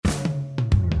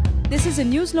This is a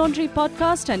News Laundry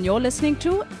podcast and you're listening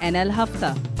to NL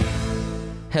Hafta.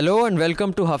 Hello and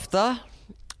welcome to Hafta.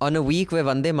 On a week where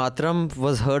Vande Mataram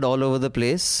was heard all over the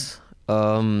place,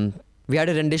 we had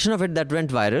a rendition of it that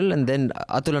went viral, and then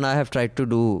Atul and I have tried to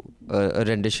do a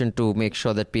rendition to make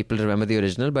sure that people remember the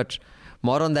original, but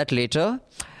more on that later.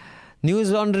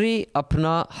 News Laundry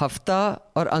अपना हफ्ता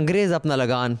और अंग्रेज अपना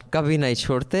लगान कभी नहीं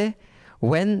छोड़ते.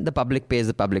 When the public pays,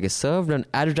 the public is served. When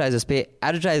advertisers pay,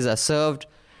 advertisers are served.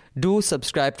 Do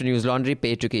subscribe to News Laundry,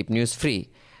 pay to keep news free.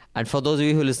 And for those of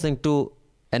you who are listening to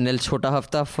NL छोटा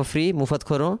हफ्ता for free, मुफ्त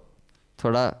खोरों,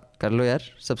 थोड़ा कर लो यार,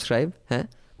 subscribe हैं,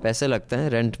 पैसे लगते हैं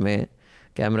रेंट में,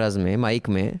 कैमराज में, माइक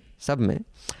में, सब में.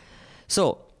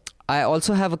 So, I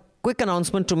also have a quick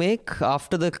announcement to make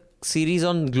after the series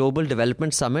on global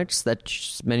development summits that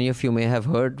many of you may have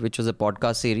heard, which was a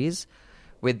podcast series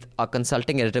with our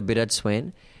consulting editor Biraj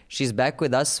Swain. She's back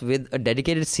with us with a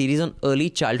dedicated series on early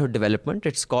childhood development.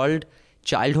 It's called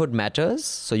Childhood Matters.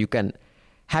 So you can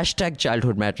hashtag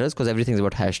Childhood Matters because everything's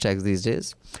about hashtags these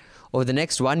days. Over the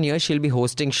next 1 year, she'll be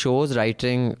hosting shows,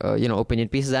 writing, opinion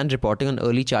pieces and reporting on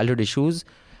early childhood issues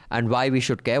and why we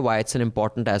should care, why it's an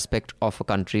important aspect of a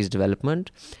country's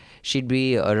development. She'd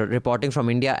be reporting from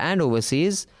India and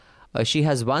overseas. She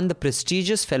has won the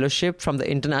prestigious fellowship from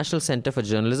the International Center for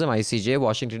Journalism, ICJ,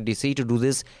 Washington, D.C. to do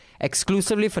this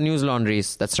exclusively for News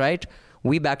Laundries. That's right.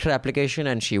 We backed her application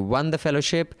and she won the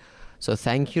fellowship. So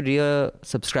thank you, dear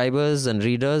subscribers and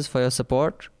readers, for your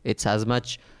support. It's as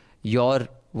much your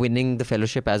winning the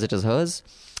fellowship as it is hers.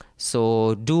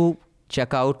 So do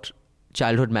check out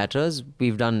Childhood Matters.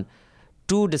 We've done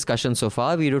 2 discussions so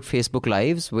far. We did Facebook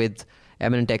Lives with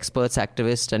eminent experts,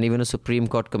 activists, and even a Supreme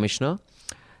Court Commissioner.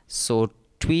 So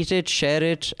tweet it, share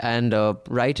it, and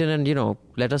write in and,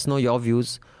 let us know your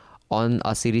views on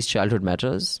our series Childhood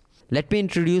Matters. Let me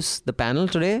introduce the panel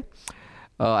today.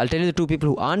 I'll tell you the 2 people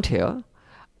who aren't here.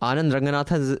 Anand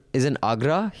Ranganathan is in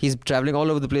Agra. He's traveling all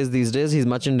over the place these days. He's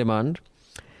much in demand.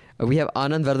 We have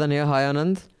Anand Vardhan here. Hi,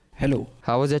 Anand. Hello.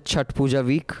 How was your Chhath Puja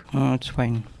week? It's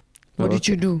fine. What did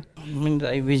you do?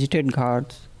 I visited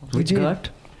ghats. Which ghat?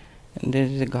 There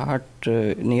is a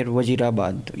ghat near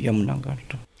Wazirabad, Yamuna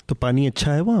Ghat. तो पानी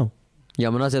अच्छा है वहाँ?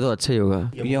 यमुना से तो अच्छा ही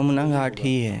होगा. यमुना घाट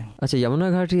ही है. अच्छा, यमुना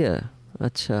घाट ही है.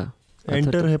 अच्छा.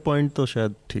 एंटर है पॉइंट तो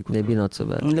शायद ठीक हो. Maybe not so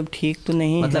bad. मतलब ठीक तो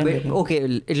नहीं मतलब है. okay,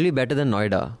 it'll be better than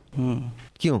Noida.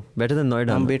 क्यों? Better than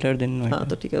Noida? Better than Noida. हाँ,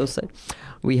 तो ठीक है उस side.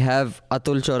 We have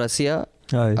Atul Chaurasia,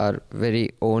 our very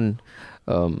own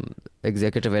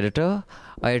executive editor.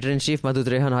 Editor-in-chief Madhu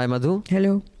Trehan. Hi, Madhu.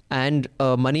 Hello. And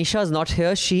Manisha is not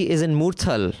here. She is in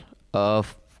Murthal.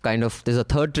 There's a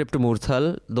 3rd trip to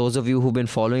Murthal. Those of you who've been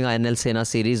following our NL Sena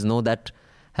series know that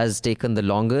has taken the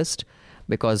longest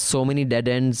because so many dead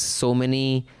ends, so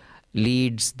many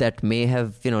leads that may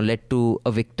have, led to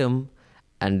a victim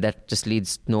and that just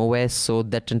leads nowhere. So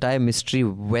that entire mystery,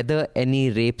 whether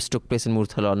any rapes took place in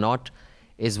Murthal or not,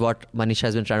 is what Manisha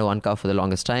has been trying to uncover for the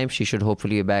longest time. She should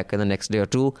hopefully be back in the next day or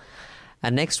 2.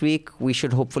 And next week, we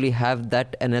should hopefully have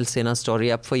that NL Sena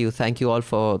story up for you. Thank you all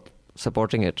for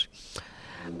supporting it.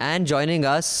 And joining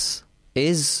us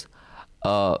is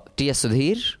T.S.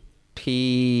 Sudhir.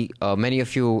 Many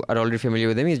of you are already familiar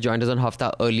with him. He's joined us on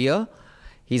Hafta earlier.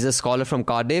 He's a scholar from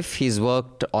Cardiff. He's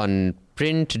worked on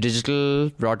print, digital,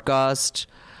 broadcast.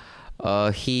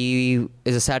 He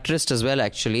is a satirist as well,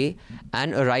 actually,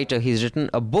 and a writer. He's written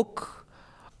a book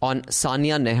on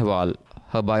Sania Nehwal,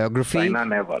 her biography.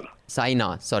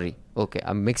 Saina, sorry. Okay,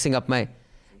 I'm mixing up my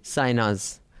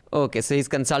Sainas. Okay, so he's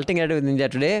consulting editor with India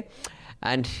Today.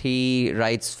 And he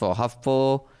writes for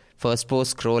HuffPo, First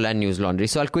Post, Scroll and News Laundry.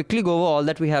 So I'll quickly go over all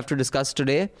that we have to discuss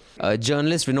today.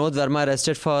 Journalist Vinod Verma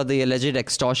arrested for the alleged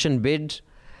extortion bid.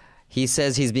 He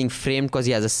says he's being framed because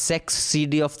he has a sex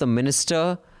CD of the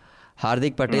minister.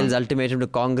 Hardik Patel's ultimatum to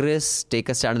Congress: take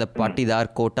a stand on the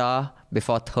Patidar quota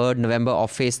before 3rd November or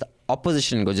face the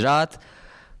opposition in Gujarat.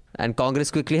 And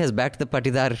Congress quickly has backed the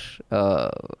Patidar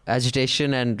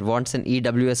agitation and wants an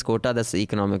EWS quota, that's the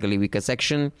economically weaker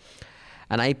section.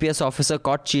 An IPS officer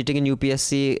caught cheating in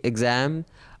UPSC exam.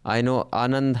 I know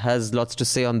Anand has lots to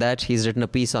say on that. He's written a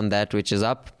piece on that, which is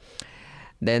up.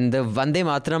 Then the Vande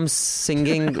Mataram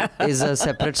singing is a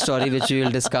separate story, which we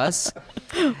will discuss.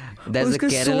 There's the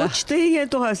Kerala. सोचते ही है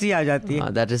तो हंसी आ जाती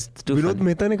है. That is too Vinod funny.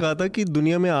 Mehta ने कहा था कि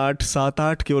दुनिया में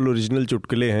 7-8 केवल ओरिजिनल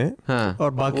चुटकुले हैं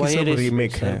और बाकी सब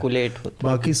रीमेक हैं.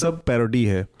 बाकी सब पैरोडी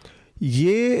है.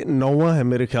 ये 9वां है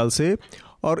मेरे ख्याल से.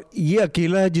 और ये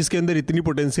अकेला है जिसके अंदर इतनी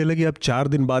पोटेंशियल है कि आप 4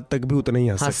 दिन बाद तक भी उतना ही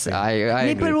हंस सकते हैं.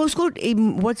 नहीं, पर उसको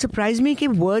व्हाट सरप्राइज मी कि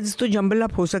वर्ड्स तो जंबल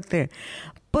अप हो सकते हैं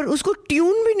पर उसको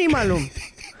ट्यून भी नहीं मालूम.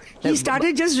 He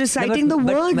started just reciting the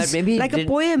words like a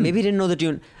poem. Maybe he didn't know the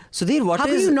tune. Sudhir, how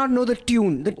do you not know the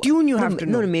tune? The tune you have to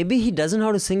know. No, maybe he doesn't know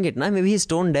how to sing it. Maybe he's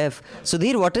tone deaf.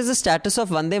 Sudhir, what is the status of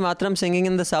Vande Mataram singing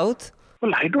in the South?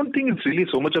 Well, I don't think it's really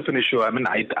so much of an issue. I mean,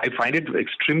 I find it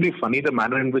extremely funny the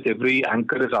manner in which every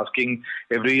anchor is asking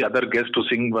every other guest to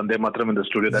sing Vande Mataram in the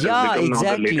studio. That has become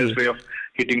now the latest way of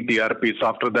hitting TRPs.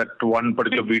 After that one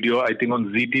particular video, I think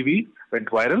on Zee TV, went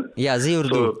viral. Yeah, Zee Urdu.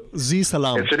 So, Zee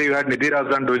Salam. Yesterday you had Nidhi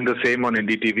Razdan doing the same on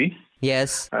NDTV.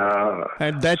 Yes.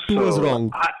 And that too was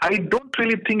wrong. I don't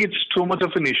really think it's so much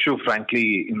of an issue,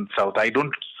 frankly, in South. I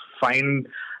don't find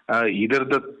either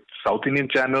the South Indian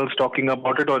channels talking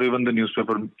about it or even the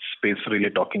newspaper space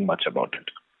really talking much about it.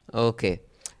 Okay.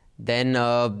 Then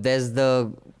there's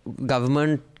the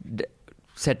government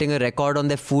setting a record on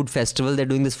their food festival. They're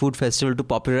doing this food festival to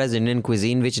popularize Indian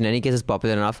cuisine, which in any case is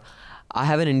popular enough. I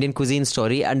have an Indian cuisine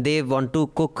story, and they want to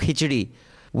cook khichdi,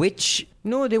 which...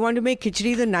 No, they want to make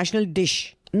khichdi the national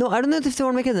dish. No, I don't know if they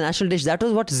want to make it the national dish. That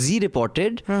was what Zee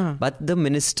reported. But the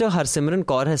minister, Harsimran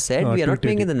Kaur, has said, we are not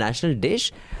making it the national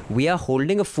dish. We are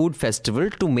holding a food festival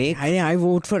to make... I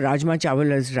vote for Rajma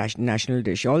Chawal as national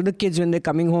dish. All the kids, when they're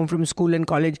coming home from school and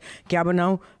college, kya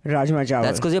banao? Rajma Chawal.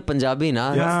 That's because you're Punjabi,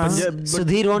 na?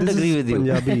 Sudhir won't agree with you.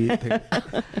 Punjabi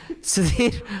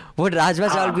Sudhir, would Rajma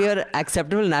Chawal be an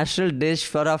acceptable national dish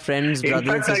for our friends, brothers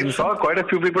and sisters? In fact, I saw quite a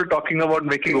few people talking about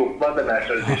making upma the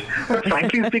national dish. But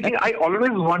frankly speaking, I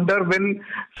always wonder when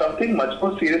something much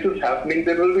more serious is happening,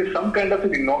 there will be some kind of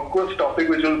an innocuous topic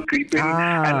which will creep in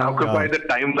and occupy the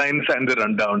timelines and the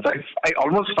rundowns. I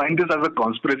almost find this as a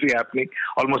conspiracy happening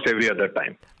almost every other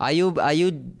time. Are you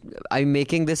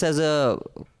making this as a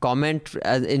comment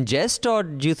in jest, or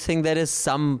do you think there is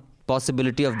some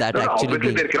possibility of that actually obviously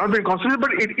being... there cannot be a conspiracy, but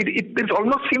it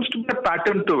almost seems to be a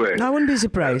pattern to it. I wouldn't be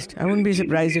surprised.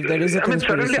 If there is a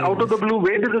conspiracy. Suddenly out of the blue,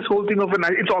 where did this whole thing of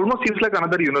it almost seems like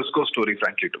another UNESCO story,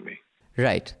 frankly, to me.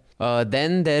 Right.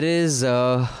 Then there is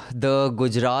the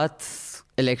Gujarat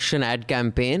election ad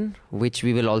campaign, which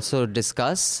we will also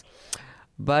discuss.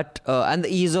 But and the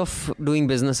ease of doing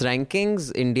business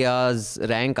rankings, India's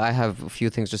rank, I have a few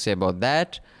things to say about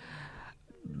that.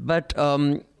 But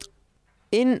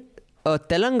in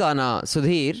Telangana,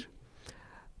 Sudhir,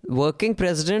 working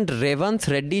president Revanth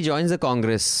Reddy joins the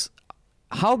Congress.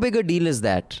 How big a deal is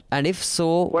that? And if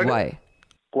so, why?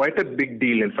 Quite a big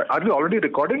deal. In fact, are we already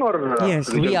recording or?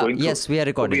 Yes, we are. Yes, we are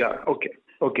recording. We are.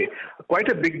 Okay. Quite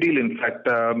a big deal. In fact,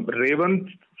 Revanth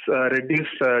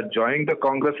Reddy's joining the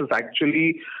Congress has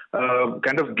actually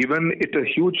kind of given it a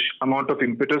huge amount of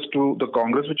impetus to the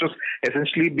Congress, which was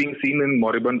essentially being seen in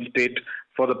moribund state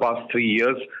for the past 3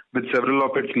 years, with several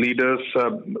of its leaders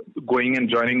going and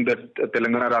joining the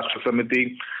Telangana Rashtra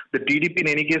Samiti. The TDP in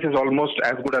any case is almost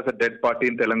as good as a dead party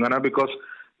in Telangana, because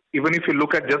even if you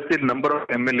look at just the number of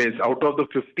MLAs, out of the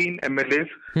 15 MLAs,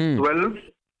 12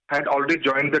 had already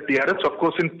joined the TRS, of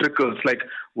course in trickles, like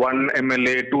 1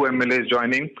 MLA, 2 MLAs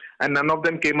joining, and none of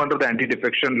them came under the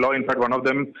anti-defection law. In fact, one of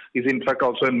them is in fact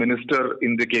also a minister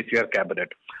in the KCR cabinet.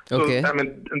 Okay. So, I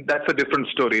mean, that's a different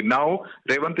story. Now,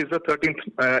 Revanth is the 13th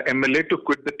MLA to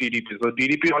quit the TDP. So,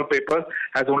 TDP on paper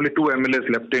has only 2 MLAs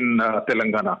left in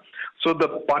Telangana. So, the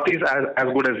party is as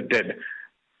good as dead.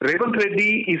 Revanth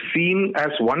Reddy is seen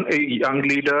as a young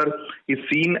leader, is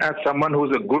seen as someone who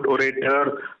is a good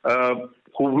orator,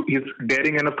 who is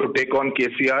daring enough to take on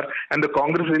KCR, and the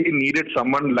Congress really needed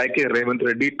someone like a Revanth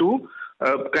Reddy to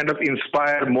kind of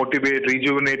inspire, motivate,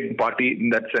 rejuvenate the party in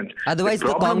that sense. Otherwise,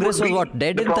 the Congress was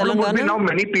dead in Telangana? The problem would be now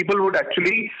many people would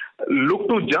actually look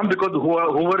to jump because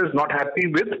whoever is not happy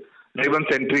with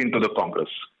Revanth's entry into the Congress.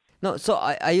 No, so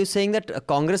are you saying that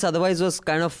Congress otherwise was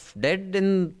kind of dead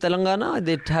in Telangana?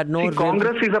 It had no...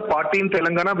 Congress is a party in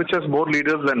Telangana which has more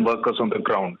leaders than workers on the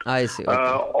ground. I see. Okay.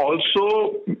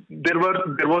 Also, there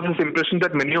was this impression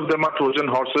that many of them are Trojan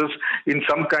horses in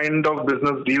some kind of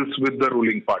business deals with the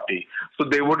ruling party. So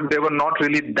they were not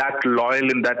really that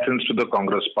loyal in that sense to the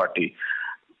Congress party.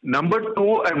 Number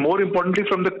two, and more importantly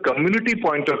from the community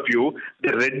point of view, the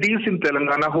Reddys in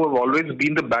Telangana, who have always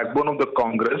been the backbone of the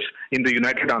Congress in the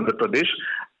United Andhra Pradesh,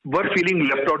 were feeling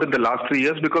left out in the last 3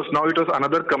 years, because now it was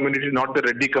another community, not the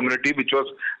Reddy community, which was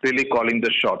really calling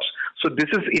the shots. So this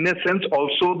is in a sense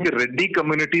also the Reddy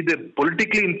community, the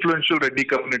politically influential Reddy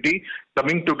community,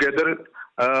 coming together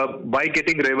by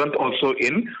getting Revanth also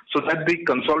in, so that the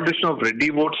consolidation of Reddy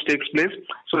votes takes place.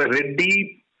 So a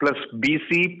Reddy plus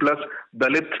BC plus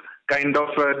Dalit kind of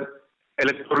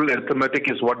electoral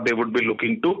arithmetic is what they would be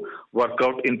looking to work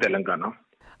out in Telangana.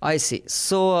 I see.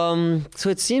 So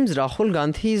it seems Rahul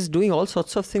Gandhi is doing all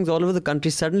sorts of things all over the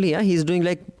country. Suddenly, he's doing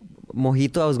like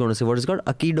mojito, I was going to say. What is it called?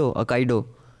 Aikido.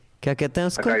 क्या कहते हैं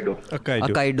उसका?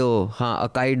 Akaido. हाँ,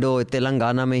 Akaido.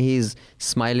 Telangana में he is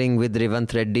smiling with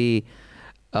Revanth Reddy.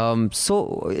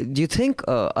 So do you think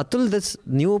Atul,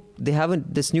 they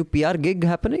have this new PR gig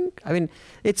happening? I mean,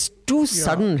 it's too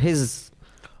sudden.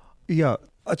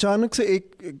 अचानक से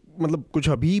एक मतलब कुछ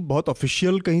अभी बहुत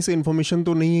ऑफिशियल कहीं से इन्फॉर्मेशन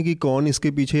तो नहीं है कि कौन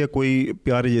इसके पीछे या कोई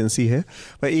पीआर एजेंसी है,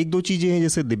 पर एक दो चीज़ें हैं,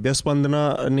 जैसे दिव्या स्पंदना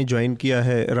ने ज्वाइन किया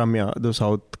है, राम्या जो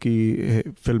साउथ की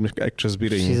फिल्म एक्ट्रेस भी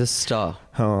रही है, स्टार,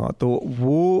 हाँ, तो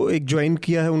वो एक ज्वाइन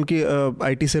किया है उनके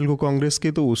आईटी सेल को कांग्रेस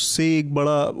के, तो उससे एक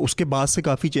बड़ा, उसके बाद से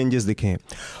काफ़ी चेंजेस दिखे हैं।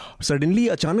 सडनली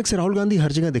अचानक से राहुल गांधी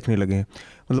हर जगह दिखने लगे हैं,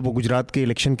 मतलब वो गुजरात के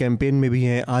इलेक्शन कैंपेन में भी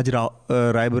हैं, आज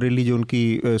रायबरेली जो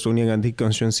उनकी सोनिया गांधी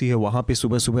कॉन्स्टिट्यूंसी है वहाँ पे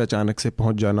सुबह सुबह अचानक से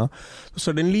पहुँच जाना, तो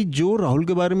सडनली जो राहुल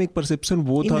के बारे में एक परसेप्शन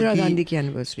वो था कि इंदिरा गांधी की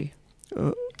एनिवर्सरी,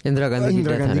 इंदिरा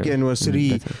गांधी की एनिवर्सरी,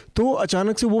 तो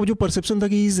अचानक से वो जो परसेप्शन था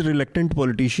कि ही इज रिलेक्टेंट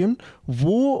पॉलिटिशियन,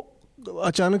 वो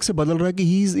अचानक से बदल रहा है कि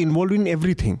he is involve in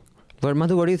everything. But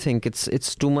Madhu, what do you think?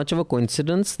 It's too much of a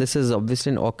coincidence? This is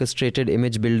obviously an orchestrated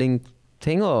image building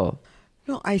thing, or?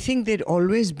 No, I think there'd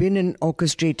always been an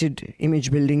orchestrated image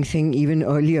building thing even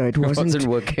earlier. It wasn't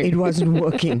working. It wasn't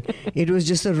working. It was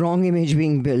just the wrong image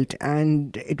being built,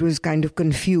 and it was kind of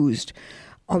confused.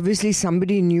 Obviously,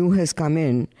 somebody new has come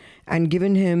in and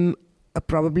given him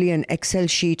probably an Excel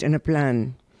sheet and a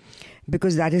plan,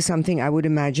 because that is something I would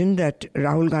imagine that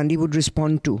Rahul Gandhi would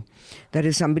respond to. That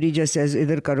if somebody just says,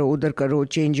 idhar karo, udhar karo,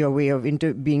 change your way of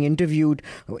being interviewed.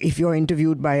 If you're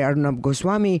interviewed by Arnab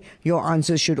Goswami, your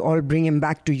answers should all bring him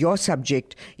back to your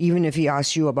subject. Even if he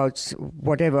asks you about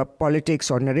whatever,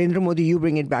 politics or Narendra Modi, you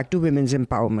bring it back to women's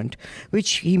empowerment,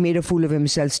 which he made a fool of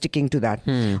himself sticking to that.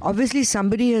 Obviously,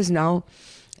 somebody has now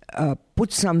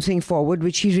put something forward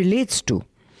which he relates to.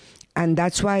 And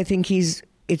that's why I think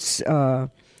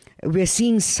we're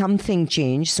seeing something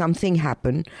change, something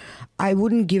happen. I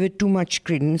wouldn't give it too much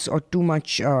credence or too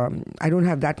much, I don't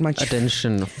have that much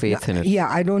attention, faith in it. Yeah,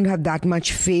 I don't have that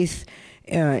much faith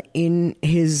in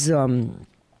his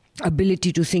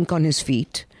ability to think on his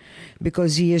feet,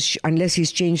 because unless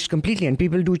he's changed completely, and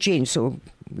people do change, so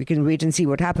we can wait and see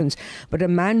what happens. But a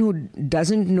man who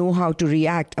doesn't know how to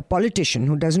react, a politician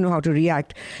who doesn't know how to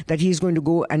react, that he's going to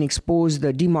go and expose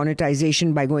the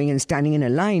demonetization by going and standing in a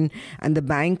line, and the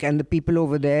bank and the people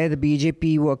over there, the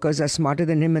BJP workers are smarter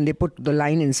than him, and they put the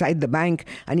line inside the bank,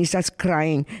 and he starts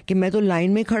crying कि मैं तो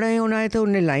line में खड़ा होना है तो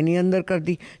उन्हें line ही अंदर कर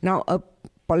दी. Now a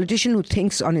politician who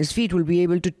thinks on his feet will be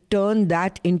able to turn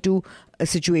that into a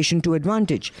situation to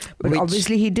advantage, but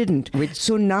obviously he didn't.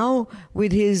 So now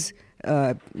with his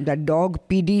that dog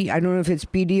PD, I don't know if it's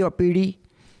PD or PD.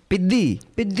 पिद्दी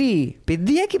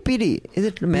है कि PD? Is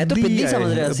it? मैं तो पिद्दी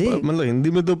समझ रहा था, मतलब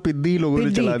हिंदी में तो पिद्दी लोगों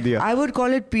ने चला दिया. I would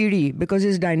call it PD because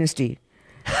his dynasty.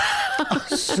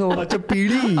 So अच्छा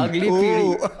पीडी, अगली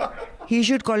PD. He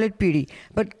should call it PD.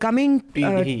 But coming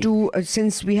to,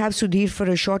 since we have Sudhir for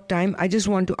a short time, I just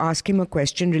want to ask him a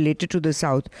question related to the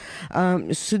South.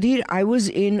 Sudhir, I was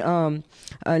in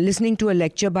listening to a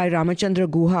lecture by Ramachandra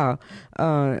Guha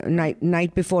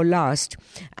night before last,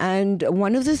 and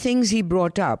one of the things he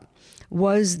brought up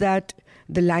was that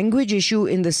the language issue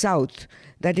in the South,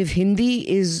 that if Hindi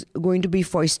is going to be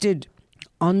foisted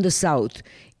on the South,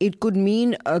 it could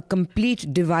mean a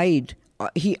complete divide.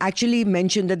 He actually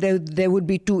mentioned that there would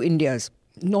be two Indias,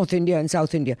 North India and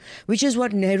South India, which is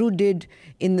what Nehru did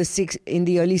in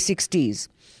the early 60s.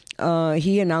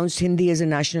 He announced Hindi as a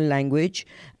national language,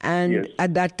 and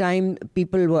at that time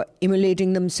people were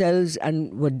immolating themselves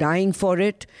and were dying for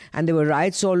it, and there were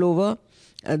riots all over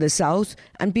the South,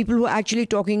 and people were actually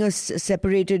talking a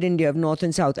separated India of North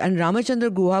and South. And Ramachandra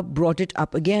Guha brought it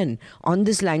up again on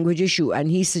this language issue,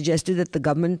 and he suggested that the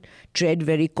government tread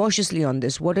very cautiously on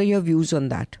this. What are your views on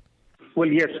that? Well,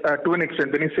 yes, to an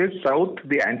extent. When he says South,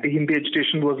 the anti-Hindi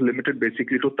agitation was limited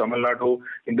basically to Tamil Nadu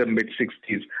in the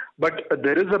mid-60s. But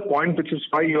there is a point which is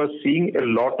why you are seeing a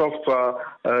lot of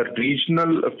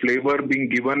regional flavor being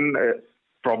given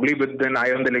probably with an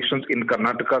eye on the elections in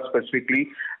Karnataka specifically.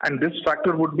 And this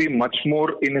factor would be much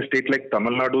more in a state like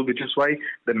Tamil Nadu, which is why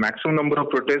the maximum number of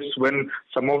protests when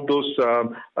some of those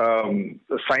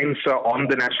signs on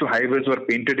the national highways were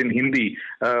painted in Hindi,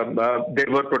 there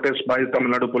were protests by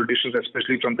Tamil Nadu politicians,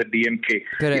 especially from the DMK.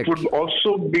 Correct. It would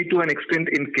also be to an extent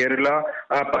in Kerala,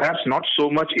 perhaps not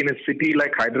so much in a city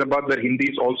like Hyderabad, where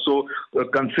Hindi is also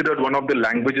considered one of the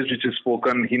languages which is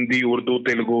spoken, Hindi, Urdu,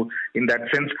 Telugu, in that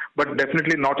sense, but definitely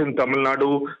certainly not in Tamil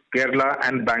Nadu, Kerala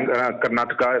and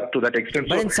Karnataka to that extent.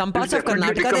 But in some parts of Karnataka,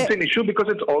 it becomes an issue because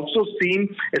it's also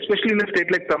seen, especially in a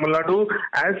state like Tamil Nadu,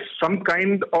 as some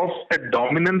kind of a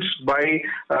dominance by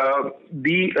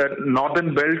the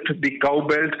northern belt, the cow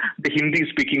belt, the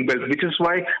Hindi-speaking belt, which is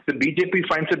why the BJP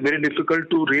finds it very difficult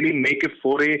to really make a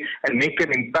foray and make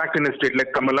an impact in a state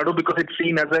like Tamil Nadu because it's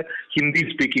seen as a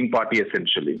Hindi-speaking party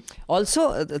essentially.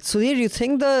 Also, Sudhir, you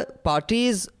think the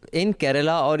parties in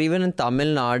Kerala or even in Tamil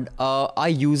Nadu are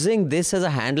using this as a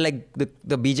hand, like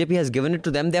the BJP has given it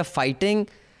to them? They're fighting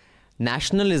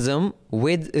nationalism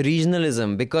with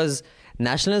regionalism because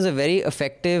nationalism is a very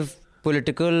effective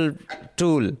political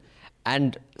tool.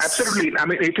 And absolutely. I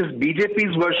mean, it is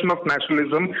BJP's version of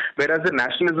nationalism, whereas the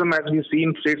nationalism, as we see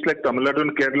in states like Tamil Nadu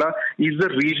and Kerala, is the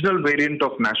regional variant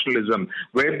of nationalism,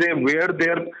 where they wear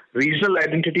their regional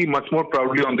identity much more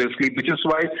proudly on their sleeve, which is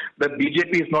why the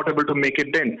BJP is not able to make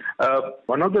it dent.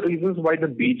 One of the reasons why the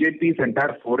BJP's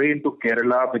entire foray into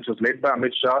Kerala, which was led by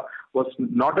Amit Shah, was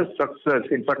not a success,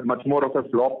 in fact, much more of a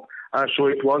flop. So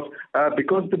it was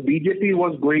because the BJP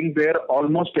was going there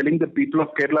almost telling the people of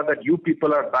Kerala that you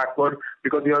people are backward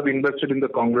because you have invested in the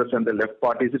Congress and the left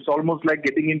parties. It's almost like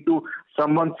getting into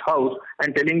someone's house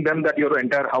and telling them that your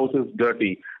entire house is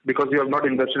dirty because you have not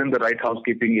invested in the right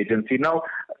housekeeping agency. Now,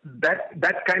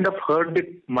 that kind of hurt the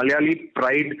Malayali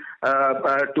pride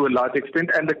to a large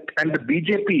extent, and the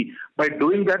BJP, by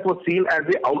doing that, was seen as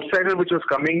the outsider which was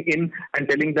coming in and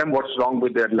telling them what's wrong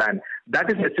with their land.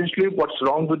 That is essentially what's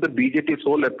wrong with the BJP's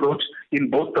whole approach in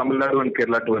both Tamil Nadu and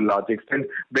Kerala to a large extent,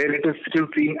 where it is still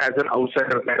seen as an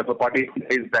outsider kind of a party.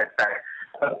 Is that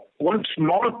tag. One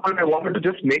small point I wanted to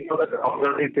just make of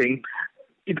the thing.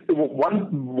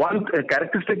 One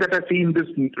characteristic that I see in this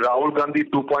Rahul Gandhi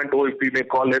 2.0, if we may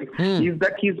call him, is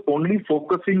that he's only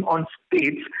focusing on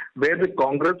states where the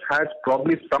Congress has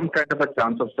probably some kind of a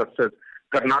chance of success.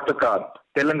 Karnataka,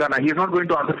 Telangana. He's not going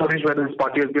to Andhra Pradesh where his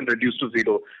party has been reduced to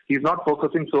zero. He's not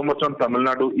focusing so much on Tamil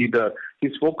Nadu either.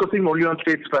 He's focusing only on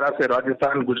states, perhaps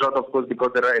Rajasthan, Gujarat, of course, because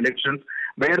there are elections,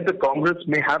 where the Congress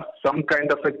may have some kind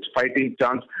of a fighting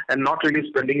chance and not really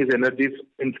spending his energies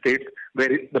in states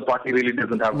where the party really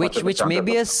doesn't have much of a chance. Which may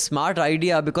be a smart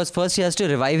idea because first he has to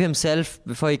revive himself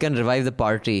before he can revive the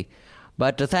party.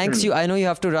 But thanks you. I know you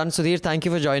have to run. Sudhir, thank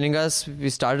you for joining us. We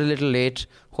started a little late.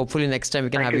 Hopefully next time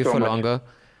we can have you for longer.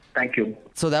 Thank you.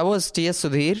 So that was T.S.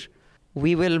 Sudhir.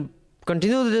 We will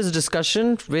continue this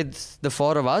discussion with the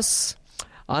four of us.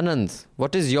 Anand,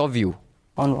 what is your view?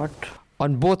 On what?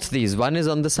 On both these. One is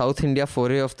on the South India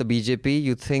foray of the BJP.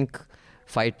 You think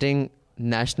fighting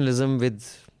nationalism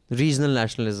with regional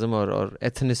nationalism or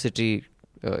ethnicity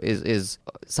is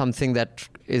something that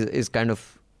is kind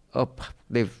of up.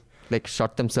 They've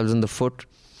shot themselves in the foot.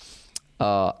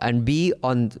 And B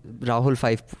on Rahul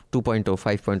 2.0,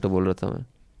 5.0 बोल रहा था मैं.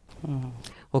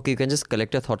 Okay, you can just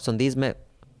collect your thoughts on these. मैं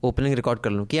opening record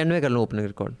कर लूँ. कि end में कर लूँ opening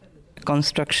record.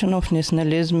 Construction of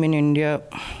nationalism in India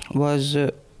was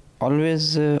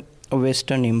always a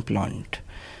Western implant,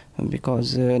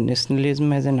 because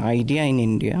nationalism as an idea in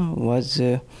India was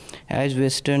as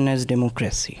Western as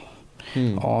democracy.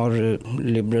 Or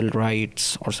liberal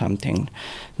rights or something,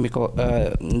 because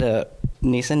the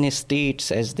nation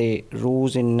states as they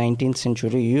rose in 19th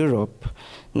century Europe,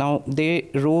 now they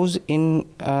rose in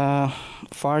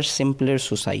far simpler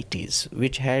societies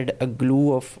which had a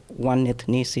glue of one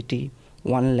ethnicity,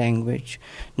 one language,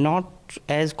 not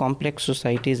as complex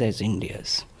societies as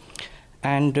India's.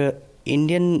 And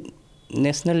Indian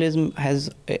nationalism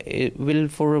will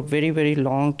for a very, very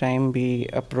long time be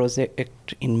a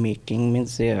project in making,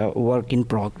 means a work in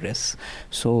progress.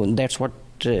 So that's what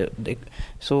but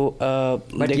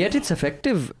yet it's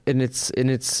effective in its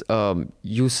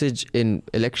usage in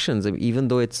elections, even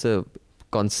though it's a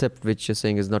concept which you're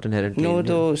saying is not inherently Indian.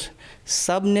 Those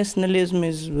sub-nationalism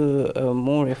is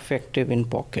more effective in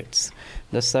pockets,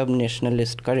 the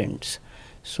sub-nationalist currents.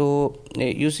 So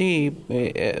you see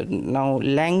now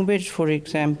language, for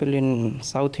example, in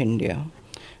South India,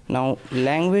 now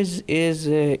language is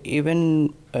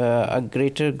even a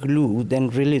greater glue than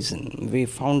religion. We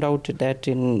found out that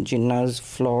in Jinnah's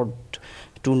flawed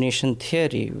two-nation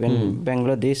theory, when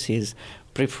Bangladeshis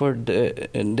preferred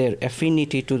their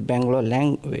affinity to Bangla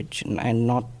language and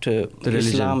not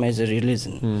Islam as a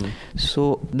religion.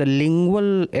 So the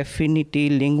lingual affinity,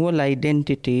 lingual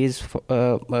identities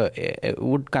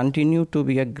would continue to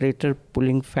be a greater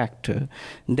pulling factor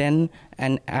than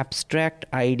an abstract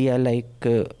idea like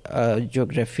a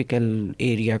geographical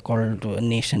area called a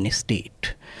nation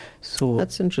state. So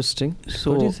that's interesting.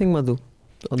 So what do you think, Madhu,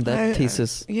 on that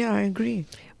thesis? I agree.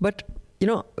 But you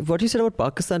know, what you said about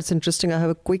Pakistan is interesting. I have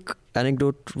a quick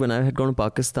anecdote. When I had gone to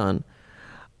Pakistan,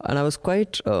 And I was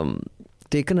quite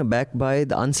taken aback by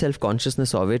the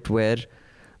unself-consciousness of it, where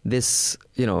this,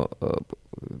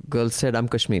 girl said, I'm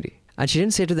Kashmiri. And she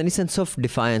didn't say it with any sense of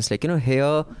defiance. Like,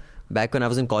 here, back when I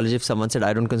was in college, if someone said,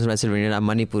 I don't consider myself Indian, I'm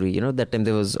Manipuri, that time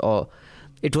there was,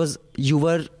 it was, you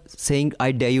were saying,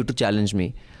 I dare you to challenge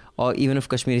me. Or even if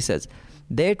Kashmiri says.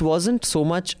 There it wasn't so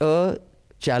much a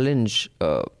challenge.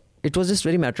 It was just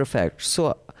very matter of fact.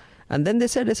 So, and then they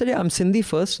said, yeah, I'm Sindhi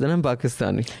first, then I'm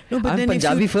Pakistani. No, but I'm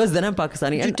Punjabi first, then I'm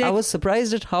Pakistani. And I was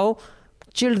surprised at how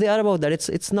chilled they are about that.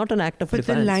 It's not an act of defiance.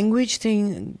 But the language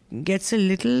thing gets a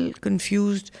little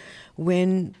confused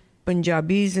when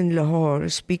Punjabis in Lahore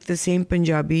speak the same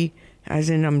Punjabi as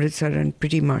in Amritsar, and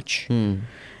pretty much.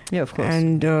 Yeah, of course.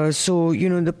 And so,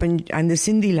 and the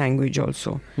Sindhi language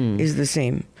also is the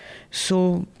same.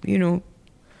 So,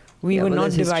 we were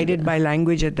not divided by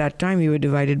language at that time. We were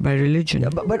divided by religion. Yeah,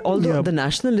 but although the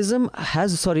nationalism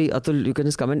has... Sorry, Atul, you can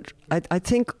just comment. I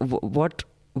think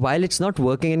while it's not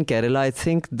working in Kerala, I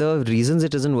think the reasons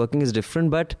it isn't working is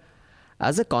different. But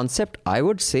as a concept, I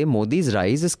would say Modi's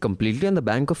rise is completely on the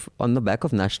back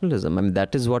of nationalism. I mean,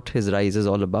 that is what his rise is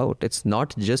all about. It's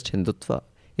not just Hindutva.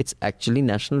 It's actually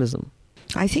nationalism.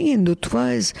 I think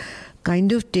Hindutva has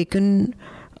kind of taken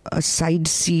a side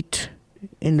seat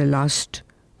in the last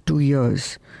 2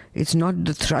 years. It's not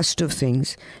the thrust of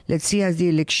things. Let's see, as the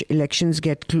elections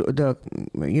get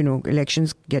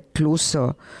elections get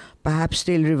closer, perhaps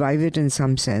they'll revive it in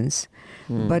some sense.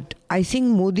 But I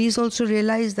think Modi's also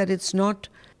realized that it's not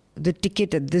the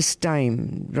ticket at this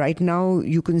time. Right now,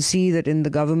 you can see that in the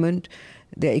government,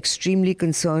 they're extremely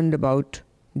concerned about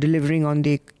delivering on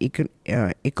the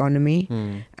economy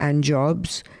and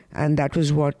jobs. And that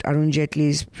was what Arun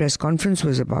Jaitley's press conference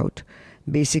was about.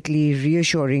 Basically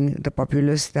reassuring the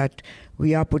populace that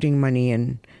we are putting money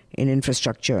in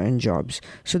infrastructure and jobs.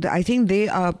 So I think they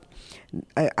are...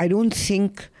 I don't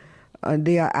think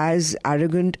they are as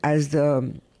arrogant as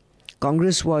the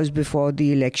Congress was before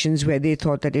the elections, where they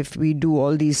thought that if we do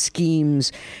all these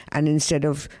schemes and instead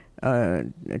of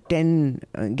 10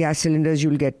 gas cylinders,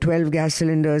 you'll get 12 gas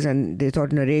cylinders, and they thought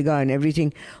Narega and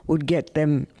everything would get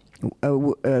them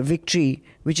victory,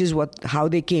 which is how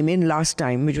they came in last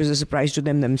time, which was a surprise to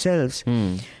them themselves.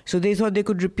 So they thought they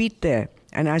could repeat there.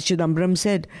 And as Chidambaram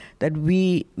said, that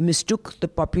we mistook the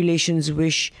population's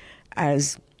wish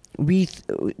as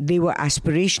they were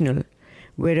aspirational,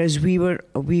 whereas we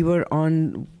were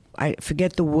on, I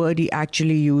forget the word he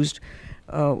actually used,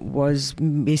 was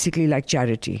basically like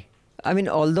charity. I mean,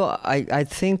 although I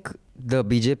think the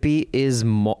BJP is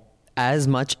as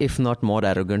much, if not more,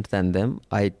 arrogant than them.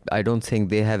 I don't think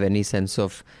they have any sense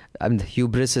of... I mean, the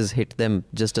hubris has hit them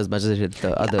just as much as it hit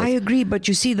the others. I agree, but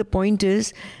you see, the point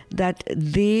is that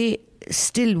they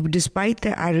still, despite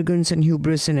their arrogance and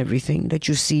hubris and everything that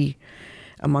you see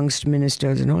amongst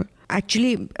ministers and all,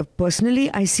 actually,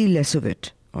 personally, I see less of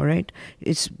it. All right,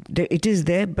 it is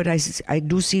there, but I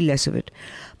do see less of it.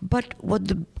 But what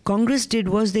the Congress did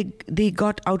was they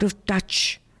got out of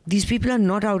touch. These people are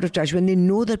not out of touch. When they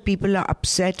know that people are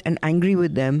upset and angry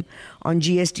with them on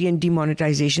GST and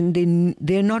demonetization,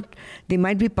 they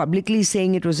might be publicly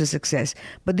saying it was a success,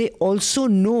 but they also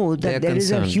know that there is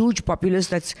a huge populace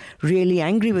that's really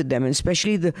angry with them, and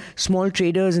especially the small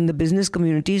traders and the business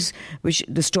communities, which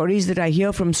the stories that I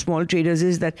hear from small traders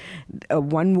is that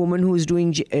one woman who is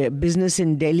doing business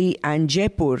in Delhi and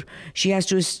Jaipur, she has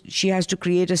to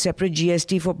create a separate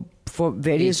GST for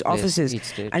various offices,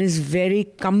 and it's very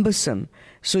cumbersome.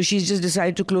 So she's just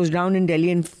decided to close down in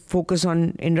Delhi and focus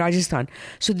in Rajasthan.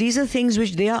 So these are things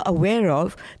which they are aware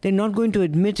of. They're not going to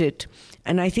admit it.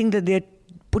 And I think that they're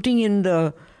putting in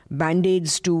the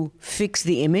band-aids to fix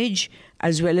the image,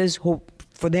 as well as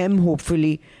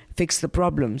hopefully fix the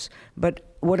problems. But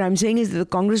what I'm saying is that the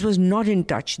Congress was not in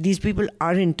touch. These people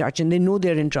are in touch and they know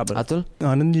they're in trouble. Atul?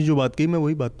 Anand ji जो बात कही, मैं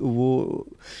वही बात, वो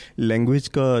language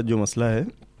का जो मसला है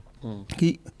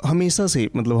कि हमेशा से,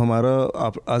 मतलब हमारा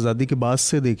आप आज़ादी के बाद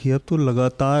से देखिए अब तो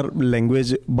लगातार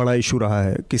लैंग्वेज बड़ा इशू रहा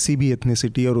है, किसी भी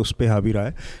एथनिसिटी और उस पे हावी रहा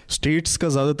है. स्टेट्स का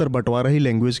ज़्यादातर बंटवारा ही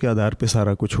लैंग्वेज के आधार पे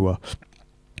सारा कुछ हुआ,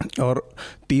 और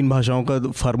 3 भाषाओं का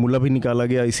फार्मूला भी निकाला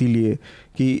गया इसीलिए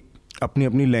कि अपनी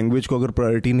अपनी लैंग्वेज को अगर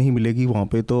प्रायोरिटी नहीं मिलेगी वहाँ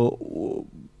पे तो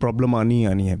प्रॉब्लम आनी ही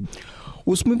आनी है.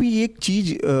 उसमें भी एक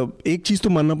चीज़ तो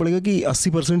मानना पड़ेगा कि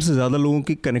 80% से ज़्यादा लोगों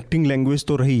की कनेक्टिंग लैंग्वेज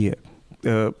तो रही है.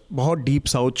 बहुत डीप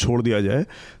साउथ छोड़ दिया जाए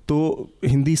तो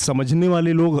हिंदी समझने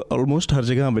वाले लोग ऑलमोस्ट हर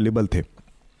जगह अवेलेबल थे.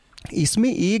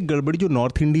 इसमें एक गड़बड़ी जो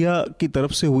नॉर्थ इंडिया की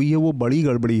तरफ से हुई है वो बड़ी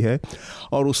गड़बड़ी है,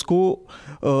 और उसको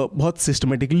बहुत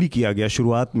सिस्टमेटिकली किया गया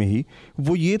शुरुआत में ही.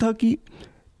 वो ये था कि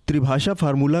त्रिभाषा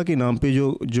फार्मूला के नाम पे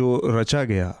जो रचा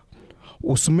गया,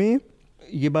 उसमें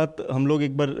ये बात हम लोग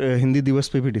एक बार हिंदी दिवस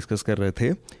पे भी डिस्कस कर रहे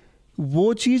थे,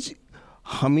 वो चीज़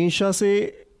हमेशा से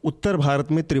उत्तर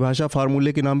भारत में त्रिभाषा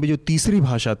फार्मूले के नाम पे जो तीसरी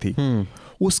भाषा थी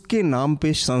उसके नाम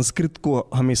पे संस्कृत को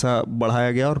हमेशा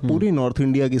बढ़ाया गया और पूरे नॉर्थ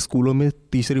इंडिया के स्कूलों में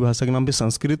तीसरी भाषा के नाम पे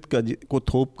संस्कृत को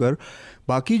थोप कर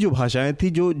बाकी जो भाषाएं थी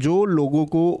जो लोगों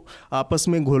को आपस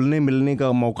में घुलने मिलने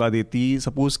का मौका देती,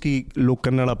 सपोज कि लोग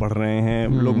कन्नड़ा पढ़ रहे हैं,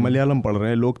 लोग मलयालम पढ़ रहे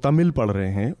हैं, लोग तमिल पढ़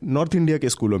रहे हैं नॉर्थ इंडिया के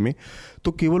स्कूलों में,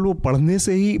 तो केवल वो पढ़ने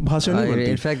से ही भाषा नहीं बनती।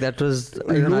 इनफैक्ट दैट वाज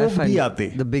लोग भी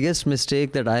आते। The biggest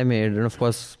mistake that I made, and of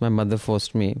course my mother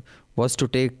forced me, was to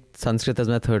take Sanskrit as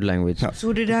my third language. So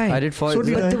did I. I did for so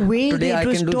did but I. The way today I it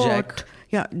was can do taught, Jack.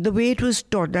 Yeah, the way it was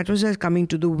taught, that was coming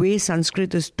to the way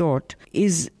Sanskrit is taught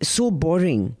is so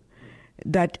boring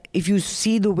that if you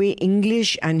see the way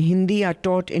English and Hindi are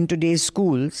taught in today's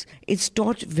schools, it's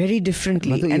taught very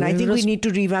differently. And I think we need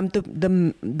to revamp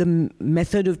the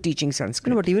method of teaching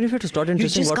Sanskrit. No, but even if it was taught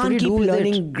interesting, what would you do with it? You just can't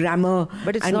keep learning grammar.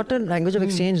 But it's not a language of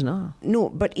exchange, no? No,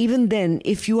 but even then,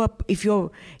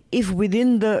 if within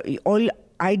all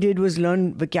I did was learn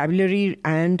vocabulary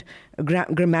and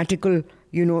grammatical,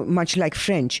 much like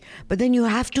French. But then you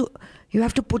have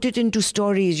to put it into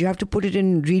stories. You have to put it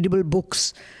in readable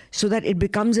books so that it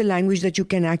becomes a language that you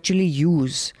can actually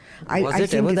use. Was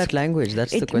it ever that language?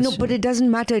 That's the question. No, but it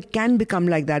doesn't matter. It can become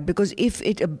like that because if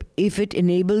it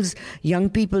enables young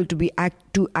people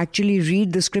to actually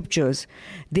read the scriptures,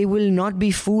 they will not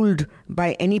be fooled by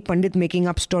any Pandit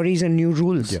making up stories and new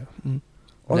rules. Yeah.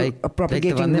 Or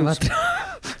propagating rules.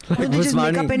 No, they just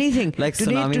make up anything. Like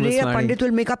today a Pandit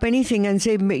will make up anything and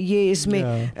say, "Ye isme,"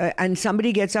 and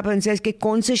somebody gets up and says, "Ke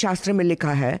kaun se shastra mein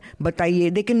likha hai? Bataiye."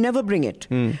 They can never bring it.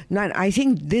 Now, I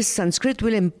think this Sanskrit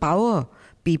will empower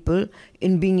people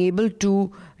in being able to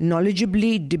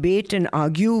knowledgeably debate and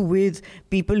argue with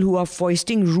people who are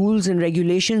foisting rules and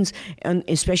regulations,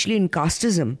 and especially in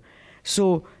casteism.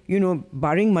 So,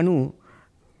 barring Manu,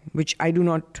 which I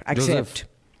do not accept.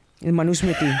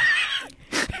 Manusmriti,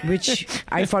 which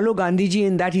I follow Gandhiji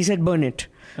in that he said burn it.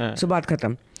 So baat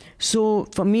khatam. So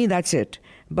for me that's it.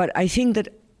 But I think that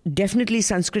definitely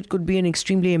Sanskrit could be an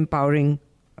extremely empowering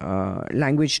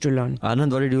language to learn.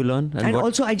 Anand, what did you learn? And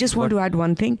also I just want to add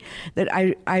one thing, that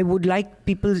I would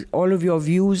like all of your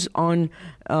views on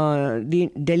the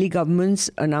Delhi government's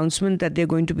announcement that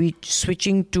they're going to be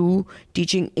switching to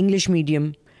teaching English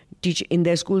medium. In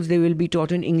their schools they will be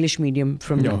taught in English medium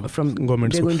from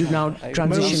government. They're going to now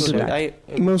transition to that.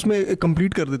 मैं उसमें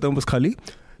complete कर देता हूँ बस खाली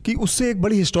कि उससे एक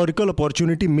बड़ी हिस्टोरिकल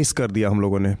अपॉर्चुनिटी मिस कर दिया हम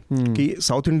लोगों ने कि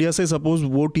साउथ इंडिया से सपोज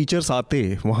वो टीचर्स आते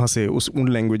वहाँ से उन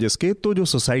लैंग्वेजेस के, तो जो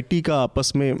सोसाइटी का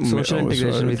आपस में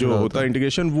जो होता है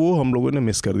इंटीग्रेशन वो हम लोगों ने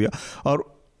मिस कर दिया। और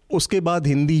उसके बाद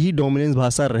हिंदी ही डोमिनेंस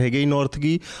भाषा रह गई नॉर्थ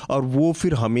की, और वो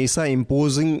फिर हमेशा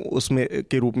इम्पोजिंग उसमें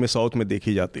के रूप में साउथ में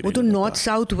देखी जाती है। वो तो नॉर्थ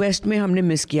साउथ वेस्ट में हमने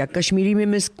मिस किया, कश्मीर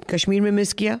में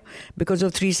मिस किया because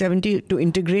of 370 to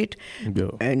integrate,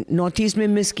 and north east में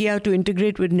मिस किया to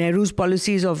integrate with Nehru's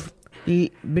policies of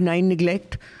benign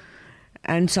neglect,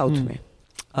 and south में।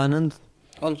 Anand,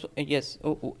 also yes,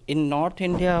 in North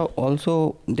India also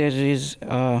there is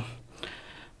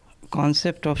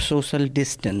concept of social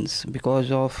distance because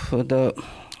of the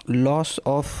loss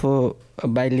of a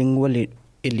bilingual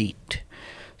elite.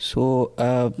 So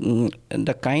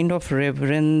the kind of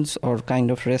reverence or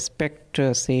kind of respect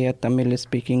say a Tamil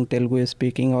speaking, Telugu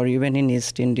speaking, or even in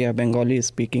East India Bengali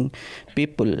speaking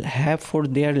people have for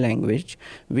their language,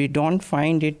 we don't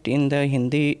find it in the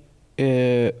Hindi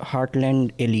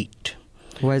heartland elite.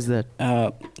 Why is that?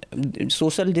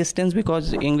 Social distance, because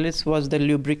English was the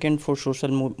lubricant for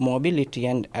social mobility,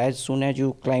 and as soon as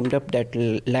you climbed up that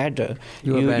ladder,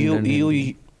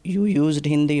 you used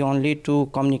Hindi only to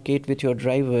communicate with your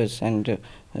drivers and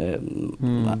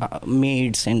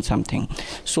maids and something.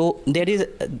 So there is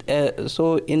so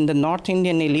in the North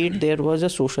Indian elite there was a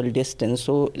social distance.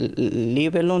 So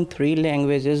leave alone 3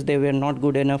 languages, they were not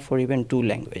good enough for even 2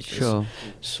 languages. Sure.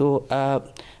 So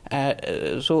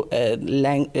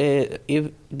if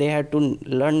they had to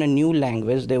learn a new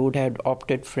language, they would have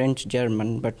opted French,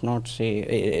 German, but not say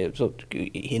so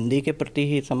Hindi के प्रति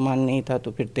ही सम्मान नहीं था,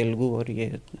 तो फिर तेलुगु और ये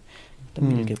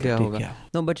तमिल के प्रति क्या?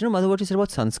 No, but Madhu, what you said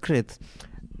about Sanskrit,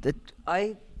 that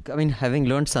I mean, having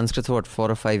learned Sanskrit for 4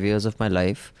 or 5 years of my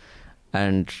life,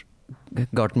 and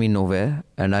got me nowhere,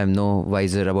 and I'm no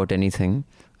wiser about anything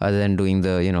other than doing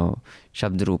the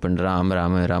Shabdroop and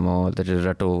Rama, that is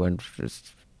Rato and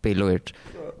Pelo it.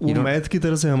 वो math की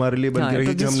तरह से हमारे लिए बन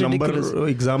गया कि हम नंबर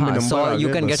एग्जाम में number so you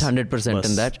can get 100%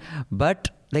 in that. But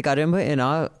like I remember in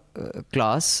our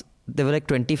class there were like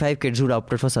 25 kids who had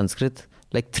opted for Sanskrit,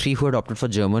 like 3 who had opted for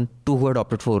German, 2 who had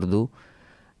opted for Urdu,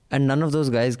 and none of those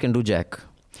guys can do jack.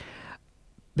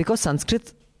 because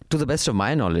Sanskrit, to the best of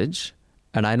my knowledge,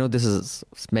 and I know this is,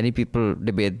 many people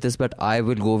debate this, but I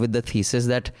will go with the thesis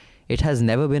that it has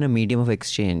never been a medium of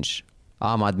exchange,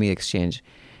 Aam Aadmi exchange.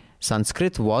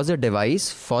 Sanskrit was a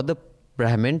device for the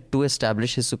Brahmin to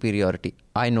establish his superiority.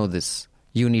 I know this.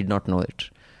 You need not know it.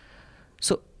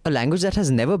 So a language that has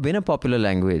never been a popular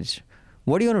language,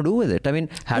 what are you going to do with it? I mean,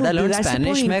 had I learned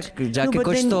Spanish, I'm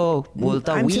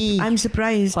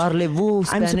surprised. Parlez-vous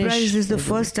Spanish? I'm surprised this is the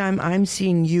first time I'm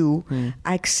seeing you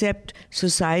accept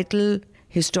societal,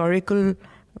 historical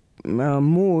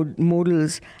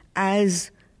models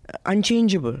as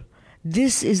unchangeable.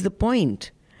 This is the point,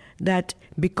 that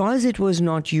because it was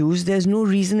not used, there's no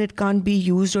reason it can't be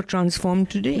used or transformed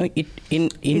today. No, in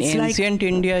ancient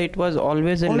India, it was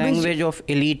always a language of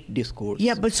elite discourse.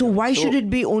 Yeah, but so why should it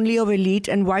be only of elite,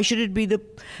 and why should it be the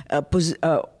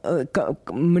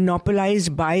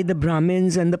monopolized by the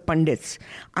Brahmins and the Pandits?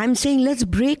 I'm saying let's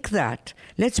break that.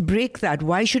 Let's break that.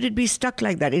 Why should it be stuck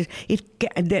like that?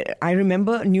 I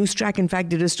remember Newstrack, in fact,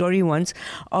 did a story once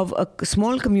of a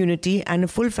small community and a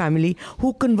full family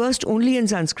who conversed only in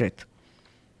Sanskrit.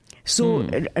 So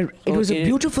it was a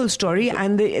beautiful story,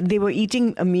 and they were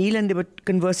eating a meal and they were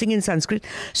conversing in Sanskrit.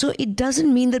 So it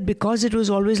doesn't mean that because it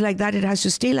was always like that, it has to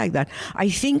stay like that. I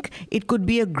think it could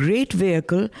be a great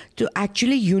vehicle to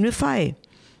actually unify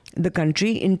the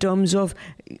country in terms of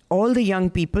all the young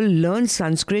people learn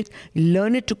Sanskrit,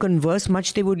 learn it to converse.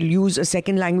 Much they would use a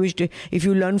second language. If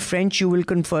you learn French, you will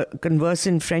converse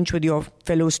in French with your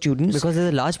fellow students. Because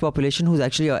there's a large population who's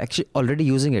actually already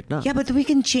using it, na? Yeah, but we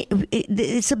can change.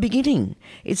 It's a beginning.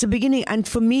 It's a beginning. And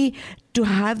for me, to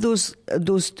have those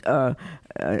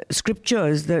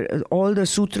scriptures, all the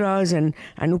sutras and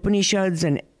Upanishads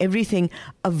and everything,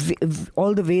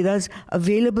 all the Vedas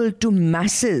available to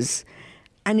masses,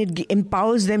 and it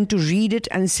empowers them to read it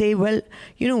and say, well,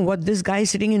 you know what this guy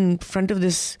sitting in front of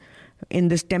this in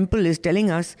this temple is telling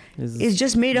us is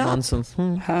just made nonsense.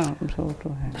 up.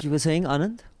 You were saying,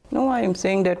 Anand? No, I am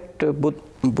saying that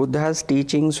Buddha's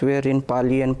teachings were in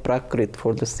Pali and Prakrit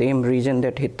for the same reason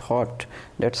that he thought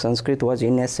that Sanskrit was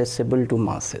inaccessible to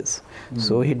masses.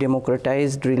 So he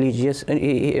democratized religious.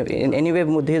 Anyway,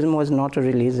 Buddhism was not a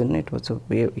religion. It was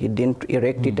he didn't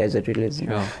erect it as a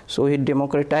religion. Yeah. So he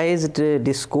democratized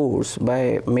discourse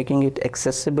by making it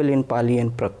accessible in Pali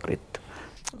and Prakrit.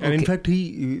 And in fact,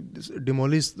 he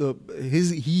demolished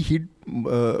he hid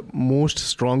most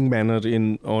strong banner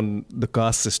on the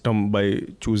caste system by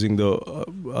choosing the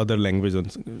other language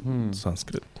on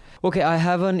Sanskrit. Okay, I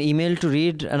have an email to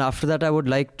read, and after that I would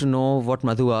like to know what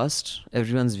Madhu asked,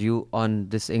 everyone's view on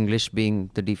this English being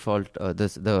the default,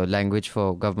 the language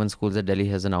for government schools that Delhi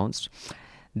has announced.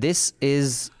 This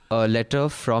is a letter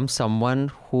from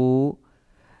someone who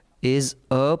is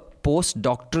a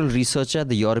postdoctoral researcher at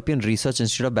the European Research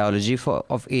Institute of Biology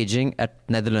of Aging at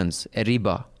Netherlands,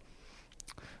 ERIBA.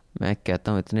 मैं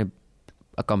कहता हूँ इतने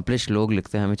accomplished लोग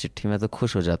लिखते हैं हमें चिट्ठी में तो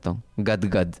खुश हो जाता हूँ.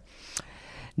 गद.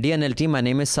 Dear NLT, my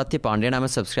name is Satya Pandey and I'm a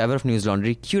subscriber of News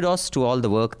Laundry. Kudos to all the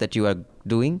work that you are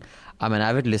doing. I'm an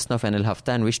avid listener of NL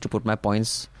Hafta and wish to put my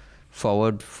points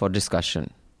forward for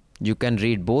discussion. You can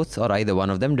read both or either one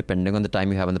of them depending on the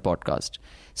time you have on the podcast.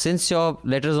 Since your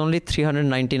letter is only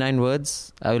 399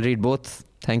 words, I will read both.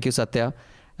 Thank you, Satya.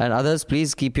 And others,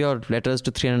 please keep your letters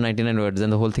to 399 words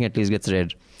and the whole thing at least gets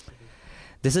read.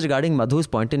 This is regarding Madhu's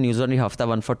point in News Laundry Hafta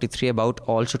 143 about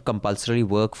all should compulsorily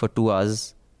work for 2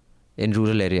 hours in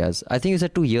rural areas. I think you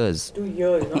said 2 years. 2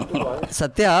 years, not 2 hours.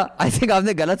 Satya, I think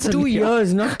aapne galat sun 2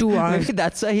 years, not 2 hours. Maybe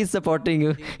that's why he's supporting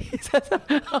you.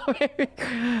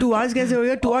 2 hours kaise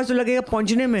hoga? 2 hours to lagega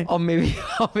pahunchne mein. Or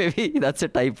maybe that's a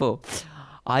typo.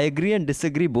 I agree and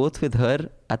disagree both with her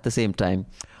at the same time.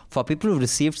 For people who've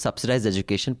received subsidized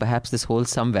education, perhaps this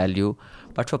holds some value,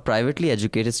 but for privately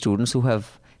educated students who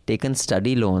have taken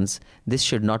study loans, this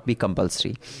should not be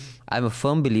compulsory. I'm a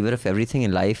firm believer of everything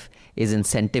in life is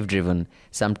incentive driven.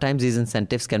 Sometimes these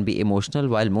incentives can be emotional,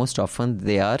 while most often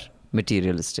they are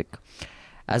materialistic.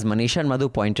 As Manisha and Madhu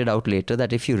pointed out later,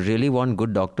 that if you really want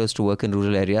good doctors to work in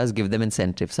rural areas, give them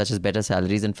incentives such as better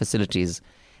salaries and facilities.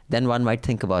 Then one might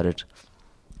think about it.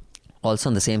 Also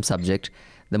on the same subject,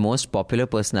 the most popular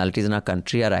personalities in our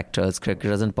country are actors,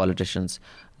 cricketers and politicians,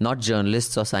 not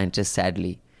journalists or scientists,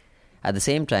 sadly. At the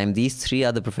same time, these three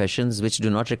are the professions which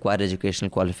do not require educational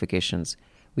qualifications.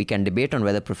 We can debate on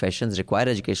whether professions require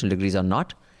educational degrees or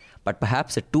not, but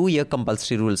perhaps a 2-year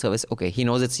compulsory rural service, okay, he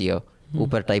knows it's year,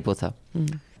 upar typo tha.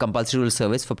 Compulsory rural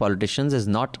service for politicians is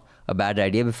not a bad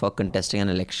idea before contesting an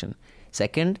election.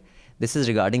 Second, this is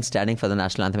regarding standing for the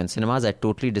national anthem in cinemas. I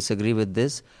totally disagree with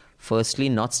this. Firstly,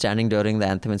 not standing during the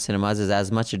anthem in cinemas is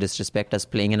as much a disrespect as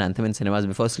playing an anthem in cinemas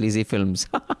before sleazy films.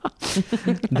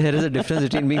 There is a difference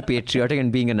between being patriotic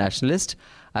and being a nationalist.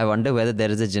 I wonder whether there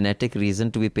is a genetic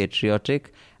reason to be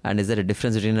patriotic, and is there a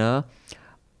difference between a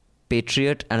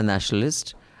patriot and a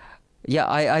nationalist? Yeah,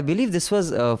 I believe this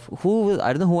was, I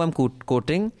don't know who I'm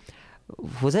quoting.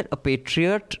 Was it a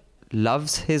patriot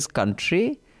loves his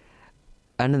country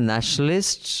and a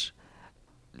nationalist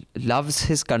loves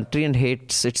his country and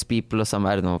hates its people, or some,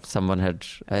 I don't know, someone had,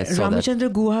 I saw Ramachandra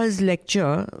Guha's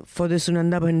lecture for the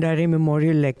Sunanda Bhandare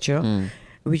Memorial Lecture,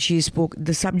 which he spoke,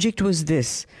 the subject was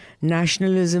this: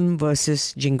 nationalism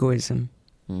versus jingoism.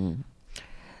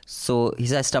 So he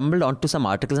said, I stumbled onto some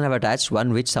articles and I've attached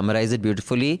one which summarized it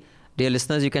beautifully. Dear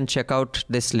listeners, you can check out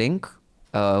this link.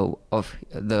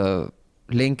 The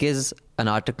link is an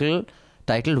article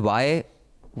titled Why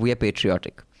We Are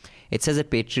Patriotic. It says that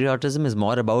patriotism is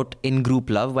more about in-group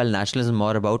love, while nationalism is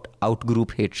more about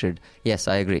out-group hatred. Yes,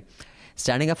 I agree.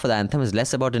 Standing up for the anthem is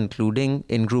less about including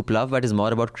in-group love, but is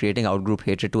more about creating out-group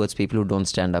hatred towards people who don't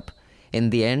stand up. In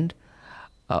the end,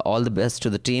 all the best to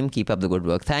the team. Keep up the good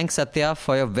work. Thanks, Satya,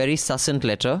 for your very succinct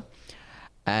letter.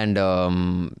 And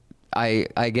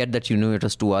I get that you knew it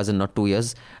was 2 hours and not 2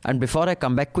 years. And before I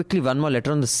come back, quickly, one more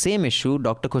letter on the same issue.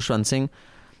 Dr. Khushwant Singh,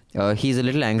 he's a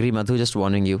little angry, Madhu, just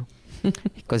warning you.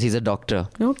 Because he's a doctor.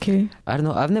 Okay. I don't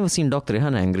know. I've never seen Dr.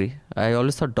 Rehan angry. I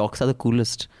always thought docs are the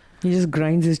coolest. He just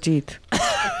grinds his teeth.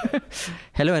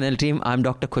 Hello, NL team. I'm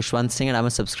Dr. Khushwant Singh and I'm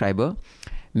a subscriber.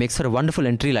 Makes for a wonderful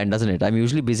entry line, doesn't it? I'm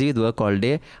usually busy with work all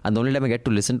day, and the only time I get to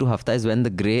listen to Hafta is when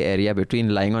the grey area between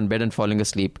lying on bed and falling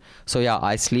asleep. So yeah,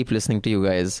 I sleep listening to you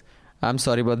guys. I'm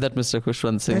sorry about that, Mr.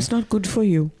 Khushwant Singh. That's not good for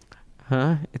you.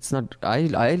 Huh? It's not.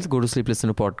 I'll go to sleep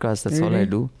listening to podcasts. That's all I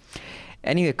do.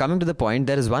 Anyway, coming to the point,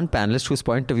 there is one panelist whose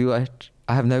point of view I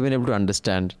have never been able to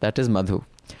understand. That is Madhu.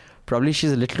 Probably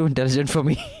she's a little too intelligent for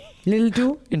me. Little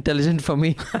too? Intelligent for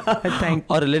me.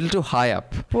 Or a little too high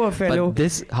up. Poor fellow. But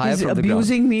this high He's up from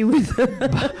abusing me with...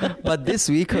 but this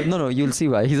week, no, you'll see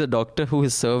why. He's a doctor who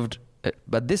is served.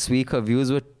 But this week, her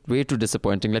views were way too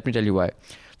disappointing. Let me tell you why.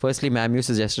 Firstly, ma'am, you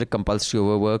suggested a compulsory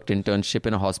overworked internship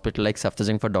in a hospital like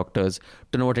Safdarjung for doctors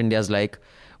to know what India's like.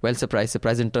 Well, surprise,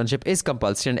 internship is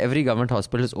compulsory and every government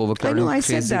hospital is overcrowded. I know, I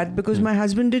said that because my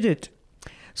husband did it.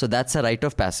 So that's a rite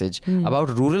of passage.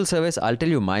 About rural service, I'll tell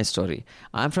you my story.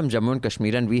 I'm from Jammu and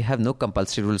Kashmir and we have no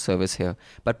compulsory rural service here.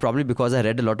 But probably because I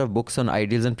read a lot of books on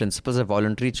ideals and principles, I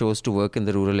voluntarily chose to work in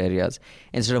the rural areas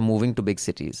instead of moving to big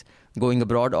cities, going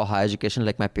abroad or higher education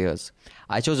like my peers.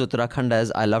 I chose Uttarakhand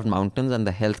as I loved mountains and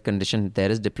the health condition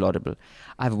there is deplorable.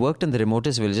 I've worked in the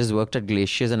remotest villages, worked at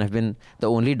glaciers and have been the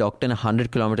only doctor in a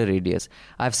 100-kilometer radius.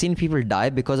 I've seen people die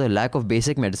because of lack of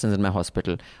basic medicines in my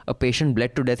hospital. A patient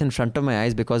bled to death in front of my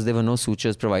eyes because there were no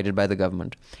sutures provided by the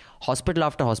government. Hospital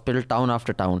after hospital, town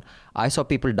after town, I saw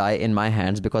people die in my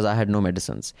hands because I had no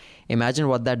medicines. Imagine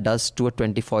what that does to a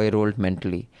 24-year-old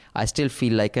mentally. I still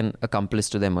feel like an accomplice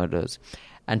to their murders.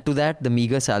 And to that, the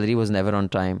meager salary was never on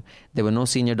time. There were no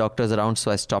senior doctors around,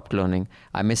 so I stopped learning.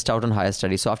 I missed out on higher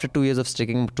studies. So after 2 years of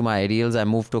sticking to my ideals, I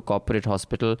moved to a corporate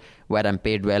hospital where I'm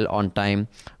paid well, on time,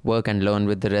 work and learn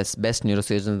with the best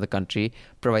neurosurgeons in the country,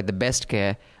 provide the best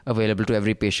care available to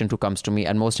every patient who comes to me,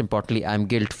 and most importantly, I'm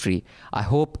guilt-free. I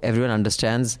hope everyone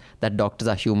understands that doctors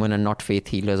are human and not faith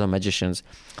healers or magicians.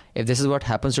 If this is what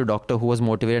happens to a doctor who was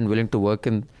motivated and willing to work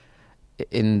in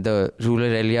the rural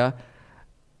area,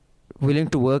 willing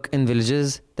to work in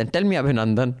villages, then tell me,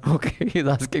 Abhinandan. Okay, he's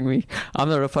asking me. I'm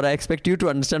not for. I expect you to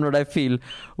understand what I feel.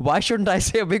 Why shouldn't I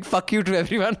say a big fuck you to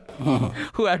everyone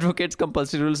who advocates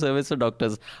compulsory rural service for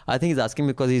doctors? I think he's asking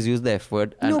because he's used the F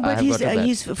word. And no, but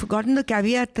he's forgotten the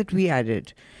caveat that we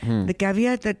added. The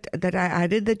caveat that I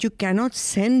added, that you cannot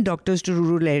send doctors to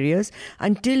rural areas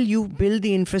until you build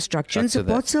the infrastructure and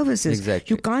support services.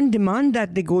 Exactly. You can't demand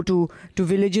that they go to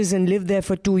villages and live there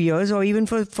for 2 years or even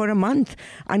for a month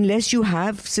unless you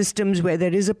have systems where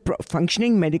there is a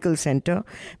functioning medical center,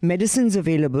 medicines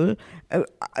available,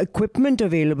 equipment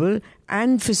available,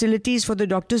 and facilities for the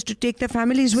doctors to take their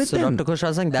families with them. So Dr.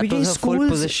 Khushwant Singh, that was her full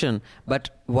position. But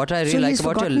what I really like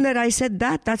about forgotten that I said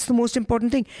that. That's the most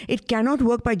important thing. It cannot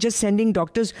work by just sending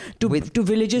doctors to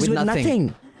villages with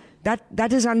nothing.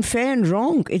 That is unfair and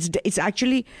wrong. It's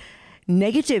actually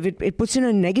negative. It puts in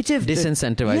a negative...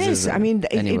 Disincentivizes. Yes, I mean,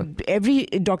 every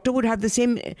doctor would have the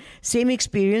same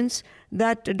experience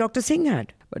that Dr. Singh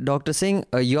had. But Dr. Singh,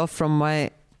 you're from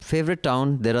my favorite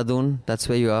town, Dehradun. That's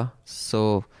where you are.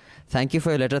 So Thank you for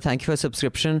your letter. Thank you for your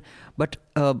subscription. But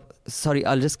sorry,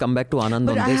 I'll just come back to Anand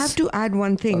but on this. But I have to add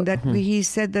one thing that he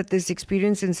said that this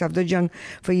experience in Safdarjung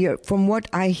from what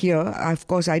I hear, of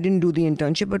course I didn't do the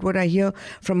internship, but what I hear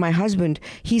from my husband,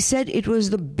 he said it was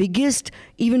the biggest,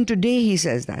 even today he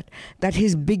says that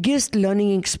his biggest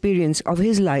learning experience of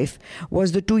his life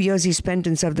was the 2 years he spent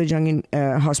in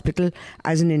Safdarjung hospital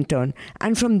as an intern.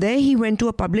 And from there he went to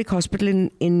a public hospital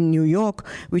in New York,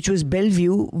 which was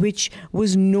Bellevue, which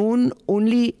was known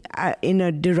only in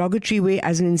a derogatory way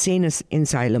as an insane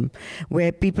asylum,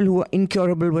 where people who were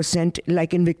incurable were sent,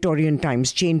 like in Victorian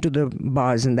times, chained to the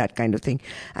bars and that kind of thing.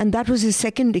 And that was his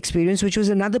second experience, which was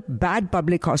another bad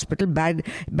public hospital, bad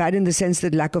in the sense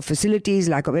that lack of facilities,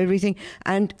 lack of everything.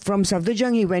 And from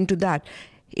Safdarjung he went to that.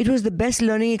 It was the best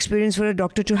learning experience for a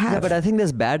doctor to have. Yeah, but I think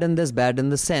there's bad in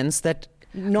the sense that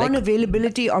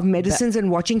non-availability of medicines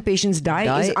and watching patients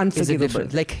die is unforgivable.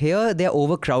 Like here, they're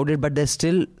overcrowded, but there's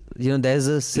still, there's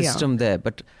a system there.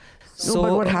 But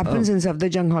but what happens in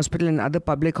Safdarjung Hospital and other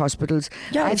public hospitals,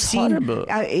 I've seen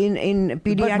in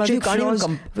pediatric floors,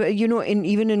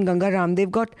 even in Gangaram,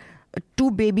 they've got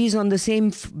 2 babies in the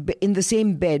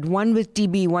same bed, one with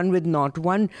TB, one with not,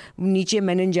 one niche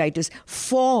meningitis,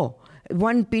 4.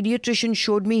 One pediatrician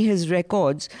showed me his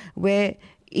records where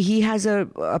he has a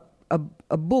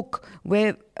book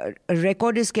where a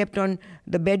record is kept on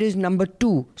the bed is number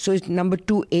 2. So it's number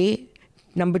 2A,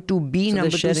 number 2B, so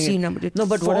number 2C, number 2. No,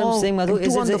 but what I'm saying, Madhu,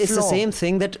 is it's the same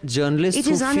thing that journalists it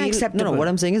is unacceptable. No, what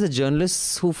I'm saying is the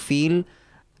journalists who feel,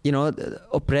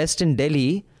 oppressed in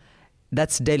Delhi,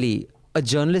 that's Delhi. A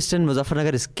journalist in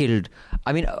Muzaffarnagar is killed.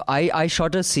 I mean, I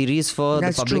shot a series for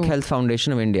the Public Health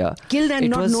Foundation of India. Killed and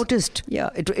not noticed. Yeah,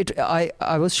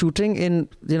 I was shooting in,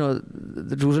 the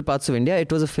rural parts of India.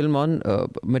 It was a film on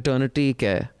maternity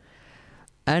care.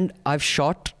 And I've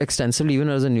shot extensively, even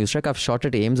as a news track. I've shot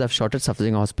at AIIMS, I've shot at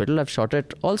Safdarjung Hospital, I've shot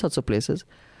at all sorts of places.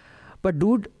 But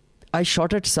dude, I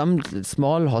shot at some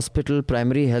small hospital,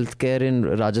 primary healthcare in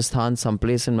Rajasthan,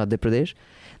 someplace in Madhya Pradesh.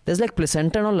 There's like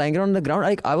placenta and all lying around on the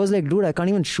ground. I was like, dude, I can't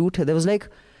even shoot here. There was like,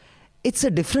 it's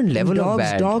a different level of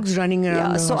bad. Dogs running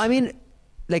around. Yeah, so I mean,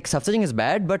 like Safdarjung is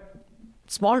bad, but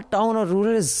small town or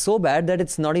rural is so bad that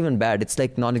it's not even bad. It's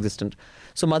like non-existent.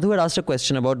 So Madhu had asked a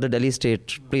question about the Delhi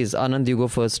state. Please, Anand, you go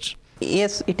first.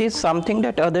 Yes, it is something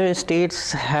that other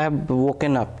states have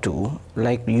woken up to,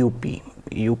 like UP.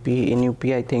 In UP,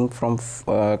 I think from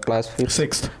class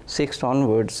 5th, 6th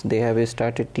onwards, they have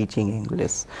started teaching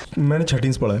English. मैंने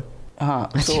 6th पढ़ा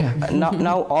है. So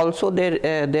now also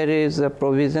there is a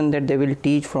provision that they will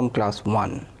teach from class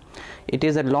 1. It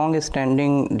is a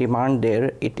long-standing demand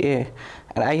there.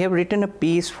 And I have written a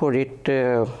piece for it,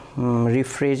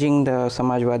 rephrasing the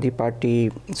Samajwadi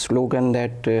Party slogan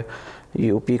that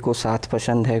UP को साथ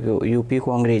पसंद है, UP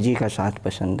को अंग्रेजी का साथ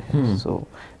पसंद है. So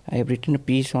I have written a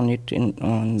piece on it.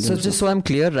 So just so I'm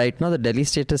clear, right now the Delhi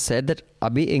state has said that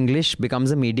abhi English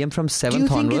becomes a medium from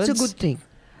 7th onwards. Do you think it's a good thing?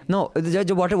 No,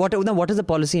 what is the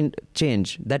policy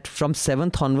change? That from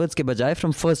 7th onwards के बजाय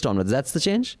from 1st onwards, that's the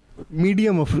change?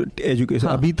 Medium of education.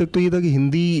 अभी तक तो ये था कि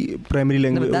Hindi primary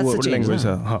language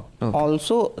था.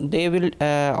 Also, they will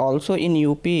also in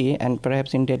UP and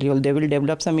perhaps in Delhi, they will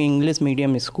develop some English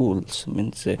medium schools.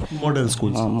 Means model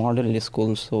schools. Model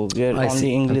schools. So where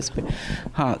only English.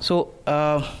 So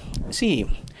see,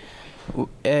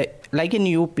 like in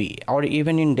UP or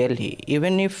even in Delhi,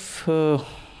 even if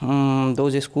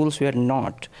those schools were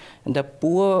not, the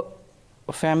poor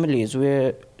families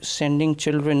were sending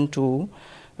children to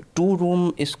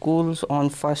 2-room schools on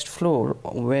 1st floor,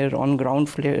 where on ground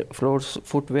floors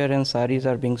footwear and saris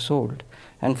are being sold,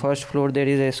 and 1st floor there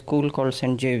is a school called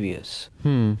St. Xavier's.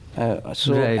 Howard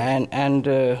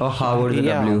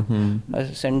W.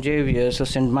 St. Xavier's or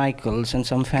St. Michael's and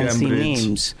some fancy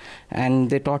names, and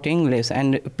they taught English,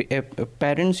 and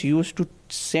parents used to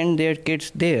send their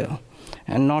kids there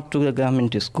and not to the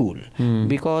government school,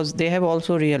 because they have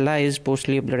also realized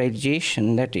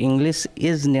post-liberalization that English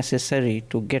is necessary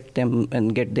to get them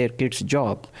and get their kids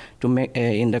job to make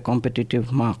in the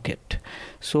competitive market.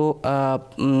 So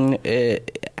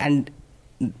and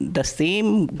the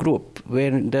same group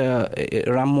where the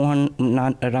Ram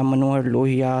Manohar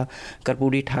Lohia,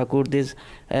 Karpuri Thakur, this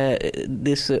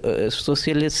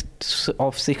socialists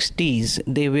of 60s,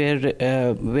 they were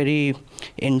very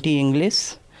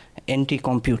anti-English,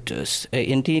 anti-computers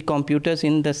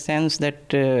in the sense that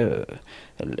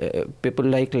people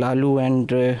like Lalu and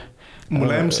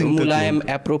Mulayam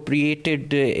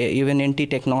appropriated even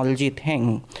anti-technology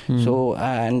thing. So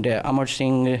and Amar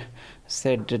Singh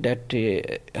said that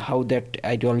how that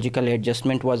ideological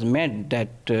adjustment was made,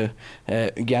 that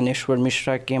Gyaneshwar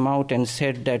Mishra came out and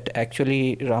said that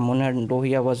actually Ram Manohar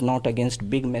Lohia was not against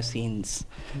big machines.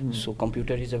 So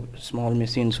computer is a small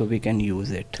machine, so we can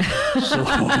use it. So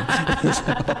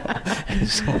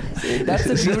that's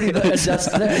the beauty, the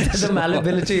adjustment, the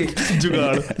malleability.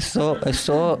 So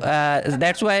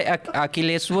that's why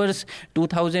Akhileshwar's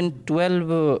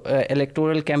 2012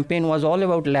 electoral campaign was all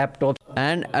about laptops.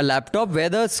 And a laptop where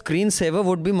the screensaver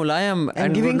would be Mulayam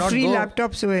and giving would not free go.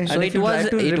 laptops away. So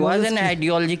it was an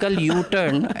ideological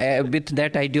U-turn with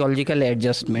that ideological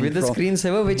adjustment. With the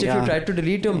screensaver, which if you tried to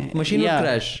delete, your machine would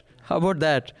crash. How about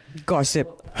that? Gossip.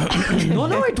 No,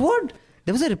 it would.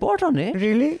 There was a report on it.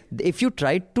 Really? If you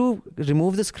tried to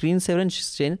remove the screensaver and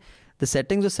change, the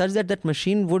settings were such that that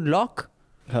machine would lock.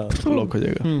 Lock हो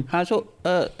जाएगा. So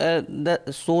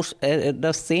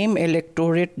the same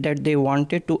electorate that they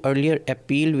wanted to earlier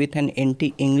appeal with an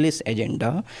anti-English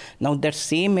agenda, now that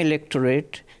same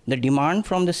electorate, the demand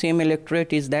from the same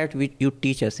electorate is that you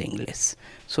teach us English.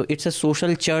 So it's a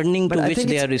social churning to which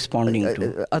they are responding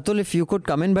to. Atul, if you could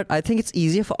come in, but I think it's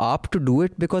easier for AAP to do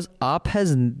it because AAP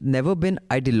has never been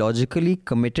ideologically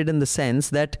committed in the sense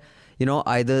that,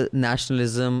 either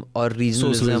nationalism or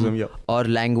regionalism or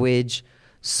language.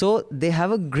 So they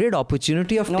have a great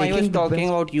opportunity of taking. I was talking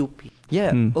about UP.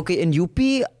 Yeah. Okay. In UP,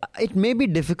 it may be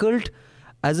difficult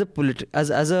as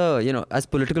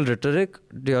political rhetoric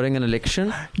during an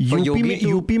election.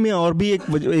 UP में और भी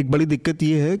एक बड़ी दिक्कत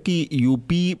ये है कि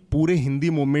UP पूरे हिंदी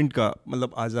मूवमेंट का,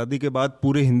 मतलब आज़ादी के बाद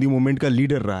पूरे हिंदी मूवमेंट का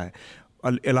लीडर रहा है.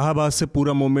 इलाहाबाद से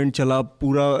पूरा मूवमेंट चला,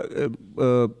 पूरा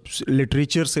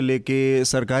लिटरेचर से लेके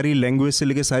सरकारी लैंग्वेज से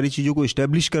लेके सारी चीज़ों को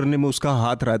इस्टेब्लिश करने में उसका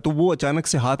हाथ रहा है. तो वो अचानक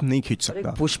से हाथ नहीं खींच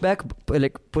सकता. पुशबैक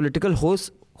पॉलिटिकल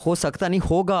हो सकता नहीं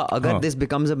होगा अगर this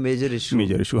becomes a major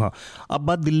issue. हाँ. अब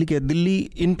बात दिल्ली की है. दिल्ली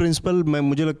इन प्रिंसिपल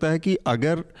मुझे लगता है कि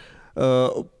अगर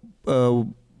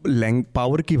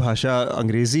पावर की भाषा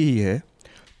अंग्रेज़ी ही है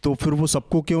तो फिर वो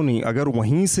सबको क्यों नहीं, अगर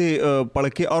वहीं से पढ़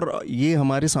के, और ये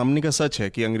हमारे सामने का सच है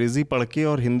कि अंग्रेज़ी पढ़ के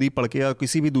और हिंदी पढ़ के या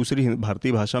किसी भी दूसरी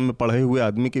भारतीय भाषा में पढ़े हुए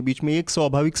आदमी के बीच में एक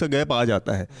स्वाभाविक सा गैप आ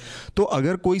जाता है. तो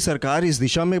अगर कोई सरकार इस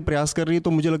दिशा में प्रयास कर रही है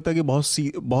तो मुझे लगता है कि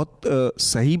बहुत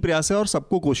सही प्रयास है और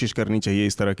सबको कोशिश करनी चाहिए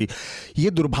इस तरह की. ये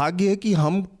दुर्भाग्य है कि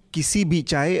हम किसी भी,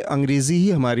 चाहे अंग्रेज़ी ही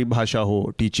हमारी भाषा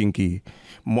हो टीचिंग की,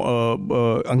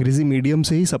 अंग्रेज़ी मीडियम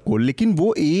से ही सबको, लेकिन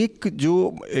वो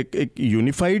एक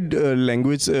यूनिफाइड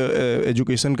लैंग्वेज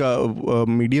एजुकेशन का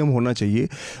मीडियम होना चाहिए,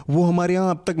 वो हमारे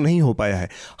यहाँ अब तक नहीं हो पाया है.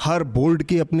 हर बोर्ड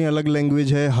की अपनी अलग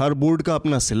लैंग्वेज है, हर बोर्ड का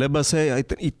अपना सिलेबस है,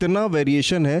 इतना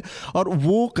वेरिएशन है, और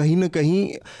वो कहीं ना कहीं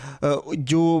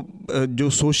जो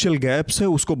सोशल गैप्स है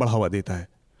उसको बढ़ावा देता है.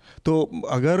 तो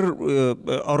अगर,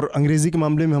 और अंग्रेज़ी के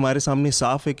मामले में हमारे सामने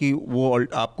साफ है कि वो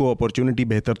आपको अपॉर्चुनिटी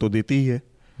बेहतर तो देती ही है.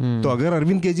 तो अगर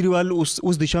अरविंद केजरीवाल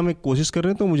उस दिशा में कोशिश कर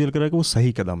रहे हैं तो मुझे लग रहा है कि वो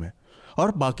सही कदम है,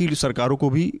 और बाकी सरकारों को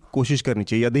भी कोशिश करनी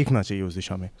चाहिए या देखना चाहिए उस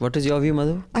दिशा में. What is your view,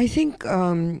 Madhu? I think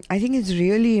it's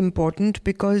really important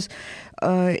because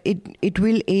it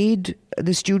will aid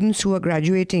the students who are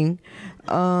graduating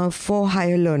for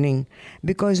higher learning,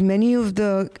 because many of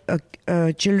the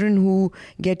children who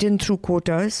get in through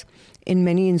quotas in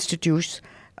many institutes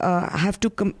have to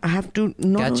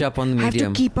catch up on the medium, have to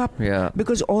keep up,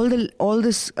 because all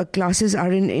the classes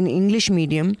are in English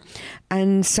medium,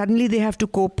 and suddenly they have to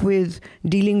cope with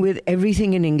dealing with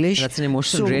everything in English. That's an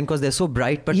emotional drain because they're so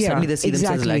bright, but suddenly they see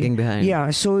themselves lagging behind.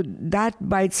 Yeah, so that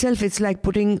by itself, it's like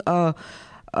putting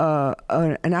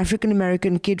an African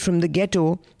American kid from the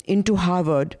ghetto into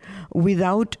Harvard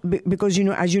without, because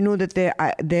as you know that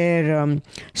their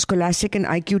scholastic and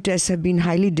IQ tests have been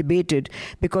highly debated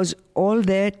because all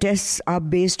their tests are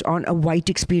based on a white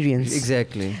experience.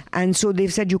 Exactly. And so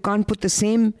they've said you can't put the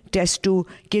same test to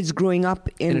kids growing up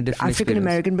in African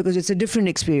American because it's a different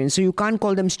experience. So you can't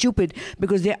call them stupid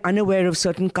because they're unaware of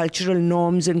certain cultural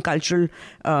norms and cultural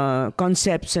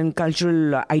concepts and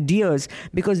cultural ideas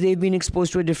because they've been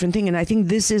exposed to a different thing. And I think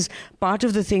this is part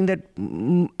of the thing that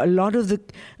a lot of the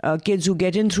kids who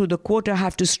get in through the quota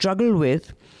have to struggle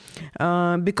with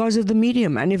because of the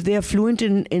medium. And if they are fluent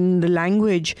in the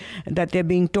language that they're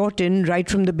being taught in right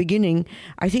from the beginning,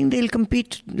 I think they'll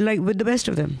compete with the best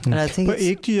of them. And I think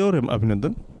एक चीज़ और है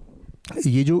अभिनंदन,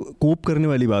 ये जो कोप करने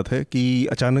वाली बात है कि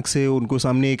अचानक से उनको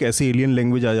सामने एक ऐसी एलियन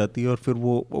लैंग्वेज आ जाती है और फिर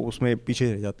वो उसमें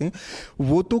पीछे रह जाते हैं,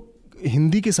 वो तो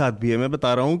हिंदी के साथ भी है. मैं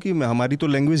बता रहा हूँ कि हमारी तो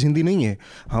लैंग्वेज हिंदी नहीं है.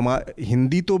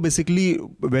 हिंदी तो बेसिकली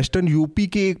वेस्टर्न यूपी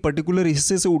के एक पर्टिकुलर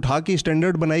हिस्से से उठा के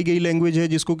स्टैंडर्ड बनाई गई लैंग्वेज है,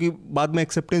 जिसको कि बाद में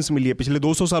एक्सेप्टेंस मिली है. पिछले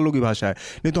 200 सालों की भाषा है.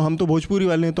 नहीं तो हम तो भोजपुरी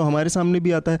वाले हैं, तो हमारे सामने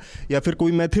भी आता है. या फिर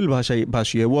कोई मैथिल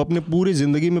भाषी है, वो अपने पूरी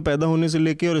ज़िंदगी में पैदा होने से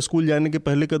लेके और स्कूल जाने के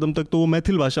पहले कदम तक तो वो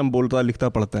मैथिल भाषा में बोलता लिखता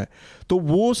पढ़ता है. तो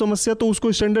वो समस्या तो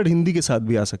उसको स्टैंडर्ड हिंदी के साथ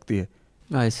भी आ सकती है.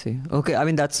 I see. Okay, I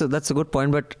mean that's a good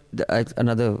point, but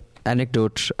another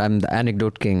anecdote. I'm the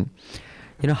anecdote king.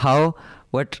 You know how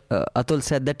what Atul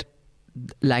said, that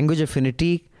language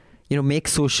affinity,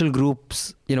 makes social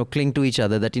groups, cling to each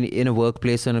other. That in a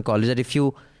workplace or in a college, that if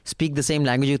you speak the same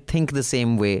language, you think the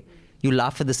same way, you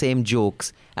laugh at the same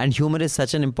jokes, and humor is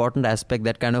such an important aspect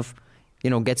that kind of,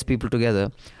 gets people together.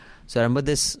 So I remember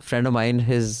this friend of mine,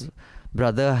 his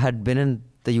brother had been in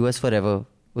the US forever.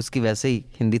 उसकी वैसे ही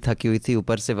हिंदी थकी हुई थी,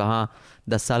 ऊपर से वहाँ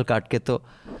 10 साल काट के. तो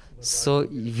so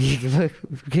we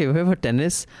gave him a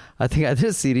tennis. I think either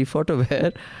a series for to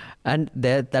wear, and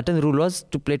that rule was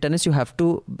to play tennis you have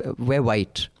to wear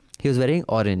white. He was wearing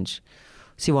orange.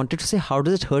 So he wanted to say, how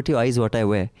does it hurt your eyes what I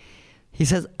wear? He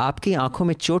says, आपकी आंखों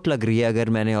में चोट लग रही है अगर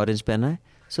मैंने orange पहना है.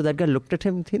 So that guy looked at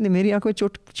him, मेरी आंखों में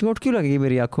चोट क्यों लगेगी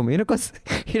मेरी आंखों में? Because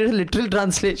he did a literal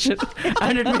translation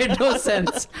and it made no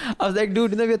sense. I was like,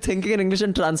 dude, we're thinking in English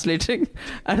and translating,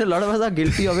 and a lot of us are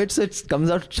guilty of it, so it comes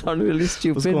out sound really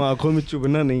stupid. उसको आंखों में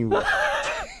चुभना नहीं हुआ.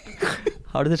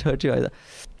 How does it hurt you either?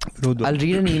 I'll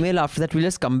read an email after that. We'll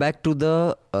just come back to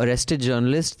the arrested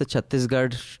journalist, the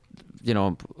Chhattisgarh.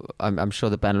 I'm sure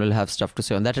the panel will have stuff to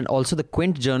say on that. And also the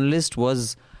Quint journalist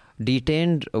was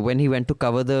detained when he went to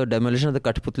cover the demolition of the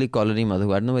Kathputli colony,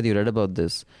 Madhu. I don't know whether you read about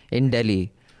this, in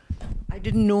Delhi. I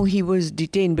didn't know he was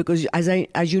detained because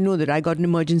as you know that I got an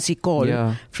emergency call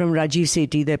from Rajiv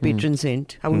Sethi, their patron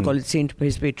saint. I wouldn't call it saint, but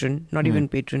his patron, not even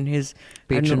patron, his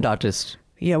patron artist.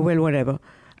 Yeah, well, whatever.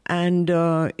 And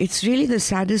it's really the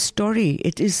saddest story.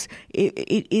 It is.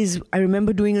 I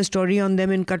remember doing a story on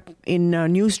them in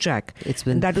Newstrack. It's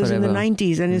been that forever. was in the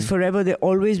 90s, and it's forever. They've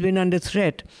always been under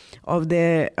threat of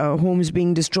their homes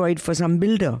being destroyed for some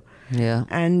builder. Yeah.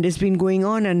 And it's been going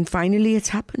on, and finally it's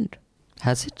happened.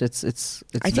 Has it? It's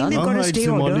I think done? they've got a stay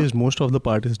order. Demolished. Most of the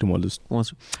part is demolished.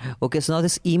 Okay, so now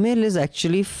this email is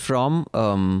actually from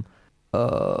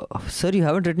sir, you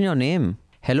haven't written your name.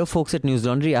 Hello folks at News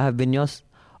Laundry. I have been your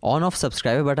on-off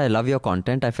subscriber, but I love your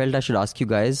content. I felt I should ask you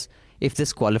guys if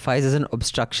this qualifies as an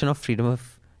obstruction of freedom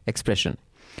of expression.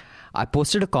 I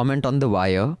posted a comment on The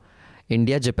Wire,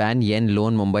 India, Japan, Yen,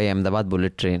 Loan, Mumbai, Ahmedabad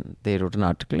bullet train. They wrote an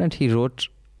article, and he wrote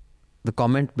the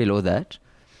comment below that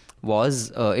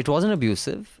was, it wasn't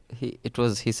abusive.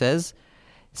 He says,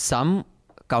 some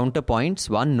counterpoints.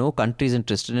 One, no country is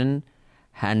interested in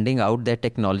handing out their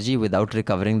technology without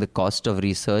recovering the cost of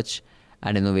research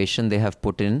and innovation they have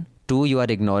put in. Two, you are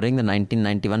ignoring the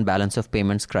 1991 balance of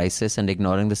payments crisis and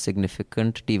ignoring the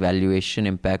significant devaluation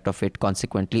impact of it,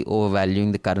 consequently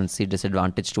overvaluing the currency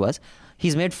disadvantage to us.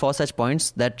 He's made 4 such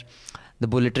points that the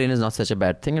bullet train is not such a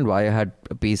bad thing, and Wire had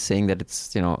a piece saying that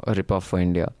it's, a rip-off for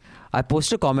India. I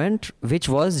posted a comment which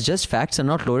was just facts and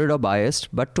not loaded or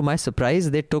biased, but to my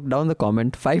surprise, they took down the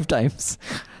comment 5 times.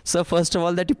 So first of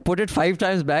all, that you put it 5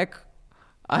 times back,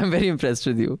 I'm very impressed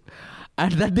with you.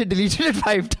 And that they deleted it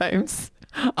 5 times.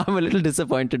 I'm a little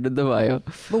disappointed with The Wire.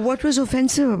 But what was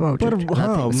offensive about it?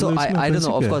 Nothing. So I don't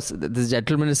know. Of course, this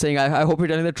gentleman is saying, I hope you're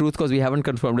telling the truth because we haven't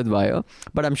confirmed with Wire.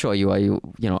 But I'm sure you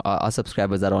are. Our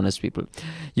subscribers are honest people.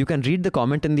 You can read the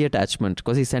comment in the attachment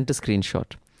because he sent a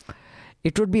screenshot.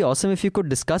 It would be awesome if you could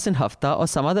discuss in Hafta or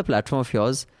some other platform of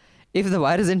yours if The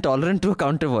Wire is intolerant to a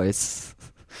counter voice.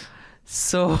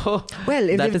 So, well,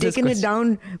 if they've taken it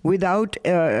down without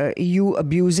you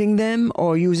abusing them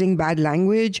or using bad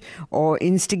language or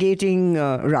instigating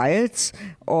riots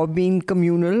or being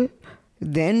communal,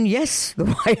 then yes, The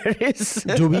Wire is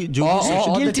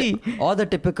guilty. Or the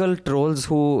typical trolls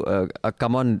who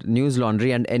come on News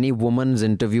Laundry, and any woman's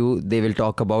interview, they will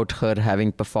talk about her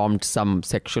having performed some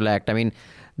sexual act. I mean,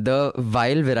 the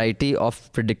vile variety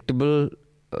of predictable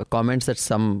comments that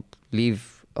some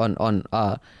leave on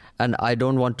and I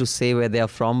don't want to say where they are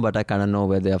from, but I kind of know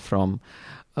where they are from,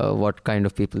 what kind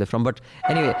of people they're from. But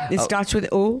anyway, it starts with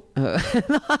O. No,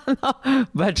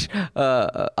 but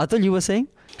Atul, you were saying?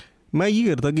 मैं ये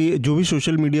करता कि जो भी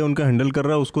social media उनका handle कर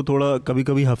रहा है उसको थोड़ा कभी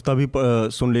कभी हफ्ता भी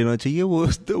सुन लेना चाहिए.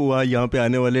 वो यहाँ पे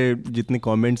आने वाले जितने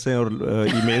कमेंट्स हैं और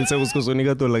ईमेल्स हैं उसको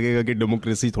सुनेगा तो लगेगा कि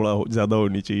डेमोक्रेसी थोड़ा ज़्यादा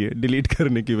होनी चाहिए डिलीट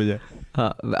करने की बजाय.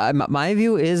 My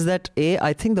view is that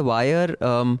I think The Wire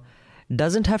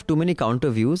doesn't have too many counter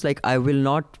views. Like, I will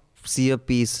not see a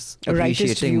piece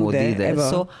appreciating Modi there.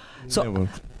 So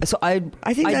So I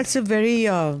think that's a very...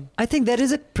 I think there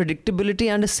is a predictability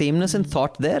and a sameness in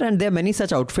thought there, and there are many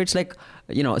such outfits like,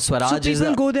 Swaraj. So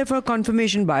people go there for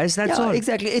confirmation bias, that's all.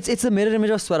 Exactly. It's a mirror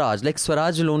image of Swaraj. Like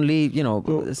Swaraj will only,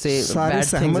 say bad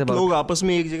things about... लोग आपस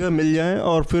में एक जगह मिल जाएं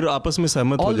और फिर आपस में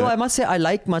सहमत हो जाएं. Although I must say I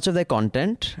like much of their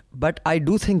content, but I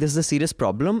do think this is a serious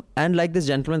problem, and like this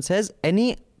gentleman says,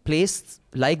 any place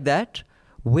like that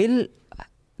will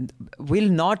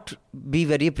not be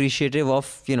very appreciative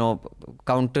of,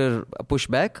 counter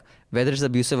pushback, whether it's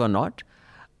abusive or not.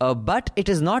 But it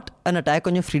is not an attack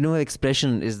on your freedom of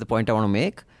expression is the point I want to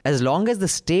make. As long as the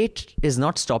state is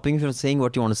not stopping you from saying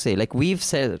what you want to say. Like we've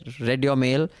read your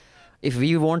mail. If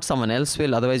we want, someone else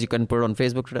will. Otherwise, you can put it on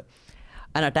Facebook.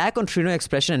 An attack on freedom of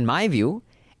expression, in my view,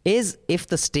 is if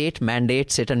the state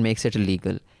mandates it and makes it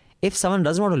illegal. If someone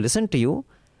doesn't want to listen to you,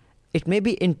 it may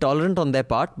be intolerant on their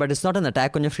part, but it's not an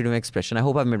attack on your freedom of expression. I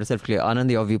hope I've made myself clear.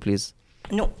 Anand, your view, please.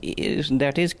 No,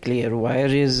 that is clear. Wire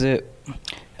is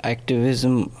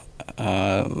activism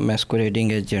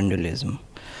masquerading as journalism.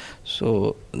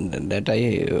 So that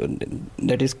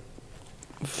is...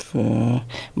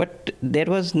 but there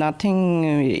was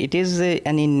nothing. It is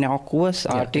an innocuous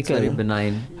article. It's very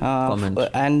benign comment.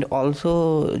 And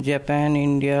also Japan,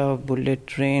 India, bullet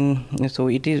train. So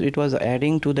it was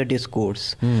adding to the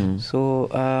discourse. So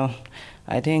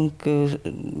I think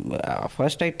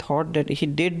first I thought that he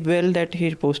did well that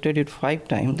he posted it 5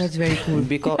 times. That's very cool.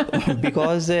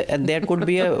 Because there could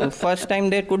be first time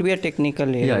there could be a technical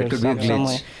error. Yeah, it could be a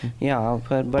glitch.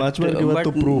 But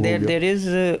there is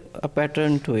a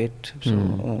pattern to it. So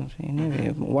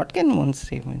anyway, what can one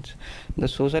say? The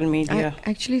social media.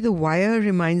 Actually, The Wire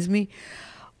reminds me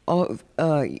of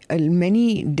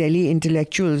many Delhi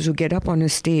intellectuals who get up on a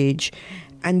stage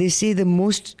and they say the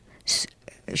most...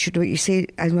 should we say,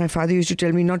 as my father used to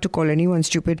tell me, not to call anyone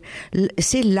stupid,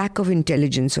 say lack of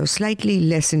intelligence or slightly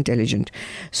less intelligent.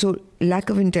 So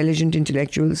lack of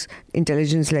intellectuals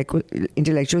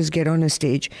get on a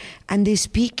stage and they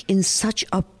speak in such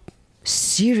a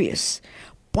serious,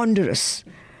 ponderous,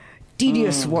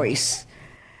 tedious voice,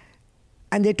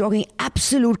 and they're talking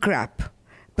absolute crap.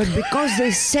 But because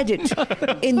they said it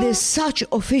in this such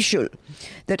official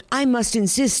that I must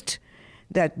insist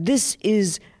that this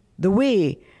is the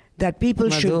way that people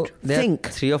should think.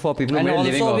 3 or 4 people who are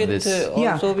living off this.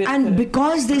 And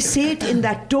because they say it in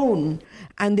that tone,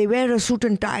 and they wear a suit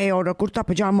and tie or a kurta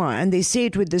pajama, and they say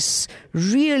it with this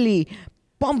really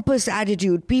pompous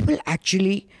attitude, people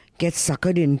actually get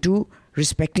suckered into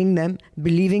respecting them,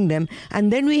 believing them.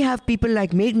 And then we have people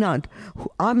like Meghnad,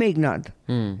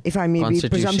 if I may be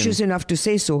presumptuous enough to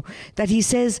say so, that he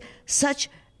says such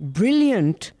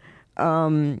brilliant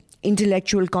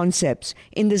intellectual concepts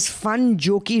in this fun,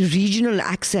 jokey, regional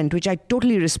accent, which I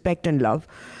totally respect and love,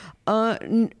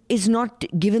 is not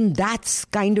given that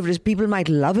kind of respect. People might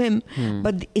love him,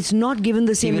 but it's not given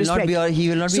the same respect. He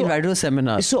will not be invited to a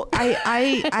seminar. So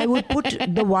I would put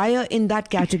The Wire in that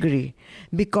category,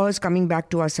 because, coming back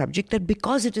to our subject, that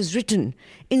because it is written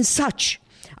in such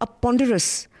a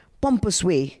ponderous, pompous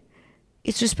way,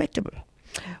 it's respectable.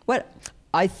 Well,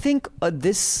 I think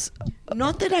this...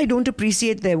 Not that I don't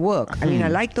appreciate their work. I mean, I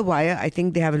like The Wire. I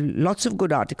think they have lots of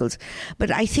good articles.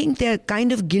 But I think they're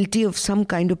kind of guilty of some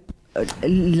kind of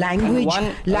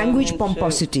language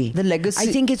pomposity. The legacy...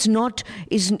 I think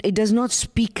it does not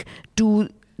speak to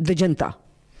the janta.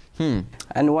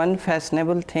 And one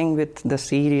fashionable thing with the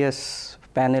serious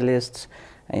panelists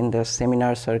in the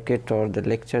seminar circuit or the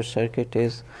lecture circuit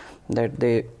is that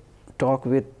they talk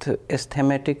with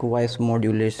aesthetic voice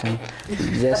modulation.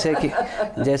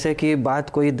 जैसे कि बात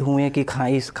कोई धुएं की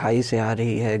खाई से आ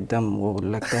रही है, एकदम वो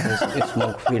लगता है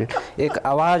स्मोक फील्ड, एक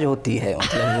आवाज होती है,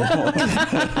 मतलब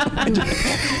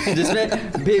जिसमें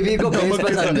बेबी को बेस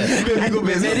पसंद है,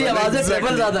 मेरी आवाज से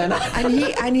ट्रिपल ज्यादा है ना.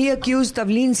 And he accused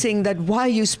Tavleen Singh that why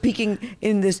are you speaking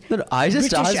in this I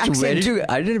just British asked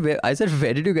accent? I said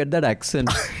where did you get that accent?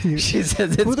 She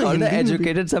says it's called the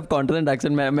educated subcontinent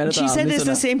accent. She said it's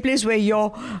the same place where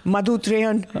your Madhu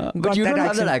Trehan got but you that don't accent.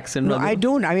 Have that accent. No, I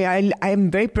don't. I mean, I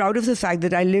am very proud of the fact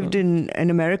that I lived in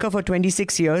America for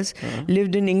 26 years,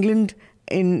 lived in England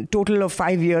in total of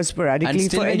 5 years sporadically and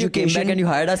still for when education. You came back and you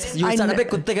hired us, you started पे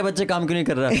कुत्ते के बच्चे काम क्यों नहीं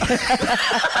कर रहा?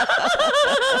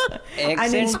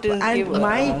 And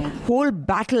my whole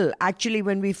battle, actually,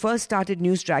 when we first started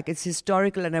Newstrack, it's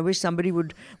historical, and I wish somebody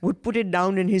would put it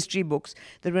down in history books,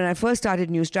 that when I first started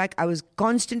Newstrack, I was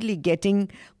constantly getting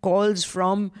calls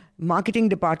from marketing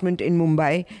department in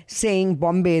Mumbai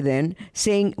Bombay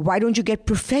saying, why don't you get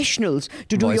professionals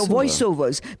to do your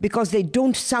voiceovers? Because they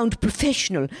don't sound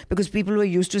professional. Because people were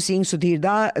used to seeing Sudhir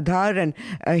Dhar and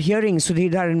hearing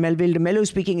Sudhir Dhar and Melville DeMello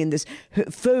speaking in this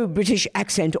faux British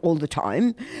accent all the time.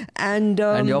 And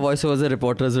your voiceover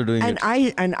reporters are doing it.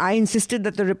 And I insisted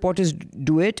that the reporters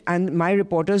do it, and my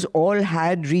reporters all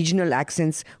had regional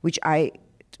accents, which I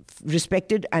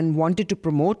respected and wanted to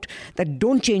promote, that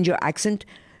don't change your accent.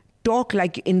 Talk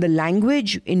like in the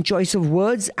language, in choice of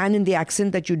words, and in the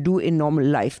accent that you do in normal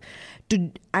life.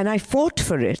 And I fought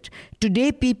for it.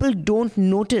 Today, people don't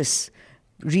notice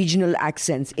regional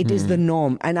accents. It is the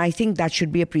norm. And I think that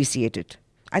should be appreciated.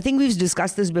 I think we've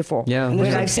discussed this before. Yeah.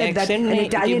 Where I've said that an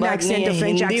Italian accent, a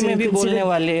French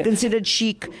accent considered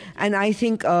chic. And I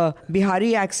think a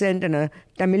Bihari accent and a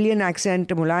Tamilian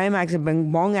accent, a Mulayam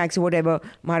accent, Bong accent, whatever,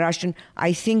 Maharashtrian,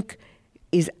 I think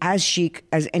is as chic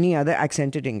as any other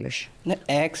accented English.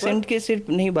 Accent की सिर्फ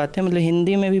नहीं बात है, मतलब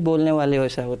हिंदी में भी बोलने वाले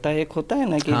वैसा होता है. एक होता है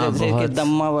ना कि जैसे कि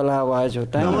दम्मा वाला आवाज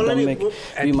होता है,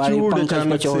 बीमारी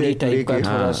पंकज पचौड़ी टाइप का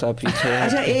थोड़ा सा पीछे.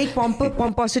 अच्छा, एक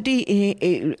pomposity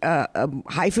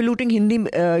highfalutin Hindi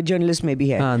journalist में भी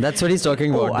है. That's what he's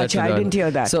talking about. अच्छा, I didn't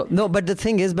hear that. So no, but the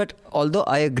thing is, but although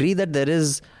I agree that there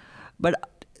is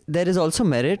also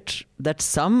merit that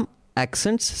some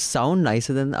accents sound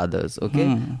nicer than others.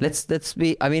 Okay, let's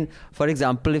be. I mean, for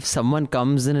example, if someone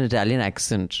comes in an Italian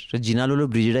accent, Regina Lolo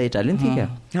Brigida Italian थी क्या?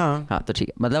 हाँ तो ठीक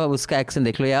है. मतलब अब उसका accent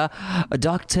देख लो या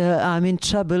Doctor, I'm in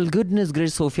trouble, goodness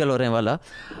gracious, Sophia Loren वाला.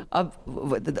 अब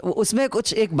उसमें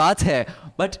कुछ एक बात है.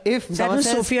 But if that was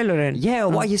Sophia Loren. Yeah,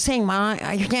 what are you saying, ma?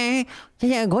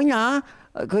 Yeah, going on.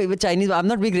 Chinese. I'm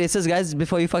not being racist, guys.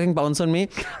 Before you fucking pounce on me,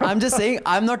 I'm just saying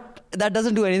I'm not. That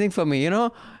doesn't do anything for me, you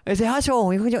know. ऐसे हाँ show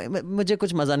मुझे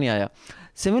कुछ मज़ा नहीं आया.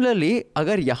 Similarly,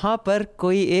 अगर यहाँ पर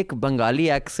कोई एक बंगाली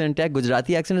accent या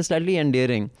Gujarati accent is slightly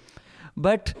endearing,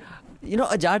 but you know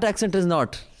a Jat accent is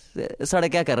not. साड़ा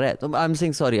क्या कर रहा है? तो I'm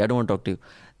saying sorry, I don't want to talk to you.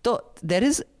 So there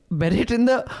is merit in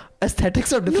the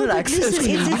aesthetics of different accents.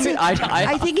 Listen,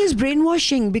 I think it's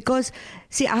brainwashing because,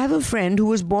 see, I have a friend who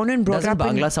was born and brought up in...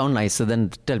 Doesn't Bangla sound nicer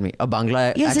than, tell me, a Bangla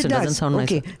accent doesn't sound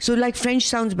nicer? Okay, so like French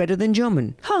sounds better than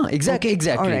German. Exactly.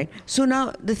 All right. So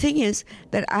now the thing is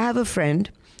that I have a friend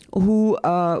who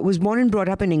was born and brought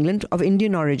up in England, of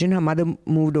Indian origin. Her mother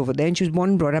moved over there and she was born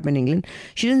and brought up in England.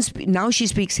 She didn't now she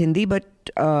speaks Hindi, but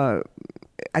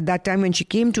at that time when she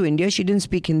came to India, she didn't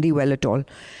speak Hindi well at all.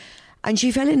 And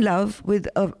she fell in love with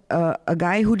a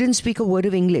guy who didn't speak a word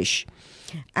of English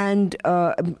and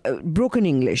broken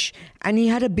English. And he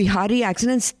had a Bihari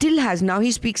accent and still has. Now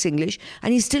he speaks English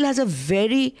and he still has a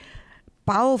very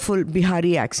powerful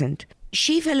Bihari accent.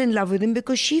 She fell in love with him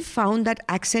because she found that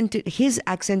his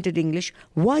accented English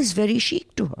was very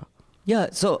chic to her. Yeah,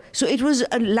 so it was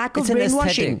a lack of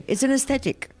brainwashing. It's an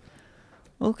aesthetic.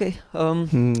 Okay,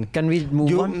 can we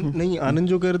move on? नहीं, आनंद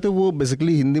जो कह रहे थे वो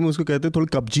basically Hindi में उसको कहते हैं थोड़ी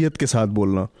कब्जियत के साथ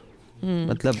बोलना.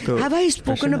 मतलब have I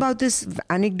spoken about this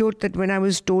anecdote that when I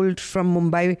was told from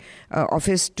Mumbai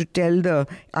office to tell the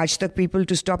Aaj Tak people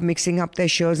to stop mixing up their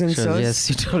shurs and sirs? Yes,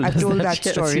 you told I've told that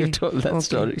story. Yes, you told that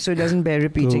story. So it doesn't bear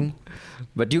repeating. Cool.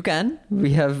 But you can.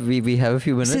 We have a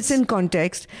few minutes. It's in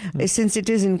context. Since it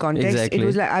is in context, exactly. It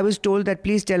was like I was told that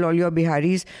please tell all your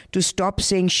Biharis to stop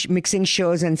saying mixing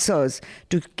shurs and sirs,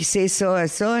 to say sir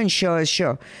as sir and shur as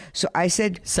shur. So I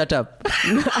said, shut up.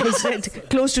 I said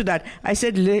close to that. I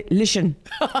said listen.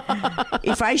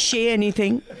 If I say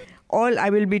anything, all I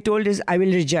will be told is I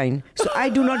will resign. So I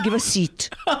do not give a seat.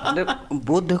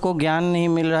 Buddha को ज्ञान नहीं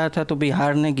मिल रहा था तो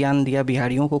बिहार ने ज्ञान दिया.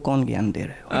 बिहारियों को कौन ज्ञान दे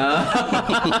रहे हो?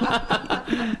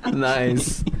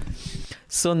 Nice.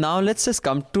 So now let's just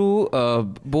come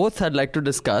to both I'd like to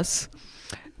discuss.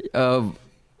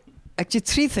 Actually,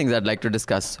 three things I'd like to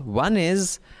discuss. One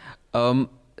is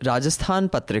Rajasthan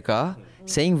Patrika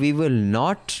saying we will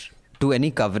not do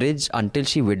any coverage until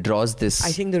she withdraws this.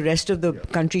 I think the rest of the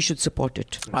country should support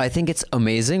it. I think it's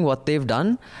amazing what they've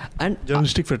done. And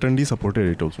journalistic fraternity supported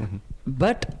it also.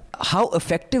 But how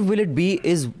effective will it be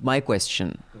is my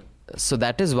question. So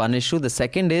that is one issue. The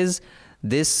second is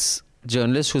this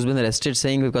journalist who's been arrested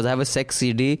saying because I have a sex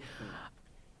CD,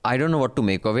 I don't know what to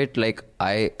make of it. Like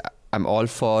I'm all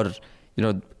for,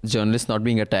 journalists not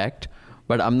being attacked,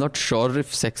 but I'm not sure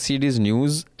if sex CD is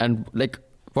news and like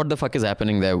what the fuck is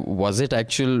happening there? Was it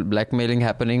actual blackmailing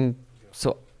happening?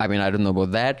 So, I don't know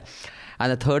about that. And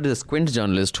the third is a Squint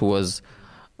journalist who was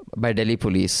by Delhi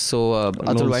police. So,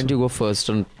 Atul, why don't you go first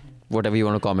on whatever you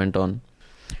want to comment on?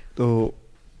 तो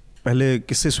पहले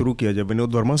किससे शुरू किया जाए?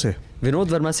 विनोद वर्मा से?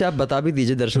 विनोद वर्मा से आप बता भी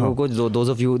दीजिए दर्शकों को, those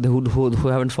of you who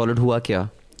haven't followed, हुआ क्या?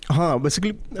 हाँ,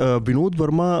 बेसिकली विनोद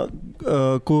वर्मा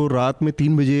को रात में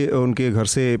 3 बजे उनके घर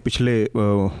से पिछले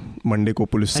मंडे को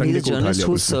पुलिस संडे को उठा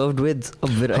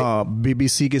लिया। हाँ,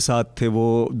 BBC के साथ थे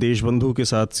वो, देशबंधु के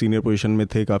साथ सीनियर पोजीशन में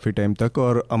थे काफ़ी टाइम तक,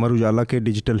 और अमर उजाला के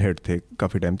डिजिटल हेड थे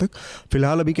काफ़ी टाइम तक।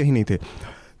 फिलहाल अभी कहीं नहीं थे।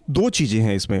 2 चीज़ें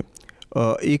हैं इसमें।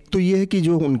 एक तो ये है कि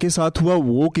जो उनके साथ हुआ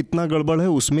वो कितना गड़बड़ है,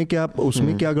 उसमें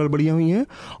क्या गड़बड़ियाँ हुई हैं,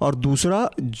 और दूसरा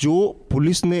जो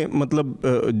पुलिस ने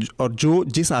मतलब और जो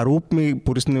जिस आरोप में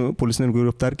पुलिस ने उनको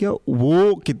गिरफ्तार किया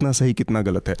वो कितना सही कितना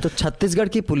गलत है। तो छत्तीसगढ़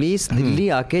की पुलिस दिल्ली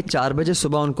आके 4 बजे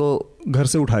सुबह उनको घर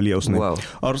से उठा लिया उसने,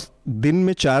 और दिन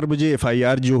में 4 बजे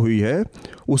FIR जो हुई है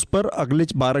उस पर अगले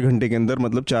 12 घंटे के अंदर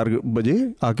मतलब 4 बजे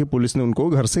आके पुलिस ने उनको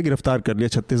घर से गिरफ्तार कर लिया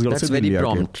छत्तीसगढ़ से दिल्ली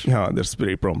आके। हाँ, दैट्स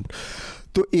वेरी प्रॉम्प्ट।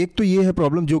 तो एक तो ये है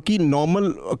प्रॉब्लम, जो कि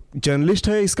नॉर्मल जर्नलिस्ट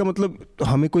है, इसका मतलब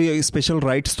हमें कोई स्पेशल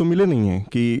राइट्स तो मिले नहीं हैं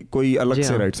कि कोई अलग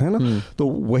से राइट्स हैं ना, तो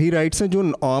वही राइट्स हैं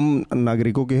जो आम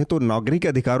नागरिकों के हैं। तो नागरिक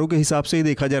अधिकारों के हिसाब से ही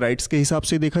देखा जाए, राइट्स के हिसाब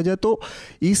से देखा जाए, तो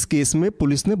इस केस में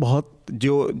पुलिस ने बहुत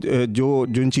जो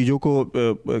इन चीज़ों को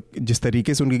जिस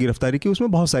तरीके से उनकी गिरफ्तारी की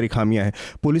उसमें बहुत सारी खामियां हैं।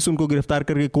 पुलिस उनको गिरफ्तार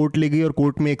करके कोर्ट ले गई और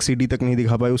कोर्ट में एक CD तक नहीं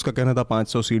दिखा पाई। उसका कहना था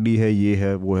 500 CD है, ये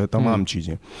है, वो है, तमाम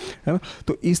चीज़ें, है ना।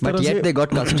 तो इस तरह से they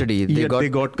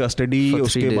got custody.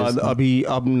 उसके बाद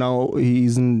अब now he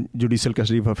is in judicial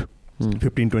custody for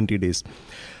 15-20 days.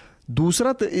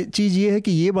 दूसरा चीज ये है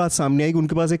कि ये बात सामने आई कि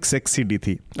उनके पास एक सेक्स CD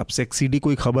थी। अब सेक्स CD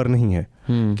कोई खबर नहीं है,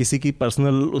 किसी की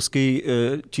पर्सनल उसकी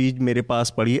चीज मेरे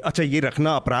पास पड़ी है। अच्छा, ये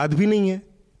रखना अपराध भी नहीं है,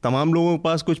 तमाम लोगों के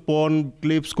पास कुछ पॉर्न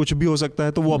क्लिप्स कुछ भी हो सकता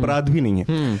है, तो वो अपराध भी नहीं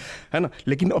है ना।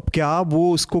 लेकिन अब क्या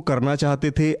वो उसको करना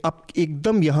चाहते थे? अब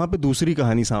एकदम यहाँ पे दूसरी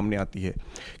कहानी सामने आती है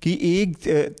कि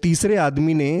एक तीसरे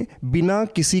आदमी ने बिना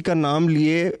किसी का नाम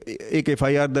लिए एक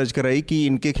FIR दर्ज कराई कि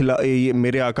इनके खिलाफ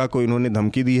मेरे आका को इन्होंने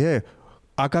धमकी दी है।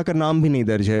 आका का नाम भी नहीं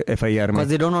दर्ज है FIR में,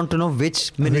 they don't want to know which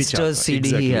minister's CD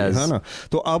he has, है ना।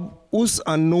 तो अब उस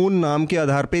अननोन नाम के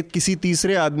आधार पे किसी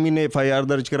तीसरे आदमी ने FIR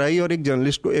दर्ज कराई और एक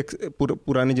जर्नलिस्ट को, एक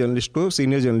पुराने जर्नलिस्ट को,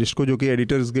 सीनियर जर्नलिस्ट को, जो कि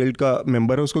एडिटर्स गिल्ड का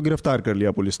मेंबर है, उसको गिरफ्तार कर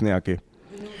लिया पुलिस ने आके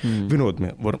विनोद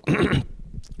में।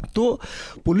 तो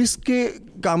पुलिस के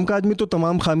कामकाज में तो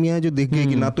तमाम खामियां हैं जो देख गई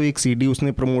कि ना तो एक CD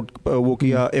उसने प्रमोट वो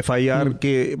किया, FIR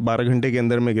के 12 घंटे के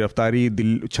अंदर में गिरफ्तारी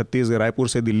छत्तीसगढ़ रायपुर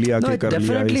से दिल्ली आके कर लिया।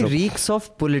 Definitely reeks of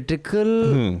political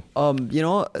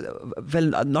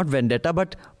well, not vendetta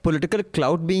but political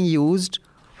clout being used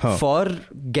for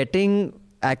getting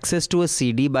access to a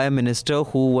CD by a minister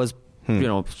who was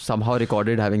somehow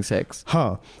recorded having sex.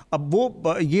 हाँ, अब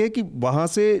वो ये है कि वहाँ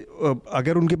से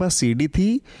अगर उनके पास CD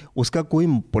थी, उसका कोई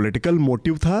पॉलिटिकल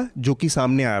मोटिव था जो कि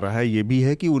सामने आ रहा है। ये भी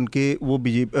है कि उनके वो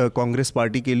कांग्रेस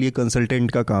पार्टी के लिए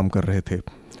कंसल्टेंट का काम कर रहे थे।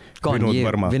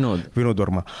 विनोद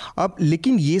वर्मा। अब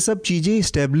लेकिन ये सब चीज़ें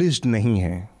इस्टेब्लिश्ड नहीं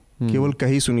हैं, केवल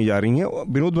कहीं सुनी जा रही हैं।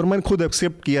 विनोद वर्मा ने खुद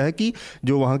एक्सेप्ट किया है कि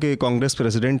जो वहाँ के कांग्रेस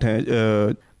प्रेसिडेंट हैं,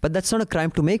 but that's not a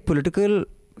crime to make political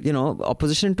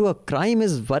opposition to a crime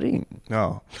is worrying.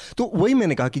 हाँ, तो वही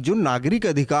मैंने कहा कि जो नागरिक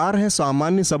अधिकार हैं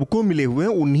सामान्य सबको मिले हुए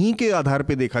हैं, उन्हीं के आधार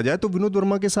पे देखा जाए तो विनोद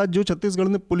वर्मा के साथ जो छत्तीसगढ़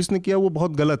में पुलिस ने किया वो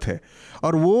बहुत गलत है,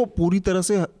 और वो पूरी तरह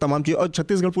से तमाम चीज, और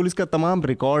छत्तीसगढ़ पुलिस का तमाम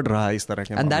रिकॉर्ड रहा है इस तरह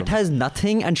के। And that has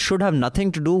nothing and should have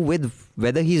nothing to do with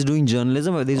whether he is doing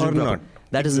journalism or whether he is doing not.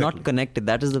 That is not connected.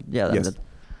 That is the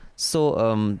So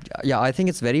I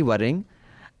think it's very worrying,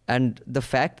 and the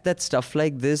fact that stuff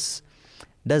like this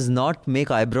does not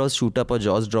make eyebrows shoot up or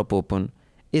jaws drop open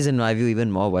is, in my view,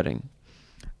 even more worrying.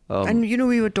 And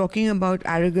we were talking about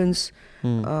arrogance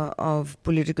of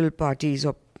political parties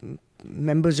or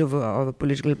members of a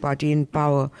political party in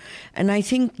power, and I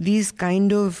think these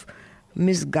kind of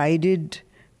misguided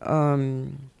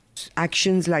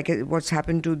actions like what's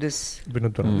happened to this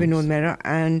Vinod Mehra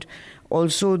and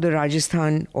also the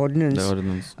Rajasthan ordinance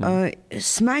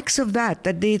smacks of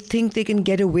that they think they can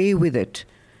get away with it.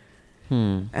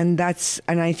 And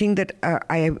I think that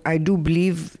I do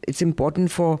believe it's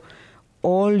important for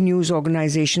all news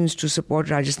organizations to support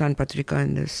Rajasthan Patrika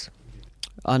in this.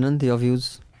 Anand, your views?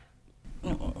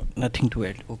 No, nothing to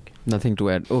add. Okay. Nothing to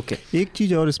add. Okay. एक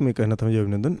चीज़ और इसमें कहना था मुझे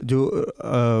अभिनंदन, जो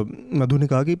मधु ने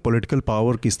कहा कि पॉलिटिकल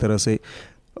पावर किस तरह से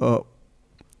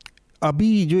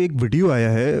अभी जो एक वीडियो आया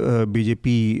है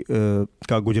बीजेपी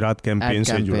का गुजरात कैंपेन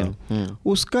से जुड़ा,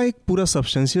 उसका एक पूरा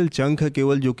सब्सटेंशियल चंक है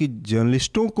केवल जो कि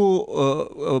जर्नलिस्टों को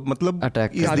मतलब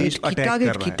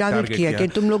टारगेट किया कि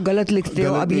तुम लोग गलत लिखते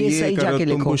हो, अब ये सही जाके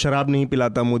लिखो। तुमको शराब नहीं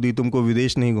पिलाता मोदी, तुमको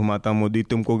विदेश नहीं घुमाता मोदी,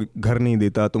 तुमको घर नहीं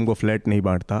देता, तुमको फ्लैट नहीं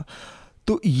बांटता।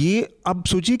 तो ये अब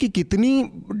सोचिए कि कितनी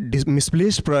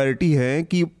मिसप्लेस्ड प्रायोरिटी है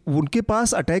कि उनके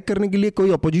पास अटैक करने के लिए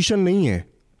कोई अपोजिशन नहीं है,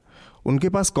 उनके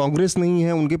पास कांग्रेस नहीं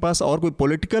है, उनके पास और कोई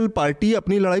पॉलिटिकल पार्टी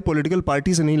अपनी लड़ाई पॉलिटिकल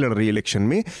पार्टी से नहीं लड़ रही है इलेक्शन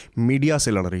में, मीडिया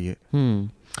से लड़ रही है.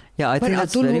 पर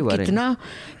अतुल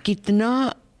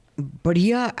कितना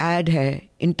बढ़िया एड है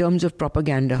इन टर्म्स ऑफ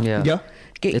प्रोपेगेंडा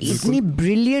कि इतनी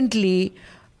ब्रिलियंटली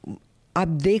आप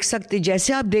देख सकते,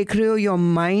 जैसे आप देख रहे हो, your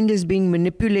mind is being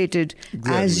manipulated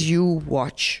as you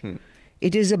watch.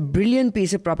 It is a brilliant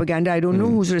piece of propaganda. I don't know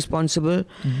who's responsible.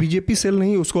 BJP cell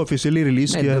नहीं उसको ऑफिशियली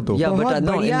रिलीज किया है तो बहुत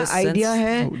बढ़िया आइडिया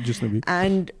है.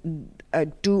 And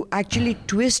to actually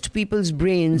twist people's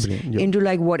brains into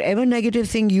like whatever negative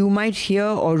thing you might hear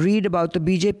or read about the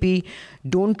BJP,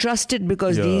 don't trust it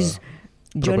because these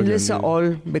journalists are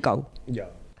all bikau.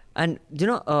 And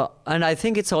and I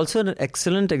think it's also an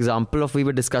excellent example of, we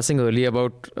were discussing earlier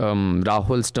about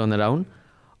Rahul's turnaround,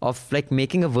 of like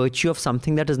making a virtue of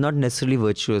something that is not necessarily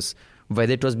virtuous,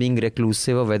 whether it was being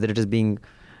reclusive or whether it is being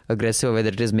aggressive or whether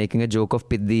it is making a joke of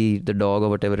Piddi the dog or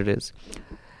whatever it is.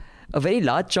 A very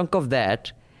large chunk of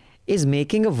that is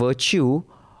making a virtue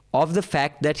of the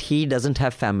fact that he doesn't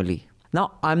have family. Now,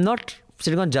 I'm not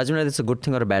sitting on judgment whether it's a good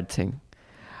thing or a bad thing.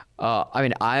 I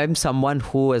mean, I am someone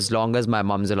who, as long as my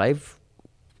mom's alive,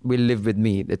 will live with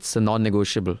me. It's a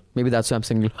non-negotiable. Maybe that's why I'm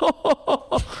single.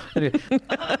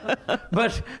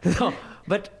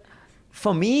 But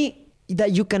for me,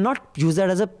 that you cannot use that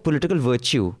as a political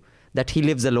virtue, that he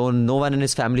lives alone, no one in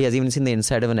his family has even seen the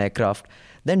inside of an aircraft.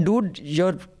 Then dude,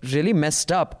 you're really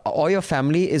messed up, or your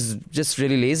family is just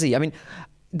really lazy. I mean,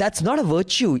 that's not a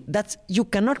virtue. You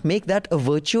cannot make that a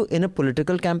virtue in a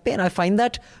political campaign. I find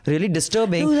that really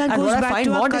disturbing. No, and what I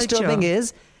find more disturbing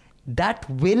is that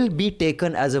will be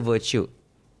taken as a virtue.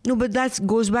 No, but that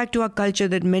goes back to our culture,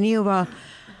 that many of our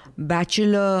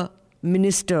bachelor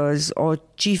ministers or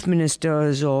chief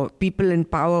ministers or people in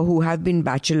power who have been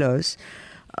bachelors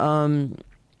and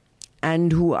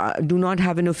who do not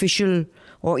have an official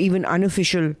or even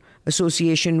unofficial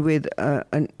association with a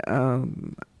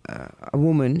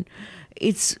woman,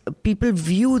 it's people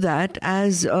view that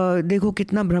as dekho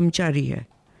kitna brahmachari hai.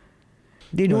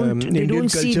 They don't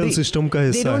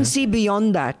see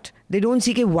beyond that. They don't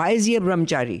see why is he a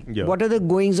brahmachari? What are the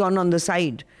goings on the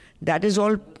side? That is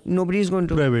all. Nobody is going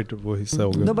to private wo hissa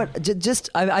hoga. No, but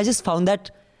I just found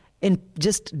that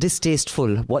just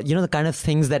distasteful. What, the kind of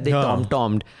things that they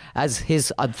tom-tommed as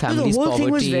his family's the whole poverty,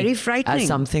 thing was very frightening, as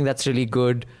something that's really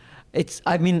good.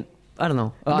 I don't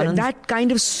know. That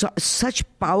kind of such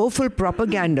powerful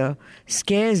propaganda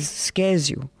scares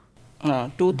you.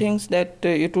 Two things that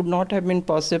it would not have been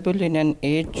possible in an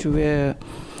age where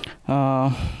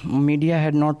media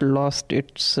had not lost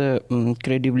its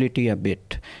credibility a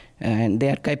bit, and they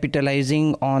are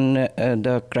capitalizing on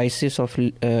the crisis of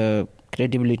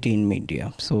credibility in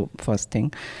media. So first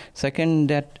thing. Second,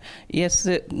 that yes,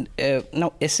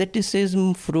 now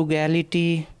asceticism,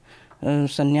 frugality,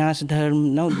 sannyas dharma,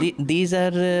 now these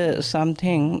are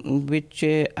something which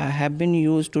have been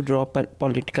used to draw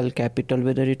political capital,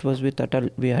 whether it was with Atal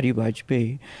Bihari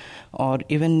Vajpayee or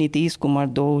even Nitish Kumar,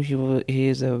 though he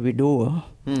is a widower.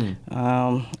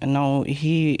 Now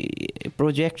he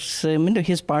projects,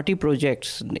 his party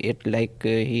projects it like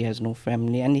he has no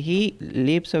family and he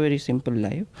lives a very simple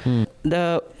life.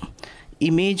 The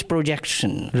image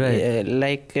projection, right.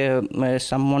 Like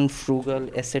someone frugal,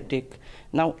 ascetic.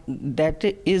 Now that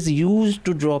is used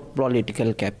to draw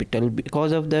political capital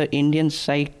because of the Indian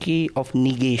psyche of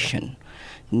negation,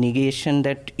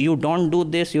 that you don't do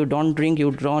this, you don't drink,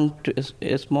 you don't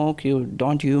smoke, you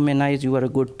don't humanize, you are a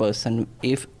good person,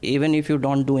 even if you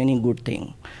don't do any good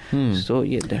thing. So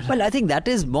well, I think that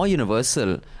is more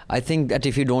universal. I think that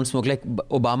if you don't smoke, like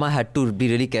Obama had to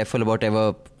be really careful about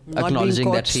ever not acknowledging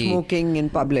being that he smoking in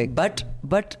public.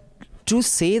 But to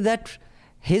say that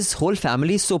his whole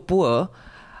family is so poor,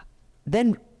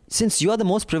 then since you are the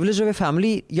most privileged of your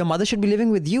family, your mother should be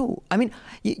living with you. I mean,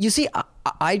 you see,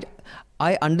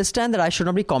 I understand that I should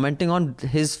not be commenting on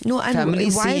his family why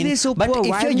scene. Are they so but poor? If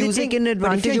why you're are they using, taking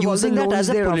advantage if you're of using all the that as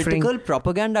a political offering?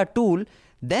 propaganda tool,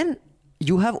 then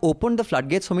you have opened the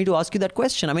floodgates for me to ask you that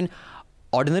question. I mean,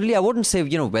 ordinarily I wouldn't say,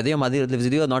 whether your mother lives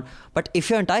with you or not. But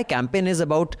if your entire campaign is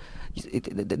about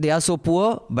they are so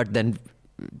poor, but then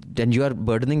you are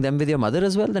burdening them with your mother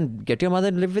as well, then get your mother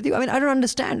to live with you. I mean, I don't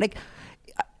understand. Like,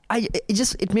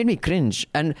 it made me cringe.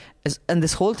 And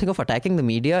this whole thing of attacking the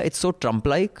media, it's so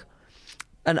Trump-like.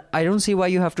 And I don't see why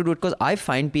you have to do it, because I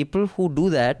find people who do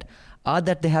that are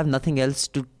that they have nothing else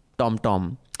to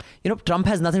tom-tom. Trump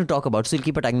has nothing to talk about, so he'll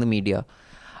keep attacking the media.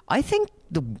 I think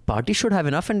the party should have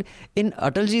enough. And in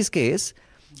Atalji's case,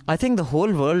 I think the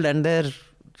whole world and their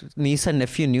niece and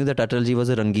nephew knew that Atalji was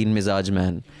a Rangeen Mizaj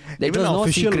man. It was no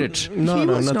secret.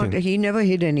 He never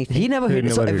hid anything. He never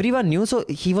hid. So everyone knew. So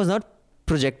he was not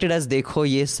projected as देखो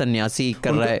ये सन्यासी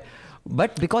कर रहा है.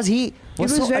 But because he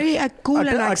was so very cool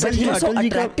and but he was so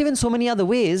attractive in so many other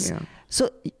ways, so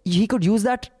he could use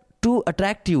that to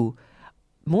attract you.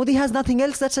 Modi has nothing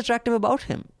else that's attractive about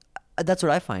him. That's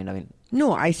what I find. I mean,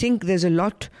 no, I think there's a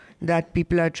lot that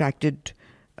people are attracted.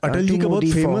 Atal ji का बहुत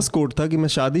famous quote था कि मैं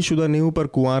शादीशुदा नहीं हूँ पर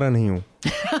कुंवारा नहीं हूँ.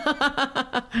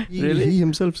 He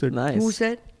himself said. Nice. Who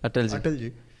said? Atal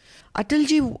ji. Atal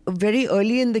ji, very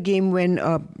early in the game, when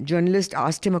a journalist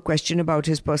asked him a question about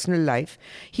his personal life,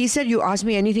 he said, "You ask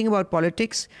me anything about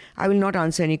politics, I will not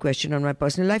answer any question on my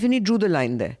personal life," and he drew the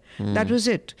line there. That was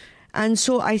it. And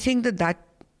so I think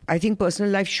I think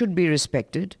personal life should be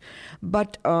respected,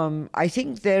 but I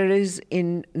think there is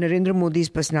in Narendra Modi's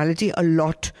personality a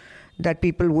lot that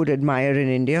people would admire in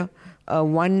India.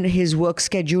 One, his work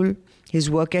schedule, his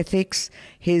work ethics,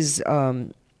 his...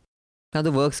 Now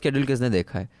the work schedule किसने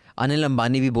देखा है? Anil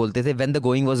Ambani भी बोलते थे, when the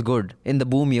going was good, in the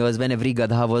boom years, when every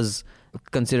gadha was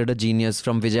considered a genius,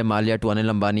 from Vijay Mallya to Anil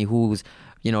Ambani, whose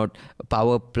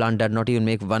power plant did not even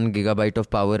make 1 gigabyte of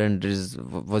power and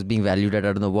was being valued at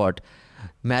I don't know what.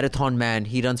 Marathon man,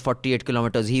 he runs 48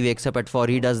 kilometers, he wakes up at 4,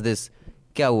 he does this.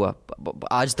 क्या हुआ?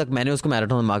 आज तक मैंने उसको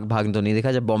marathon भाग तो नहीं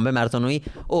देखा. जब बॉम्बे मैराथन हुई,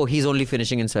 he is only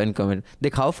finishing in 7 kilometre.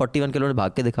 दिखाओ 41 किलोमीटर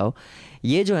भाग के दिखाओ.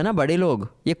 ये जो है ना बड़े लोग,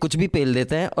 ये कुछ भी पेल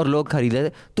देते हैं और लोग खरीद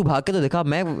लेते. तू भाग के तो दिखा.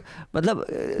 मैं मतलब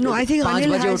 5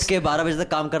 बजे उठ के 12 बजे तक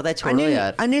काम करता है. छोड़ो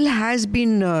यार. Anil has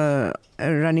been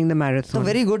running the marathon. So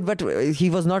very good, but he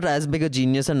was not as big a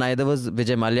genius and neither was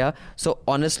Vijay Mallya. So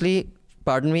honestly,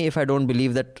 pardon me if I don't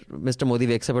believe that Mr. Modi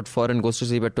wakes up at 4 and goes to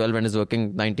sleep at 12 and is working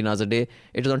 19 hours a day.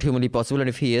 It is not humanly possible, and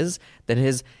if he is, then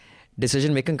his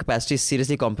decision-making capacity is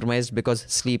seriously compromised because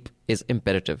sleep is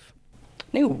imperative.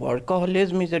 No,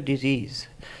 workaholism is a disease.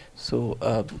 So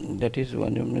that is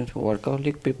one.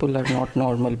 Workaholic people are not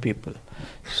normal people.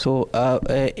 So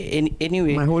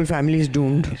anyway, my whole family is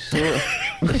doomed. So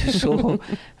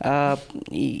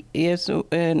yes.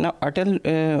 Now Atal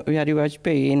Bihari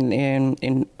Vajpayee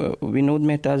in Vinod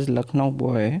Mehta's Lucknow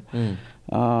Boy.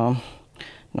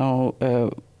 Now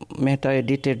Mehta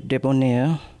edited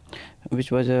Debonair,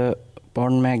 which was a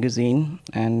porn magazine,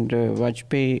 and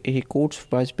Vajpayee, he quotes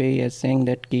Vajpayee as saying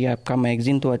that कि आपका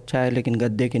magazine तो अच्छा है लेकिन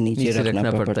गद्दे के नीचे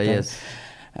रखना पड़ता है. Yes.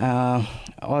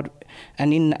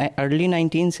 And in early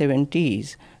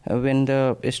 1970s, when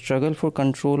the struggle for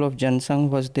control of Jansangh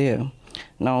was there,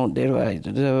 now there was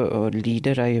the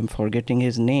leader, I am forgetting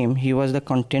his name, he was the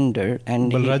contender,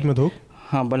 and Balraj Madhok.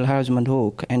 Balraj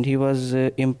Madhok, and he was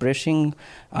impressing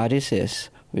RSS,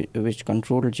 which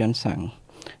controlled Jansangh,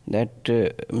 that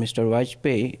Mr.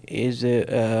 Vajpayee is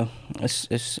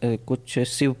कुछ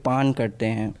शिवपान करते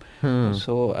हैं.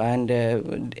 So and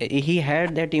he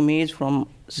had that image from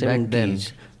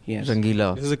 70s. Yes.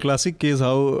 Rangila. This is a classic case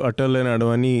how Atal and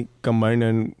Advani combined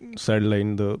and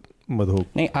sidelined the Madhok.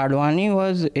 Advani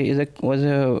was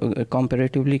a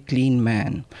comparatively clean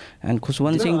man, and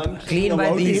Khushwant Singh clean by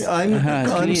these.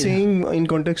 I'm saying in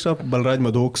context of Balraj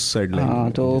Madhok's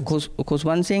sideline. So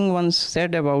Khushwant Singh once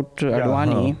said about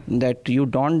Advani that you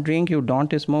don't drink, you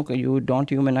don't smoke, you don't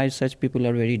humanize such people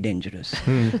are very dangerous.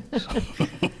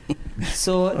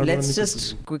 So let's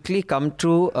just quickly come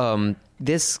to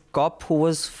this cop who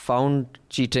was found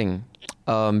cheating.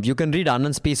 You can read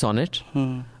Anand's piece on it.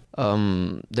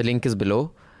 The link is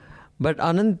below. But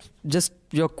Anand, just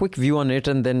your quick view on it,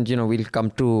 and then we'll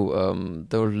come to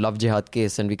the Love Jihad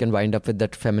case, and we can wind up with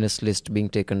that feminist list being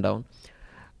taken down.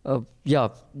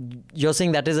 You're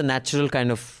saying that is a natural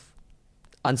kind of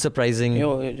unsurprising.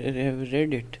 I've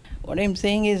read it. What I'm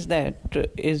saying is that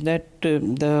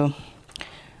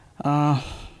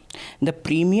the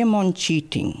premium on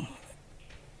cheating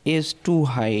is too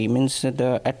high. Means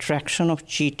the attraction of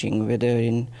cheating, whether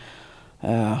in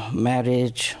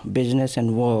marriage, business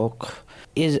and work,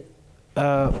 is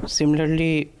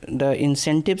similarly the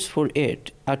incentives for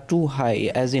it are too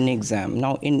high as in exam.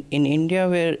 Now in India,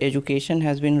 where education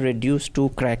has been reduced to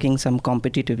cracking some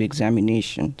competitive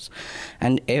examinations,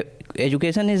 and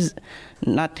education is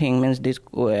nothing, means this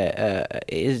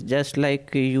is just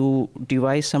like you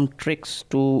devise some tricks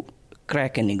to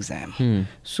crack an exam.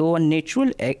 So a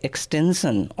natural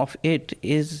extension of it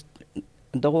is,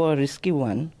 though a risky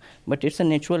one, but it's a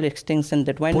natural extension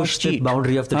that why push not cheat? The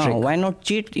boundary of the trick. Why not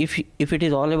cheat if it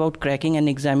is all about cracking an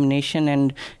examination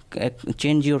and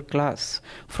change your class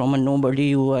from a nobody,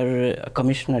 you are a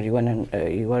commissioner, you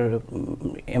are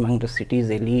among the city's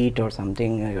elite or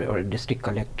something, or a district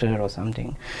collector or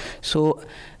something. So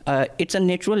it's a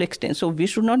natural extent. So we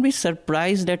should not be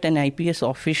surprised that an IPS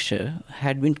officer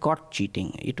had been caught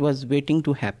cheating. It was waiting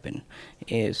to happen.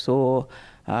 So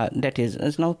That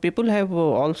is. Now, people have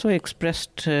also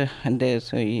expressed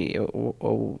this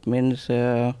means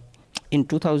in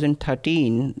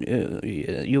 2013,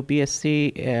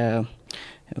 UPSC,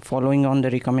 following on the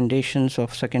recommendations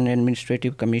of Second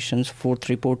Administrative Commission's fourth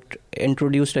report,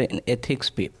 introduced an ethics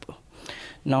paper.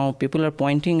 Now, people are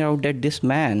pointing out that this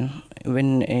man,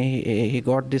 when he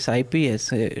got this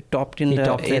IPS, topped in the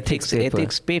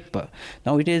ethics paper.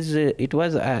 Now, it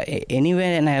was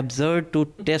anyway an absurd to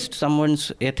test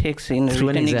someone's ethics in a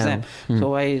written exam.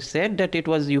 So I said that it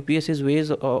was UPSC's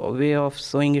way of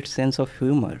showing its sense of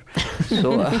humor.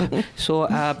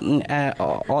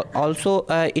 Also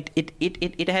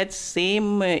it had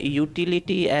same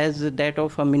utility as that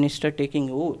of a minister taking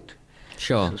oath.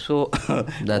 Sure. So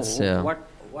that's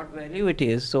what value it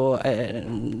is. So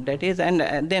that is, and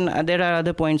then there are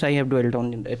other points I have dwelled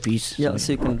on in the piece. Yeah,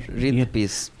 so you can read the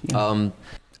piece. Yeah.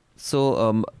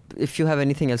 If you have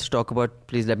anything else to talk about,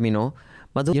 please let me know.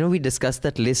 Madhu, we discussed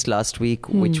that list last week,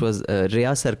 which was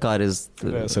Rhea Sarkar is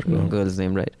the girl's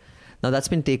name, right? Now that's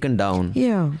been taken down.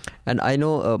 Yeah. And I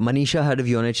know Manisha had a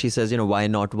view on it. She says, why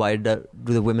not? Why do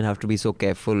the women have to be so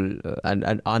careful? And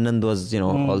Anand was,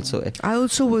 also. I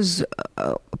also was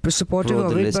supportive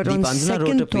of it, but on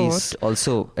second thought,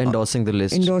 also endorsing the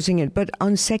list. Endorsing it. But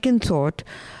on second thought,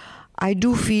 I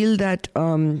do feel that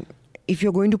if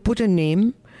you're going to put a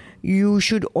name, you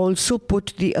should also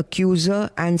put the accuser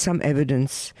and some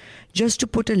evidence. Just to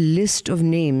put a list of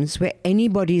names where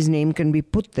anybody's name can be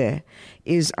put there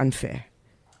is unfair.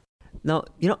 Now,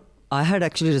 I had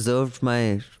actually reserved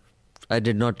I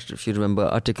did not, if you remember,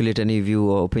 articulate any view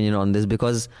or opinion on this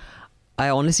because I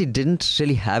honestly didn't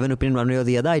really have an opinion one way or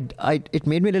the other. It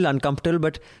made me a little uncomfortable,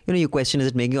 but, you question, is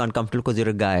it making you uncomfortable because you're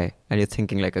a guy and you're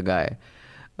thinking like a guy?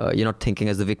 You're not thinking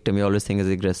as the victim, you always think as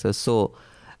the aggressor. So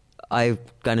I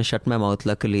kind of shut my mouth,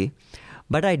 luckily.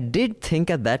 But I did think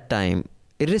at that time,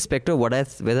 irrespective of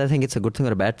whether I think it's a good thing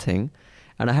or a bad thing,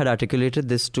 and I had articulated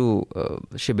this to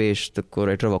Shibesh, the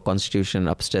co-writer of our Constitution,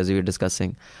 upstairs we were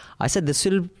discussing. I said this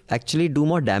will actually do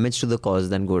more damage to the cause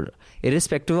than good,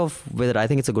 irrespective of whether I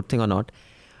think it's a good thing or not,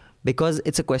 because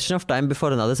it's a question of time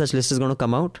before another such list is going to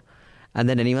come out, and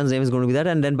then anyone's name is going to be that,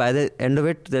 and then by the end of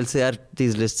it, they'll say,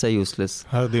 these lists are useless.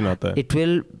 It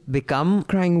will become...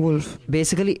 Crying wolf.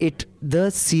 Basically,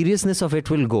 the seriousness of it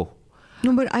will go.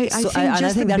 No, but I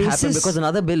think that happened because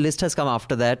another bill list has come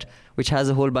after that, which has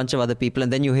a whole bunch of other people,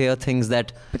 and then you hear things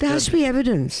that... But there has to be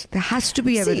evidence. There has to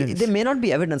be evidence. There may not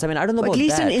be evidence. I mean, I don't know about that. At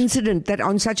least an incident that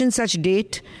on such and such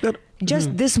date,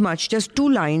 just this much, just 2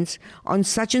 lines, on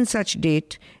such and such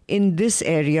date, in this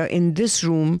area, in this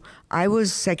room, I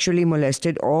was sexually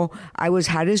molested, or I was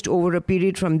harassed over a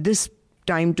period from this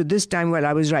time to this time while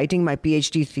I was writing my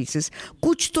PhD thesis.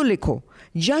 Kuch to likho.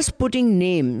 Just putting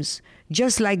names,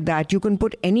 just like that, you can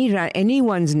put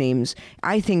anyone's names.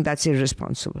 I think that's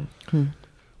irresponsible.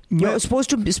 You're supposed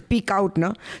to speak out,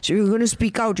 na? So if you're going to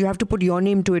speak out, you have to put your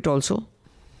name to it also.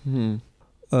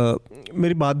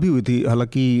 मेरी बात भी हुई थी,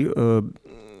 हालांकि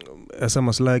ऐसा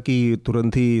मसला है कि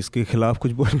तुरंत ही इसके खिलाफ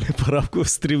कुछ बोलने पर आपको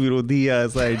स्त्री विरोधी या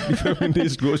ऐसा एंटी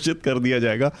फेमिनिस्ट घोषित कर दिया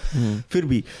जाएगा. फिर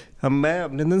भी मैं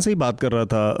अभिनंदन से ही बात कर रहा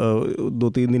था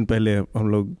 2-3 दिन पहले हम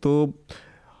लोग, तो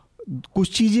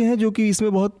कुछ चीज़ें हैं जो कि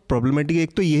इसमें बहुत प्रॉब्लमेटिक है.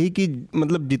 एक तो यही कि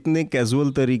मतलब जितने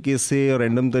कैजुअल तरीके से और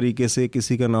रैंडम तरीके से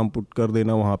किसी का नाम पुट कर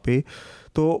देना वहाँ पे,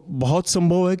 तो बहुत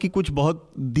संभव है कि कुछ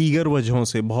बहुत दीगर वजहों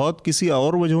से, बहुत किसी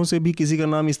और वजहों से भी किसी का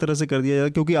नाम इस तरह से कर दिया जाए,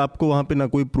 क्योंकि आपको वहाँ पे ना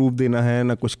कोई प्रूफ देना है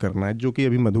ना कुछ करना है, जो कि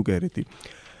अभी मधु कह रही थी.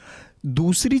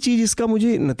 दूसरी चीज़ इसका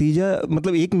मुझे नतीजा,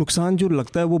 मतलब एक नुकसान जो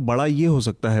लगता है वो बड़ा ये हो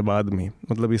सकता है बाद में,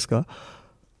 मतलब इसका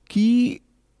कि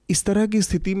इस तरह की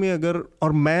स्थिति में अगर,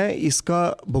 और मैं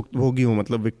इसका भोगी हूँ,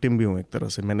 मतलब विक्टिम भी हूँ एक तरह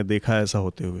से, मैंने देखा है ऐसा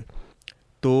होते हुए,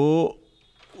 तो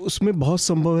उसमें बहुत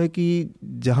संभव है कि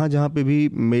जहाँ जहाँ पे भी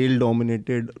मेल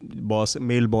डोमिनेटेड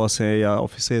मेल बॉस हैं या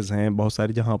ऑफिसेज हैं, बहुत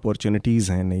सारी जहाँ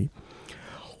अपॉर्चुनिटीज़ हैं नहीं,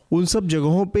 उन सब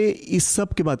जगहों पे इस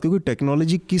सब के बाद, क्योंकि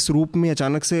टेक्नोलॉजी किस रूप में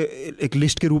अचानक से एक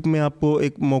लिस्ट के रूप में आपको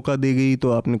एक मौका दे गई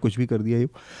तो आपने कुछ भी कर दिया.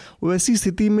 वैसी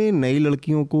स्थिति में नई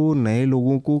लड़कियों को, नए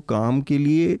लोगों को काम के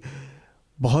लिए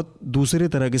बहुत दूसरे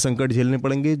तरह के संकट झेलने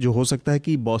पड़ेंगे, जो हो सकता है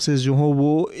कि बॉसेस जो हों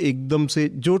वो एकदम से,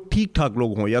 जो ठीक ठाक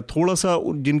लोग हों या थोड़ा सा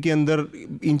जिनके अंदर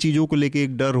इन चीज़ों को लेके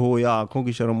एक डर हो या आंखों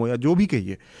की शर्म हो या जो भी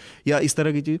कहिए या इस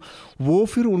तरह की चीज़, वो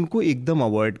फिर उनको एकदम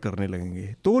अवॉइड करने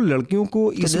लगेंगे. तो लड़कियों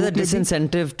को इस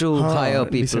disincentive to hire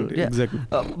people.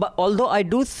 Although I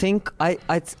do think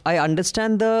I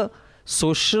understand the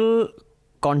social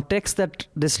context that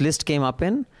this list came up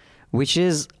in, which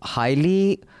is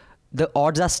highly, the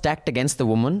odds are stacked against the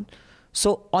woman.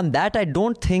 So on that, I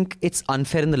don't think it's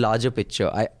unfair in the larger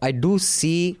picture. I do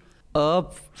see a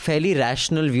fairly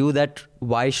rational view that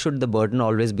why should the burden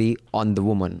always be on the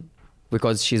woman?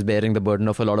 Because she's bearing the burden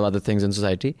of a lot of other things in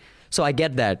society. So I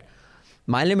get that.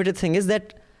 My limited thing is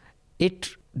that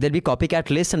there'll be copycat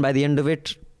lists, and by the end of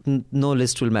it, no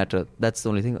list will matter. That's the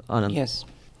only thing. Anand. Yes.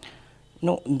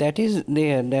 No, that is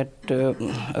there. That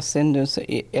ascendance,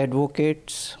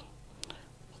 advocates,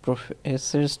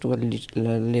 professors to a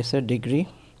lesser degree,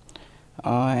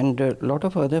 and a lot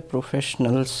of other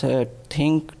professionals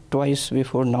think twice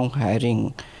before now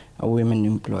hiring a women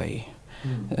employee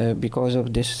because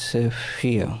of this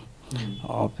fear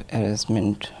of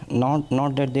harassment.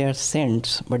 Not that they are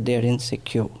saints, but they are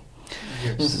insecure.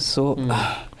 Yes. So,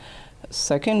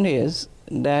 second is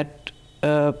that,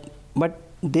 but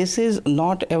this is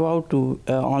not about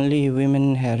only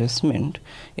women harassment.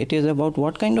 It is about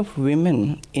what kind of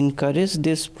women encourage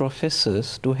these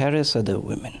professors to harass other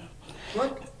women.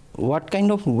 What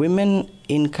kind of women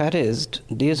encouraged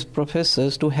these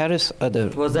professors to harass other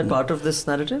Was that part of this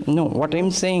narrative? No, what I'm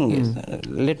saying is,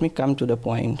 let me come to the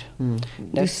point.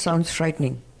 This sounds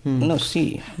frightening. No,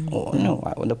 see,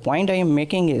 the point I am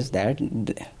making is that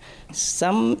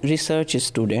some research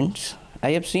students,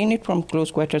 I have seen it from close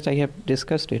quarters, I have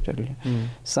discussed it earlier.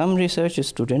 Some research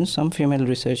students, some female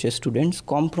research students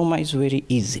compromise very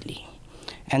easily.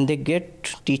 And they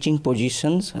get teaching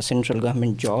positions, a central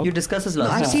government job. You discussed this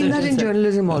last time. I've seen that in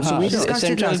journalism also. We discussed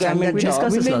it last time.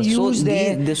 Women use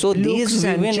their looks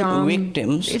and charm.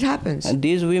 Victims, it happens.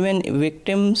 These women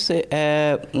victims...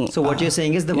 so what you're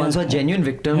saying is the ones who are genuine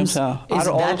victims are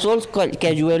also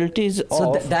casualties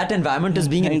so of... So that environment is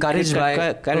being encouraged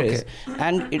by... Okay.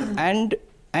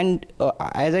 And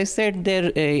as I said,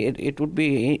 there it would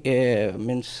be...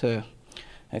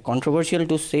 controversial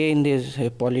to say in these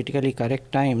politically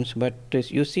correct times, but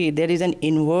you see there is an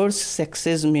inverse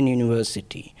sexism in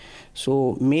university.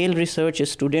 So male research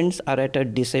students are at a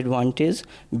disadvantage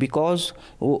because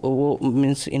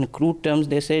means in crude terms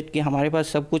they said कि हमारे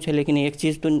पास सब कुछ है लेकिन एक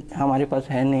चीज तो हमारे पास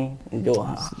है नहीं जो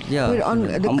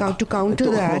But to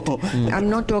counter that, I'm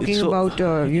not talking about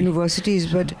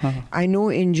universities, but I know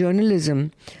in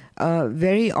journalism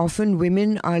very often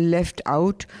women are left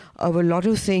out of a lot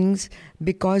of things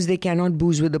because they cannot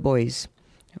booze with the boys.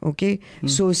 Okay,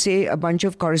 so say a bunch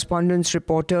of correspondence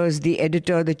reporters, the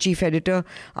editor, the chief editor,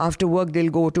 after work they'll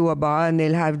go to a bar and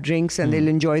they'll have drinks and they'll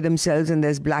enjoy themselves, and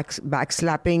there's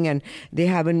backslapping and they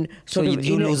have an sort of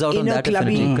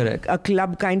a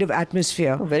club kind of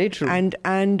atmosphere. Oh, very true.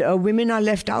 And women are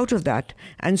left out of that,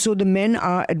 and so the men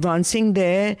are advancing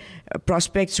their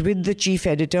prospects with the chief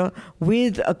editor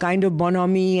with a kind of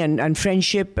bonhomie and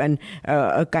friendship and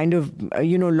a kind of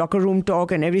locker room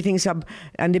talk and everything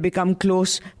and they become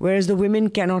close, whereas the women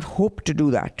cannot hope to do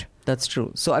that. That's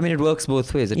true. So I mean it works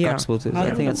both ways. It cuts both ways.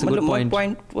 I think that's a good point. My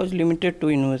point was limited to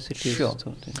universities. Sure.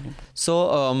 So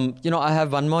I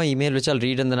have one more email which I'll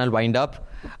read and then I'll wind up.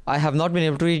 I have not been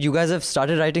able to read. You guys have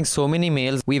started writing so many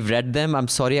mails. We've read them. I'm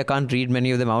sorry I can't read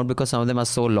many of them out because some of them are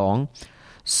so long.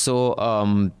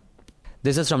 So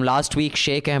this is from last week.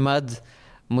 Sheikh Ahmed,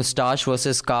 Mustache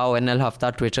versus Cow, NL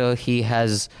Hafta Twitter. He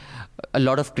has a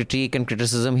lot of critique and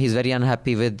criticism. He's very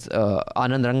unhappy with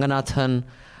Anand Ranganathan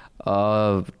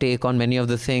take on many of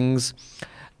the things.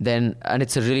 And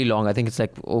it's a really long, I think it's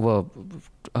like over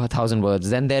 1,000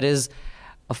 words. Then there is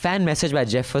a fan message by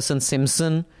Jefferson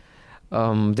Simpson.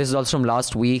 This is also from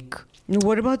last week.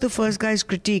 What about the first guy's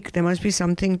critique? There must be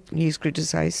something he's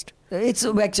criticized. It's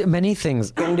actually many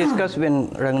things. We can discuss when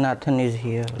Ranganathan is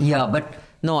here. Yeah, but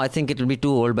no, I think it will be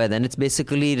too old by then. It's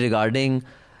basically regarding...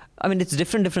 I mean, it's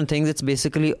different things. It's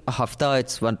basically a hafta.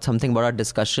 It's something about our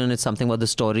discussion. It's something about the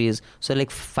stories. So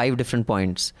like 5 different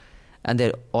points. And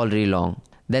they're all really long.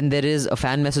 Then there is a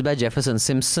fan message by Jefferson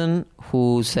Simpson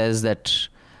who says that,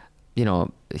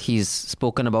 he's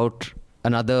spoken about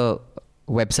another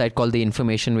website called The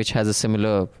Information, which has a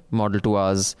similar model to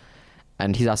ours.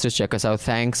 And he's asked us to check us out.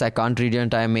 Thanks. I can't read your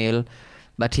entire mail.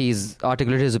 But he's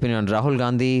articulated his opinion on Rahul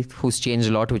Gandhi, who's changed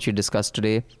a lot, which we discussed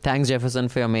today. Thanks, Jefferson,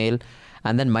 for your mail.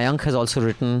 And then Mayank has also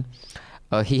written,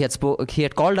 he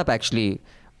had called up actually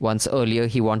once earlier.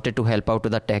 He wanted to help out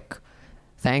with the tech.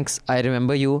 Thanks, I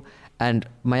remember you. And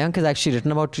Mayank has actually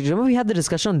written about, remember we had the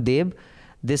discussion on Deb,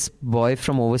 this boy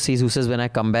from overseas who says, when I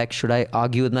come back, should I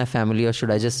argue with my family or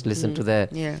should I just listen to their...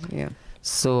 Yeah.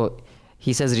 So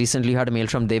he says, recently had a mail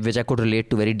from Deb, which I could relate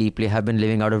to very deeply. I have been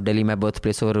living out of Delhi, my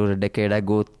birthplace, over a decade. I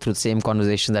go through the same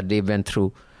conversations that Deb went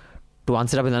through. To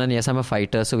answer up with Anand, yes, I'm a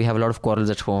fighter, so we have a lot of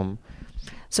quarrels at home.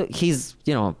 So he's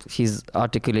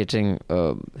articulating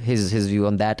his view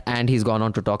on that, and he's gone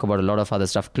on to talk about a lot of other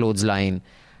stuff. Clothesline.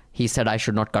 He said I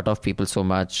should not cut off people so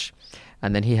much.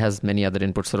 And then he has many other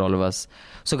inputs for all of us.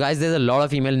 So guys, there's a lot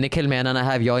of email. Nikhil Menon, I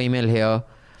have your email here.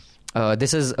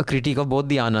 This is a critique of both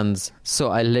the Anands. So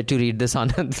I'll let you read this,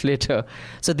 Anand, later.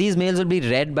 So these mails will be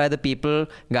read by the people,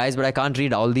 guys, but I can't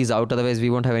read all these out. Otherwise, we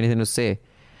won't have anything to say.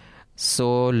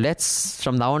 So let's,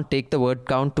 from now on, take the word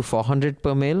count to 400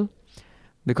 per mail.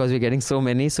 Because we're getting so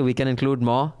many, so we can include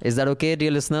more. Is that okay, dear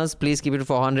listeners? Please keep it to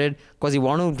 400. Because you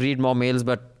want to read more mails,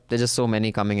 but there's just so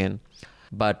many coming in.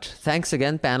 But thanks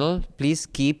again, panel. Please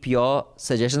keep your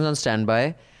suggestions on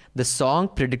standby. The song,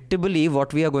 predictably,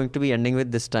 what we are going to be ending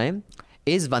with this time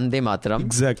is Vande Mataram.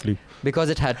 Exactly. Because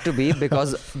it had to be.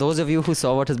 Because those of you who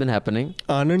saw what has been happening.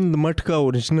 आनंद मठ का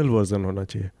original version होना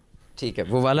चाहिए. ठीक है,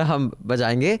 वो वाला हम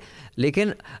बजाएंगे.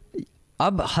 लेकिन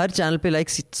अब हर चैनल पे like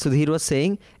Sudhir was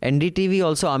saying NDTV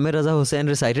also Aamir Raza Hussain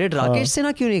recited. Rakesh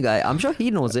Sinha क्यों नहीं गाए? I am sure he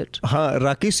knows it. हाँ,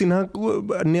 राकेश सिन्हा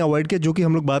को ने अवॉइड किया, जो कि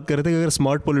हम लोग बात कर रहे थे कि अगर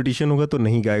स्मार्ट पॉलिटिशियन होगा तो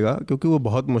नहीं गाएगा, क्योंकि वो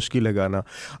बहुत मुश्किल है गाना.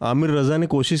 आमिर रजा ने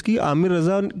कोशिश की. आमिर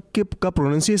रजा के का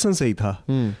प्रोनाउंसिएशन सही था,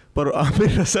 पर आमिर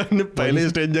रजा ने पहले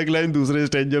स्टेंजा की लाइन दूसरे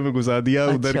स्टेंजा में घुसा दिया,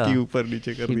 उधर की ऊपर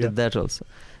नीचे कर दिया. That also.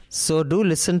 So do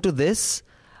listen to this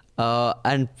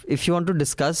and if you want to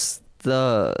discuss the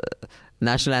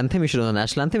national anthem, you should know the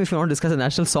national anthem. If you want to discuss a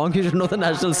national song, you should know the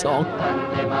national song.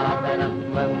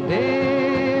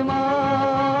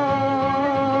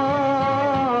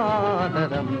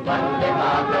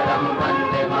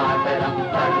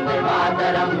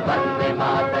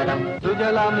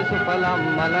 Sujalam sufalam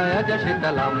malayaj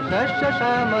shitalam shashya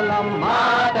shamalam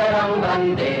mataram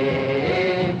vande.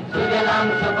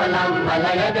 Sujalam sufalam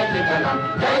malayaj shitalam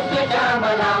shashya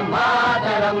shamalam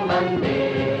mataram vande.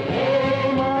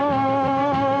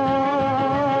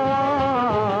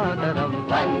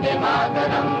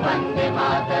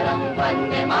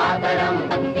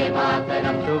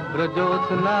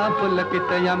 शुभ्रजोत्स्ना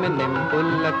पुलकितयामिनीं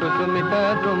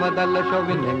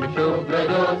पुल्लकुसुमितद्रुमदलशोभिनीं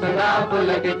शुभ्रजोत्स्ना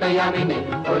पुलकितयामिनीं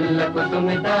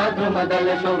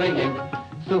पुल्लकुसुमितद्रुमदलशोभिनीं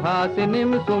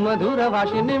सुहासिनीं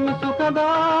सुमधुरभाषिणीं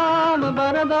सुखदां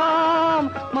वरदां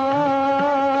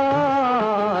मातरं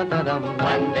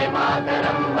वन्दे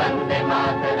मातरं वन्दे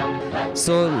मातरं.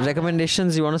 So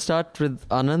recommendations, you want to start with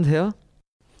Anand here?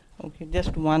 Okay,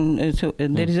 just one.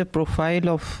 There is a profile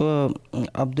of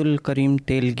Abdul Karim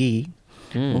Telgi,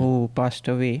 who passed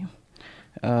away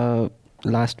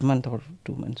last month or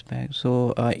 2 months back.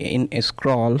 So in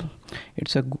Scroll,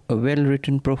 it's a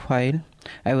well-written profile.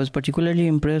 I was particularly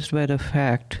impressed by the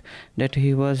fact that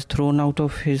he was thrown out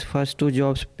of his first 2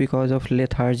 jobs because of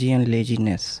lethargy and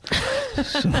laziness.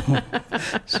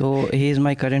 So he is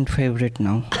my current favorite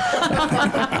now.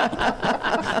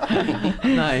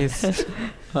 Nice.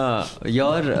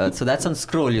 So that's on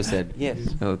Scroll, you said? Yes.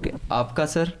 Okay. आपका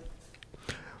sir?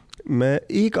 मैं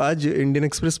एक आज Indian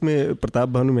express में प्रताप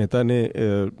भानु मेहता ने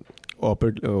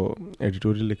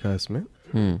editorial लिखा है इसमें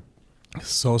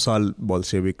 100 साल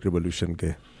बोल्शेविक रिवॉल्यूशन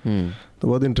के. तो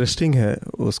बहुत इंटरेस्टिंग है,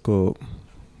 उसको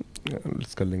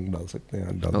इसका लिंक डाल सकते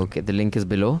हैं. Okay, the link is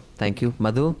below. Thank you.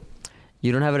 Madhu,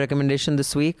 you don't have a recommendation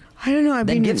this week? I don't know.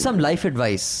 Then give some life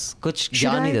advice. कुछ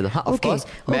ज्ञान ही दे दो. हाँ, of course.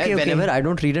 Whenever I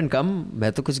don't read and come,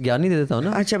 मैं तो कुछ ज्ञान ही दे देता हूँ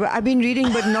ना. अच्छा, but I've been reading,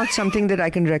 but not something that I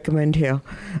can recommend here.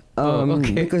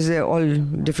 Okay. Because they're all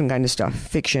different kind of stuff,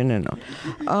 fiction and all.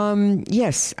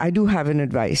 Yes, I do have an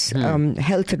advice,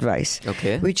 health advice.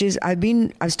 Okay. Which is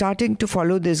I'm starting to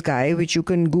follow this guy, which you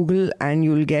can Google and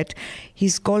you'll get.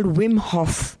 He's called Wim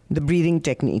Hof, the breathing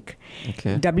technique.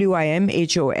 Okay.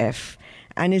 WIMHOF.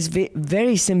 And it's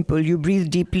very simple. You breathe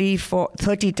deeply for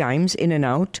 30 times in and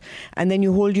out, and then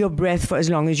you hold your breath for as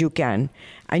long as you can.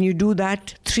 And you do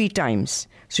that 3 times.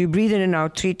 So you breathe in and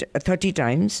out 30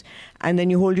 times, and then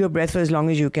you hold your breath for as long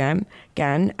as you can,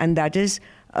 and that is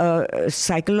a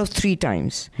cycle of 3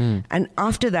 times. And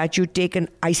after that, you take an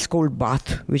ice cold bath,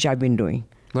 which I've been doing.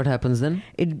 What happens then?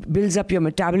 It builds up your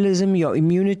metabolism, your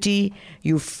immunity.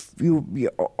 It's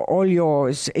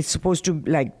supposed to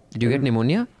like. Do you get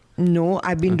pneumonia? No,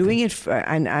 I've been doing it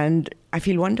and I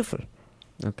feel wonderful.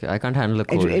 Okay, I can't handle a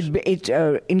cold. It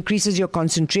increases your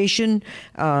concentration.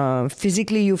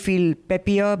 Physically, you feel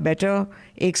peppier, better.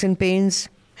 Aches and pains,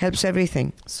 helps everything.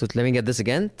 So let me get this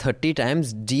again. 30 times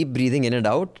deep breathing in and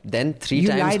out. Then 3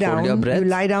 times hold your breath. You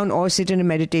lie down or sit in a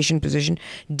meditation position.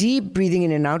 Deep breathing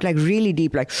in and out, like really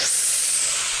deep, like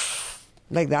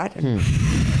that.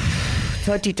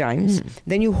 30 times.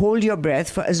 Then you hold your breath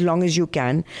for as long as you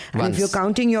can. And if you're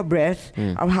counting your breath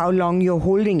of how long you're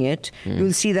holding it,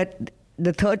 you'll see that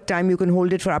the third time you can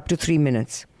hold it for up to 3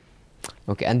 minutes.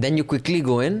 Okay, and then you quickly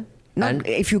go in?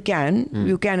 If you can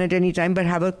at any time, but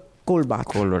have a cold bath.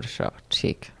 Cold water shower.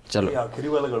 ठीक. चलो. आखिरी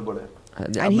वाला गड़बड़ है.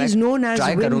 And he's known as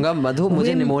try करूँगा मधु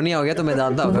मुझे pneumonia हो गया तो मैं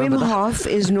जानता हूँ. Wim Hof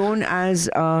is known as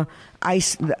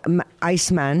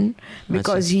Iceman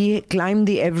because he climbed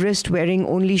the Everest wearing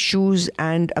only shoes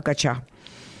and a kacha.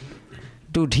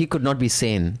 Dude, he could not be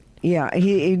sane. Yeah,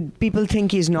 people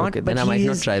think he's not. Okay, but then I might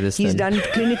not try this. He's done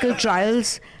clinical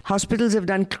trials. Hospitals have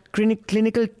done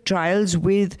clinical trials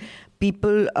with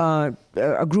people,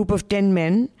 a group of 10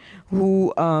 men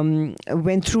who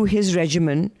went through his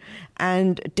regimen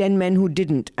and 10 men who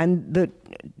didn't. And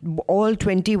all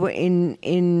 20 were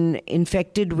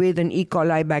infected with an E.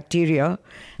 coli bacteria,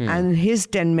 and his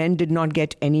 10 men did not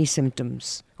get any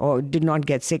symptoms or did not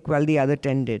get sick while the other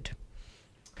 10 did.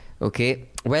 Okay,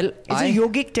 well, it's a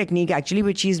yogic technique actually,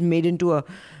 which he's made into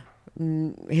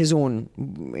his own.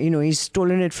 He's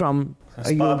stolen it from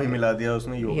a yoga.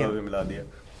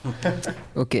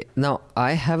 Okay, now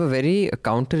I have a very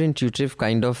counterintuitive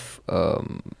kind of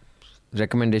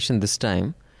recommendation this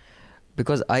time,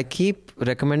 because I keep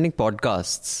recommending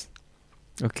podcasts.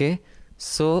 Okay,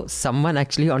 so someone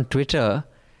actually on Twitter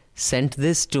sent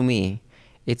this to me.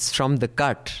 It's from The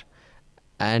Cut,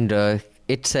 and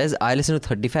it says, I listen to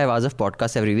 35 hours of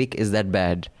podcasts every week. Is that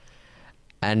bad?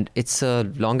 And it's a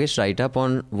longish write-up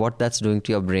on what that's doing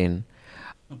to your brain.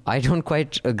 I don't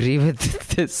quite agree with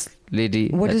this lady.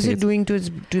 What is it doing to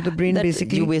the brain,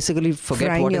 basically? You basically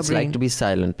forget what it's like to be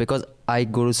silent, because I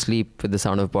go to sleep with the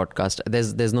sound of podcast.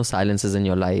 There's no silences in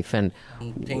your life, and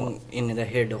something in the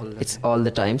head all the time. It's all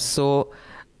the time. So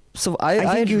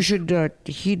I think you should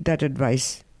heed that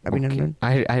advice, Abhinandan.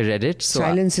 Okay. I read it. So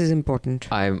silence is important.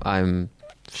 I'm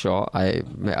sure.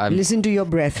 I'm listen to your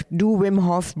breath. Do Wim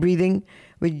Hof breathing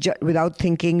without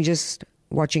thinking, just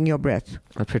watching your breath.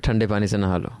 और फिर ठंडे पानी से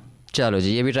नहा लो. चलो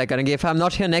जी, ये भी try करेंगे. If I'm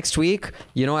not here next week,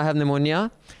 I have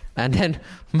pneumonia, and then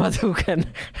Madhu can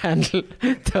handle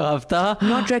the hafta.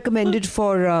 Not recommended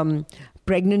for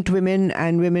pregnant women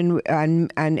and women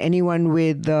and anyone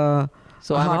with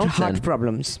heart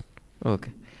problems.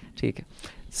 Okay, ठीक है.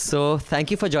 So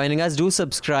thank you for joining us. Do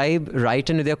subscribe, write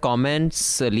in with your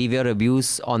comments, leave your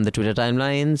reviews on the Twitter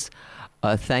timelines.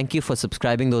 Thank you for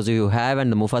subscribing, those of you who have,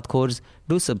 and the Mufat Khors,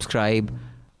 do subscribe,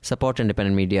 support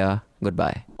independent media.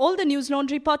 Goodbye. All the News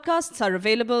Laundry podcasts are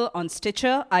available on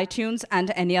Stitcher, iTunes,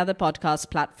 and any other podcast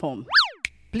platform.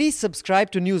 Please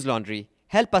subscribe to News Laundry.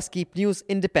 Help us keep news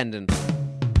independent.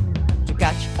 To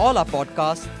catch all our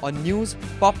podcasts on news,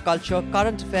 pop culture,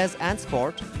 current affairs, and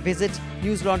sport, visit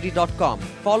newslaundry.com.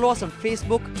 Follow us on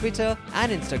Facebook, Twitter,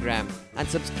 and Instagram, and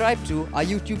subscribe to our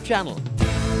YouTube channel.